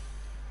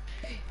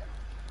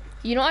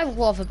 You know what I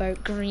love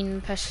about green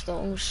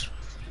pistols?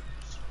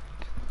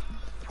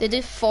 They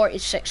do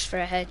 46 for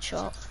a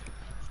headshot.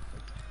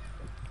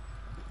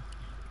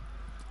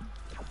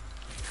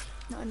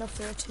 Not enough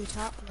for a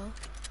 2-tap though.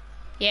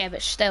 Yeah,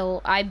 but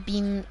still,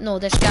 no,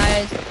 this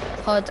guy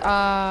had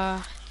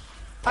I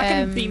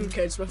can beam Um,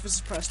 kids with a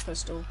suppressed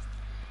pistol.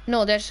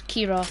 no, there's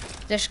Kira.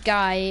 This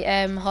guy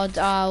had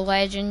a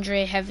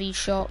legendary heavy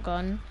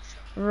shotgun,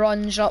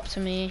 runs up to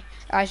me,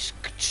 I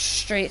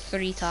straight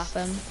 3-tap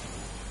him.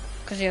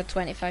 Because he had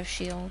 25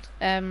 shield.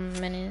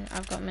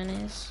 I've got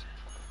minis.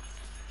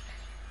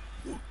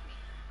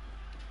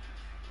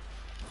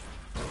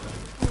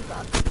 Oh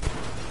god.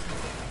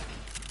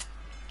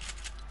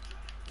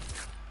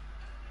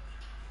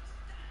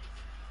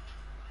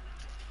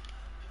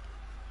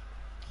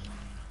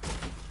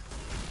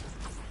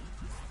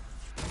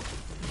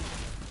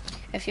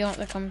 If you want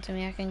to come to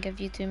me, I can give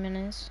you 2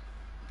 minis.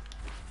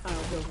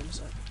 I'll build in a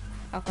sec.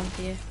 I'll come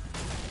to you.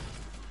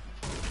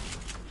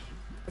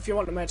 If you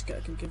want a medkit,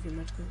 I can give you a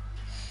medkit.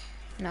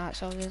 Nah,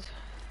 it's all good.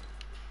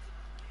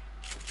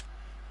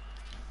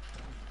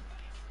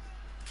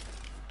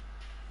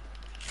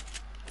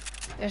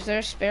 Is there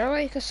a spare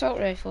like assault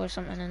rifle or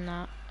something in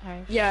that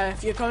house? Yeah,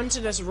 if you come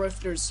into this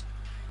roof,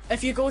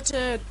 if you go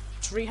to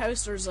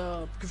treehouse, there's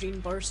a green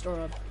burst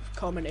or a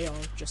common AR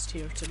just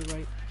here to the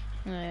right.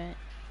 Alright.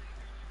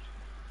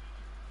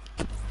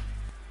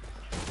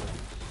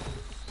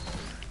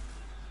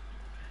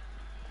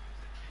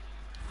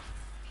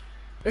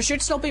 There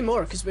should still be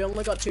more, because we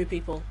only got 2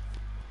 people.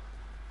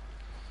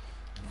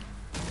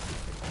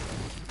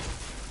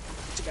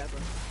 Together.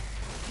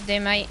 They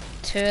might,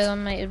 2 of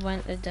them might have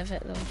went to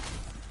divot though.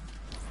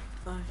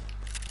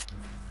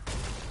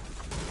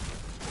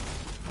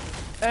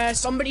 Aye.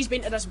 Somebody's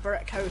been to this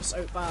brick house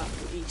out back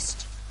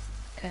east.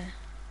 Okay.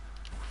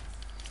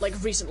 Like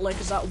recently,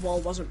 because that wall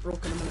wasn't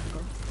broken a minute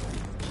ago.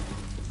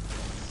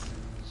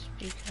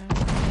 Speaker.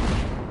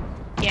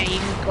 Yeah, you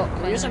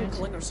got We're using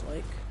clingers. clingers,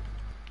 like.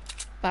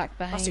 Back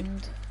see.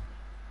 behind.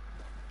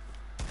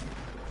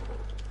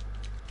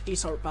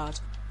 He's hurt bad.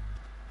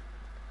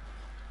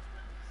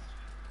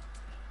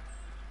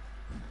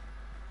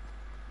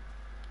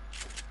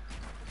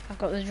 I've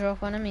got the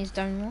drop on him, he's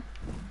down low.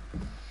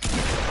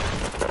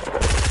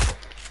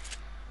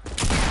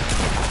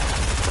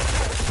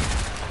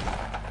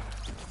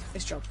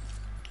 Nice job.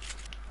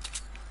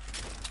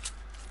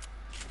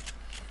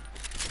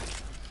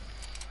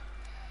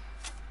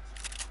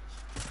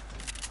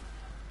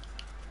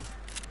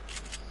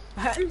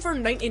 I hit him for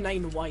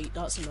 99 white,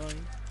 that's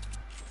annoying.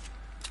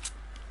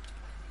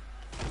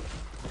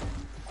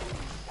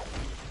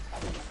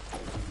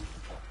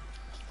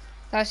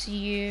 That's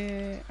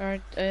you, or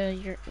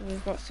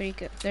we've got 3,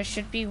 there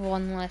should be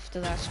 1 left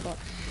of that spot.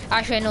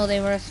 Actually, no,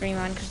 they were a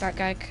 3-man because that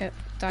guy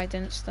died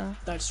insta.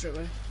 Died straight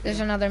away. There's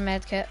another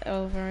med kit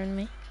over in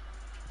me.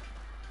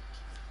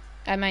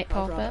 I might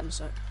I'll pop grab it it. in a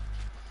sec.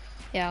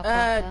 Yeah,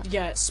 I'll pop it.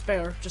 Yeah, it's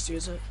spare, just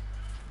use it.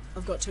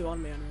 I've got 2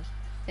 on me anyway.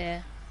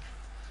 Yeah.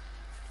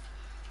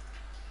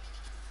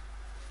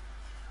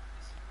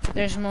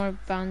 There's more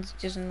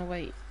bandages in the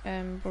white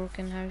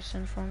broken house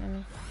in front of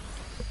me.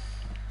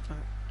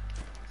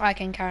 I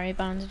can carry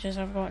bandages.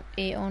 I've got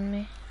 8 on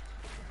me.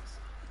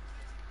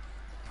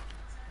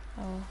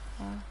 Oh,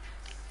 wow.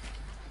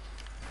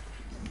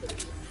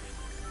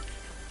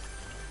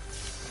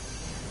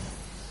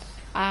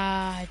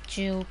 Ah,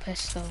 dual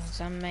pistols.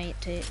 I might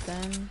take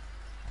them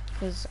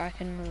because I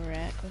can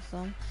wreck with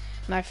them.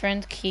 My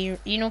friend Kieran,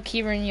 you know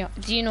Kieran Young?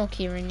 Do you know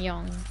Kieran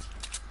Young?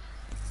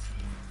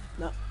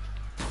 No.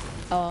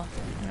 Oh,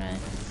 right.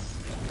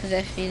 Because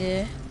if you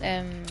do,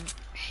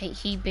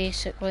 he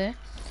basically,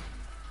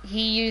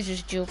 he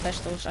uses dual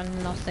pistols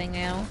and nothing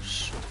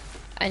else.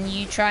 And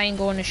you try and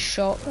go on a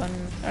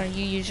shotgun, or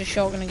you use a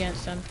shotgun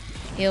against him,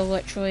 he'll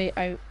literally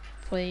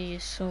outplay you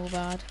so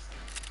bad.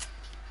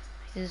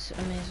 He's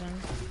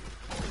amazing.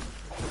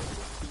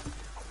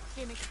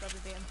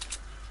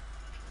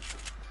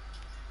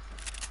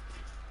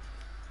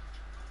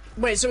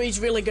 Wait, so he's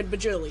really good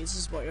with dualies,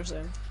 is what you're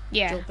saying?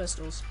 Yeah. Dual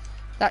pistols.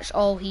 That's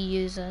all he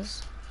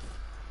uses.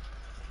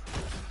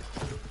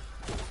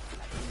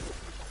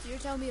 You're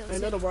telling me I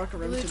know the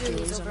workaround blue to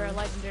dualies dualies. over a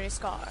legendary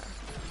scar?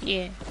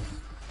 Yeah.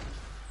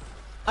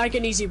 I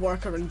can easy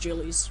work around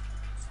dualies.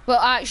 Well,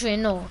 actually,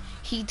 no.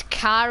 He'd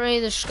carry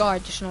the scar,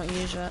 just not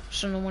use it,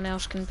 so no one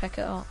else can pick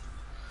it up.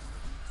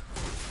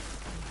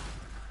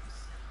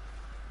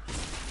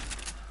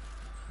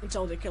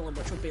 Until they kill him,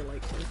 which would be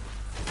likely.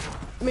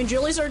 I mean,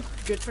 dualies are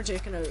good for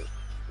taking out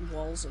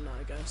walls and that,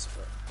 I guess,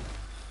 but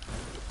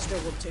still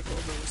would take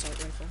over an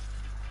assault rifle.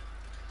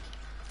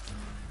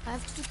 I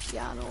have to do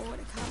piano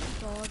and I can't be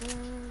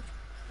bothered.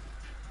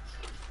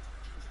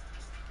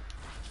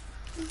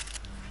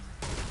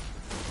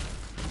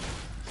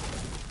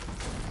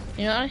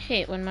 You know what I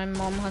hate? When my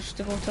mom has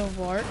to go to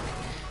work,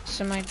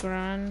 so my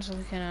grand's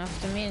looking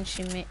after me, and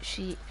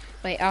she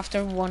like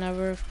after 1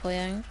 hour of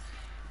playing,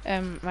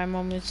 my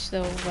mom would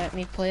still let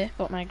me play,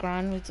 but my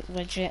grand would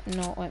legit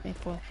not let me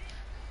play.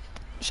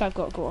 So I've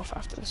got to go off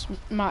after this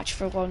match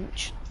for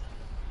lunch,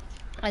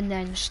 and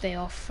then stay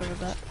off for a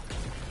bit,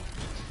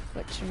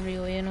 which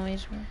really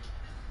annoys me.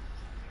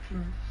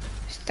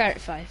 There's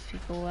 35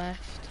 people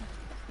left,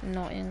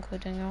 not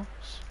including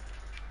us.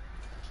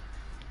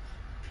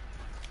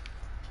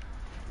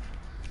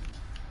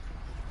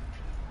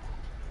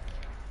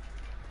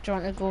 Do you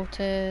want to go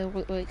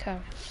to Lake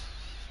House?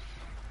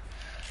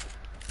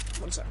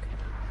 1 sec.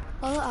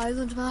 Oh,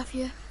 Island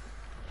Mafia.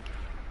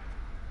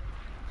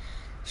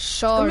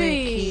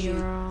 Sorry,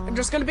 Kira.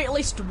 There's gonna be at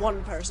least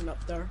 1 person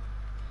up there.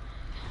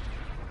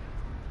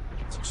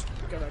 So just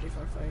get ready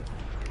for a fight.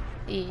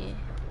 Yeah.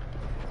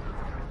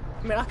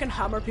 I mean, I can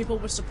hammer people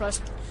with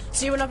suppressed.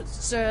 See, when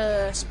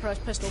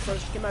suppressed pistol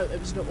first came out, it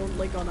was the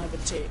only gun I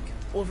would take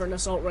over an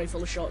assault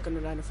rifle, a shotgun,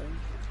 or anything.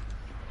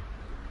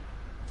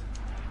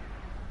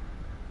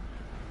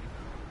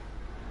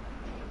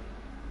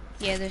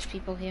 Yeah, there's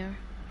people here.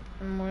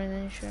 I'm more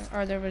than sure.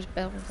 Or there was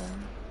building.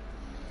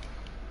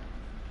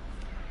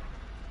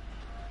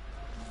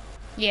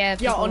 Yeah,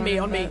 Yeah, people on me,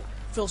 running on me. back.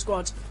 Full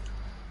squad.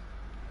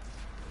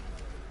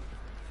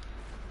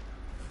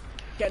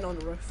 Getting on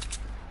the roof.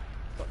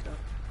 Fuck that.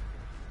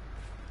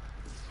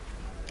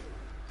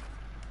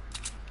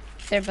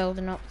 They're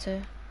building up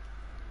too.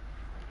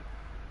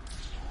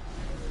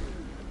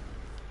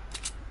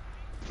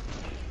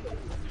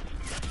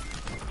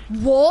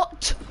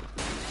 What?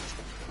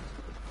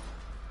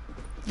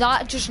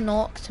 That just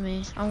knocked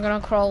me. I'm gonna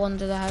crawl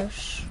under the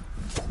house.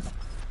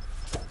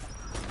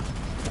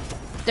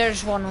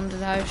 There's one under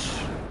the house.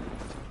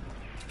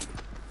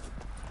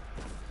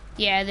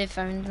 Yeah, they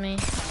found me.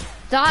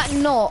 That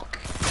knock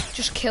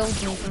just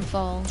killed me from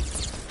fall.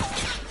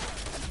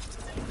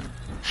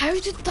 How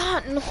did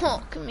that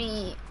knock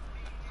me?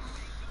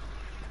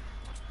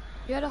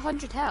 You had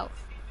 100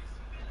 health.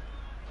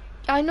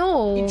 I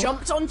know. He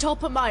jumped on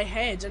top of my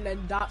head, and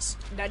then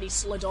he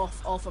slid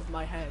off of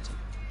my head.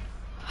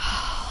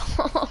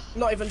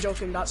 Not even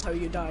joking, that's how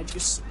you died. You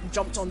just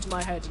jumped onto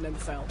my head and then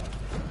fell.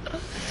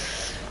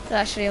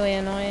 That's really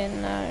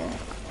annoying now.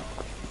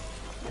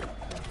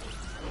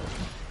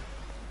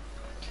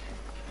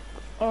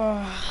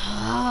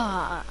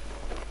 Oh.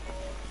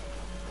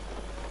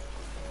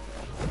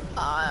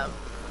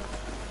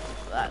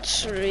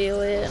 That's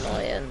really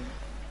annoying.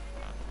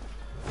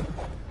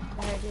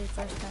 I heard you the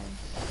first time.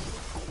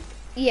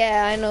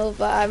 Yeah, I know,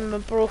 but I'm a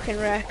broken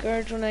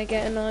record when I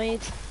get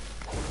annoyed.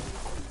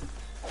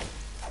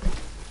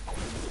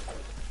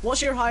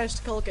 What's your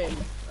highest kill game?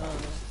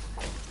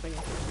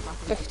 Thingy.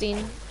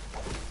 15.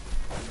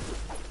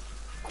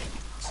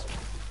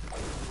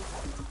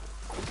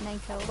 9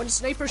 kills. When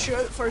Sniper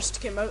Shootout first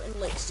came out in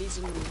like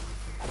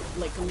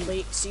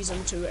late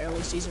season 2,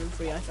 early season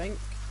 3, I think,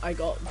 I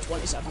got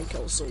 27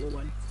 kills solo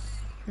win.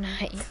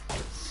 Nice.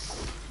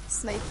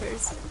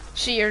 Snipers.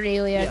 So you're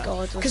really a Yeah.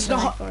 god with 'Cause the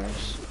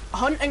snipers.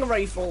 Hunting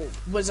rifle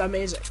was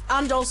amazing,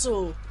 and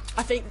also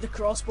I think the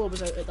crossbow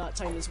was out at that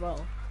time as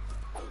well,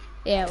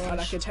 Yeah, it and I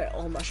was. could hit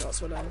all my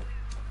shots with it.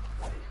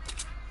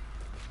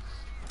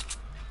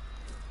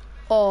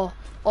 Oh,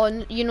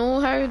 you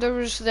know how there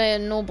was the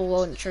Noble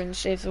launcher in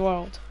Save the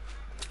World?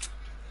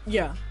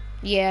 Yeah.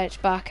 Yeah, it's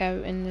back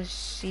out in the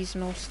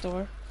seasonal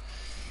store.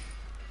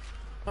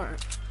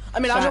 Alright. I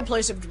mean, I don't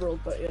play Savage World,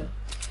 but yeah.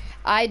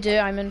 I do,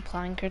 I'm in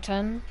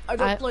Plankerton. I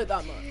don't play it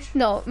that much.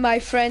 No, my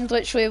friend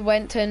literally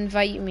went to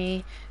invite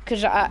me,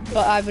 but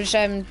I was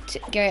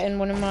getting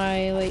one of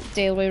my like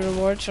daily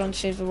rewards on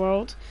Save the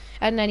World,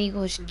 and then he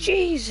goes,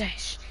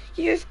 Jesus,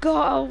 you've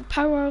got a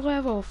power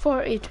level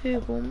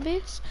 42 home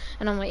base,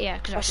 and I'm like, yeah,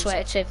 because I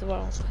sweated Save the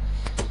World.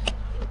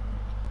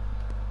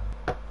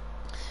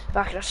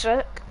 Back in a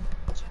sec.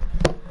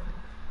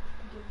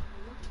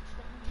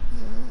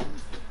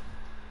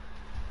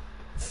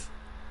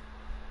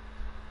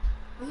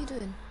 What are you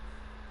doing?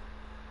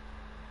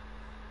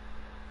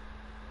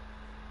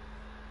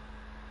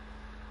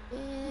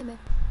 Baby.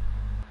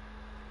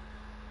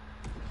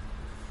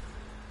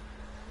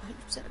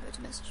 100% about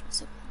to message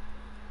myself.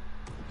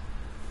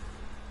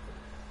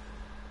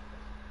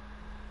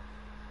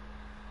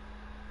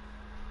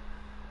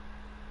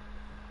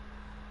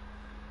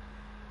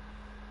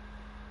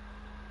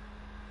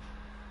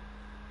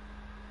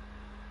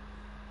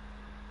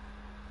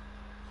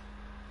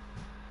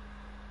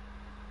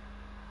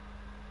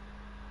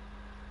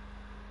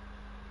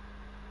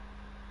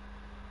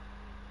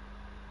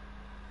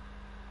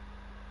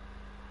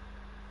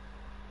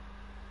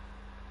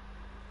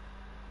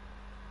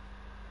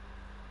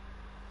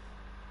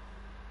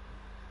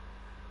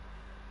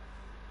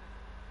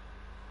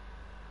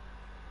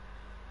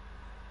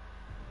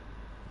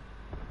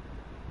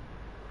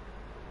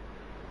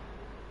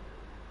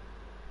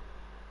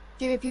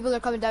 Jimmy, people are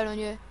coming down on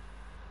you.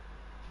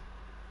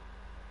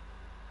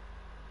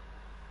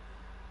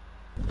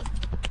 I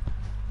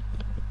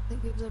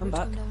think people are coming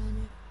down on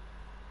you.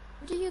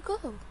 Where do you go?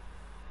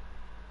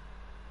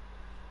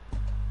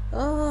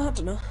 I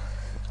don't know.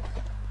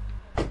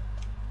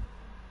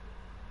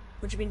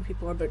 What do you mean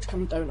people are about to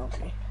come down on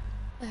me?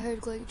 I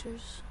heard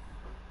glitchers.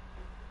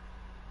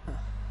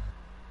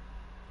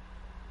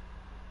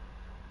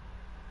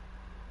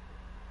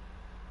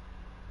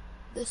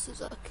 This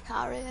is a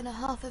carry and a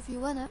half if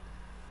you win it.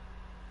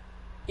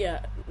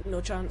 Yeah,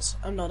 no chance.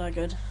 I'm not that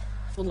good.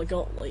 I've only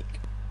got like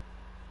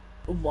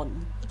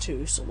 1,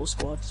 2 solo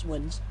squads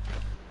wins.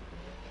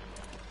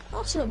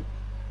 Awesome.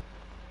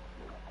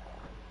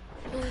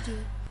 Oh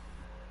dear.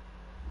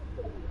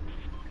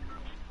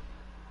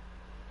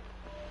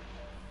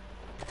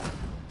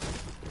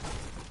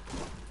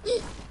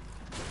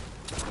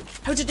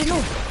 How did they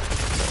know?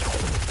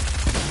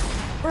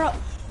 Bruh.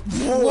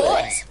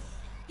 What?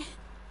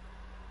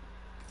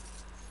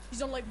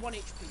 He's on like 1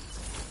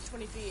 HP.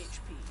 23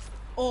 HP.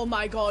 Oh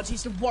my god,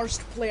 he's the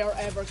worst player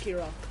ever,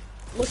 Kira.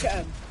 Look at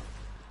him.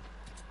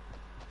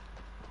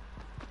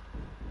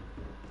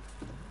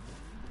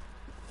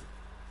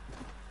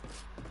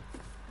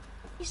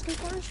 He's the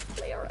worst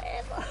player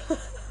ever.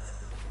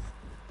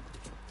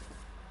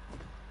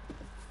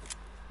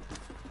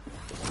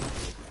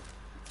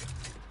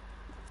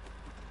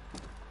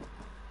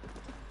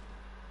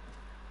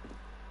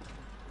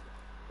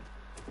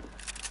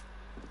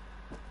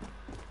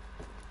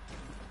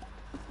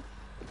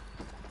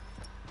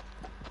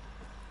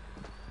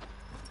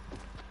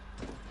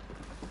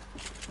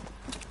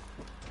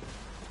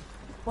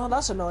 Well,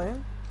 that's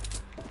annoying.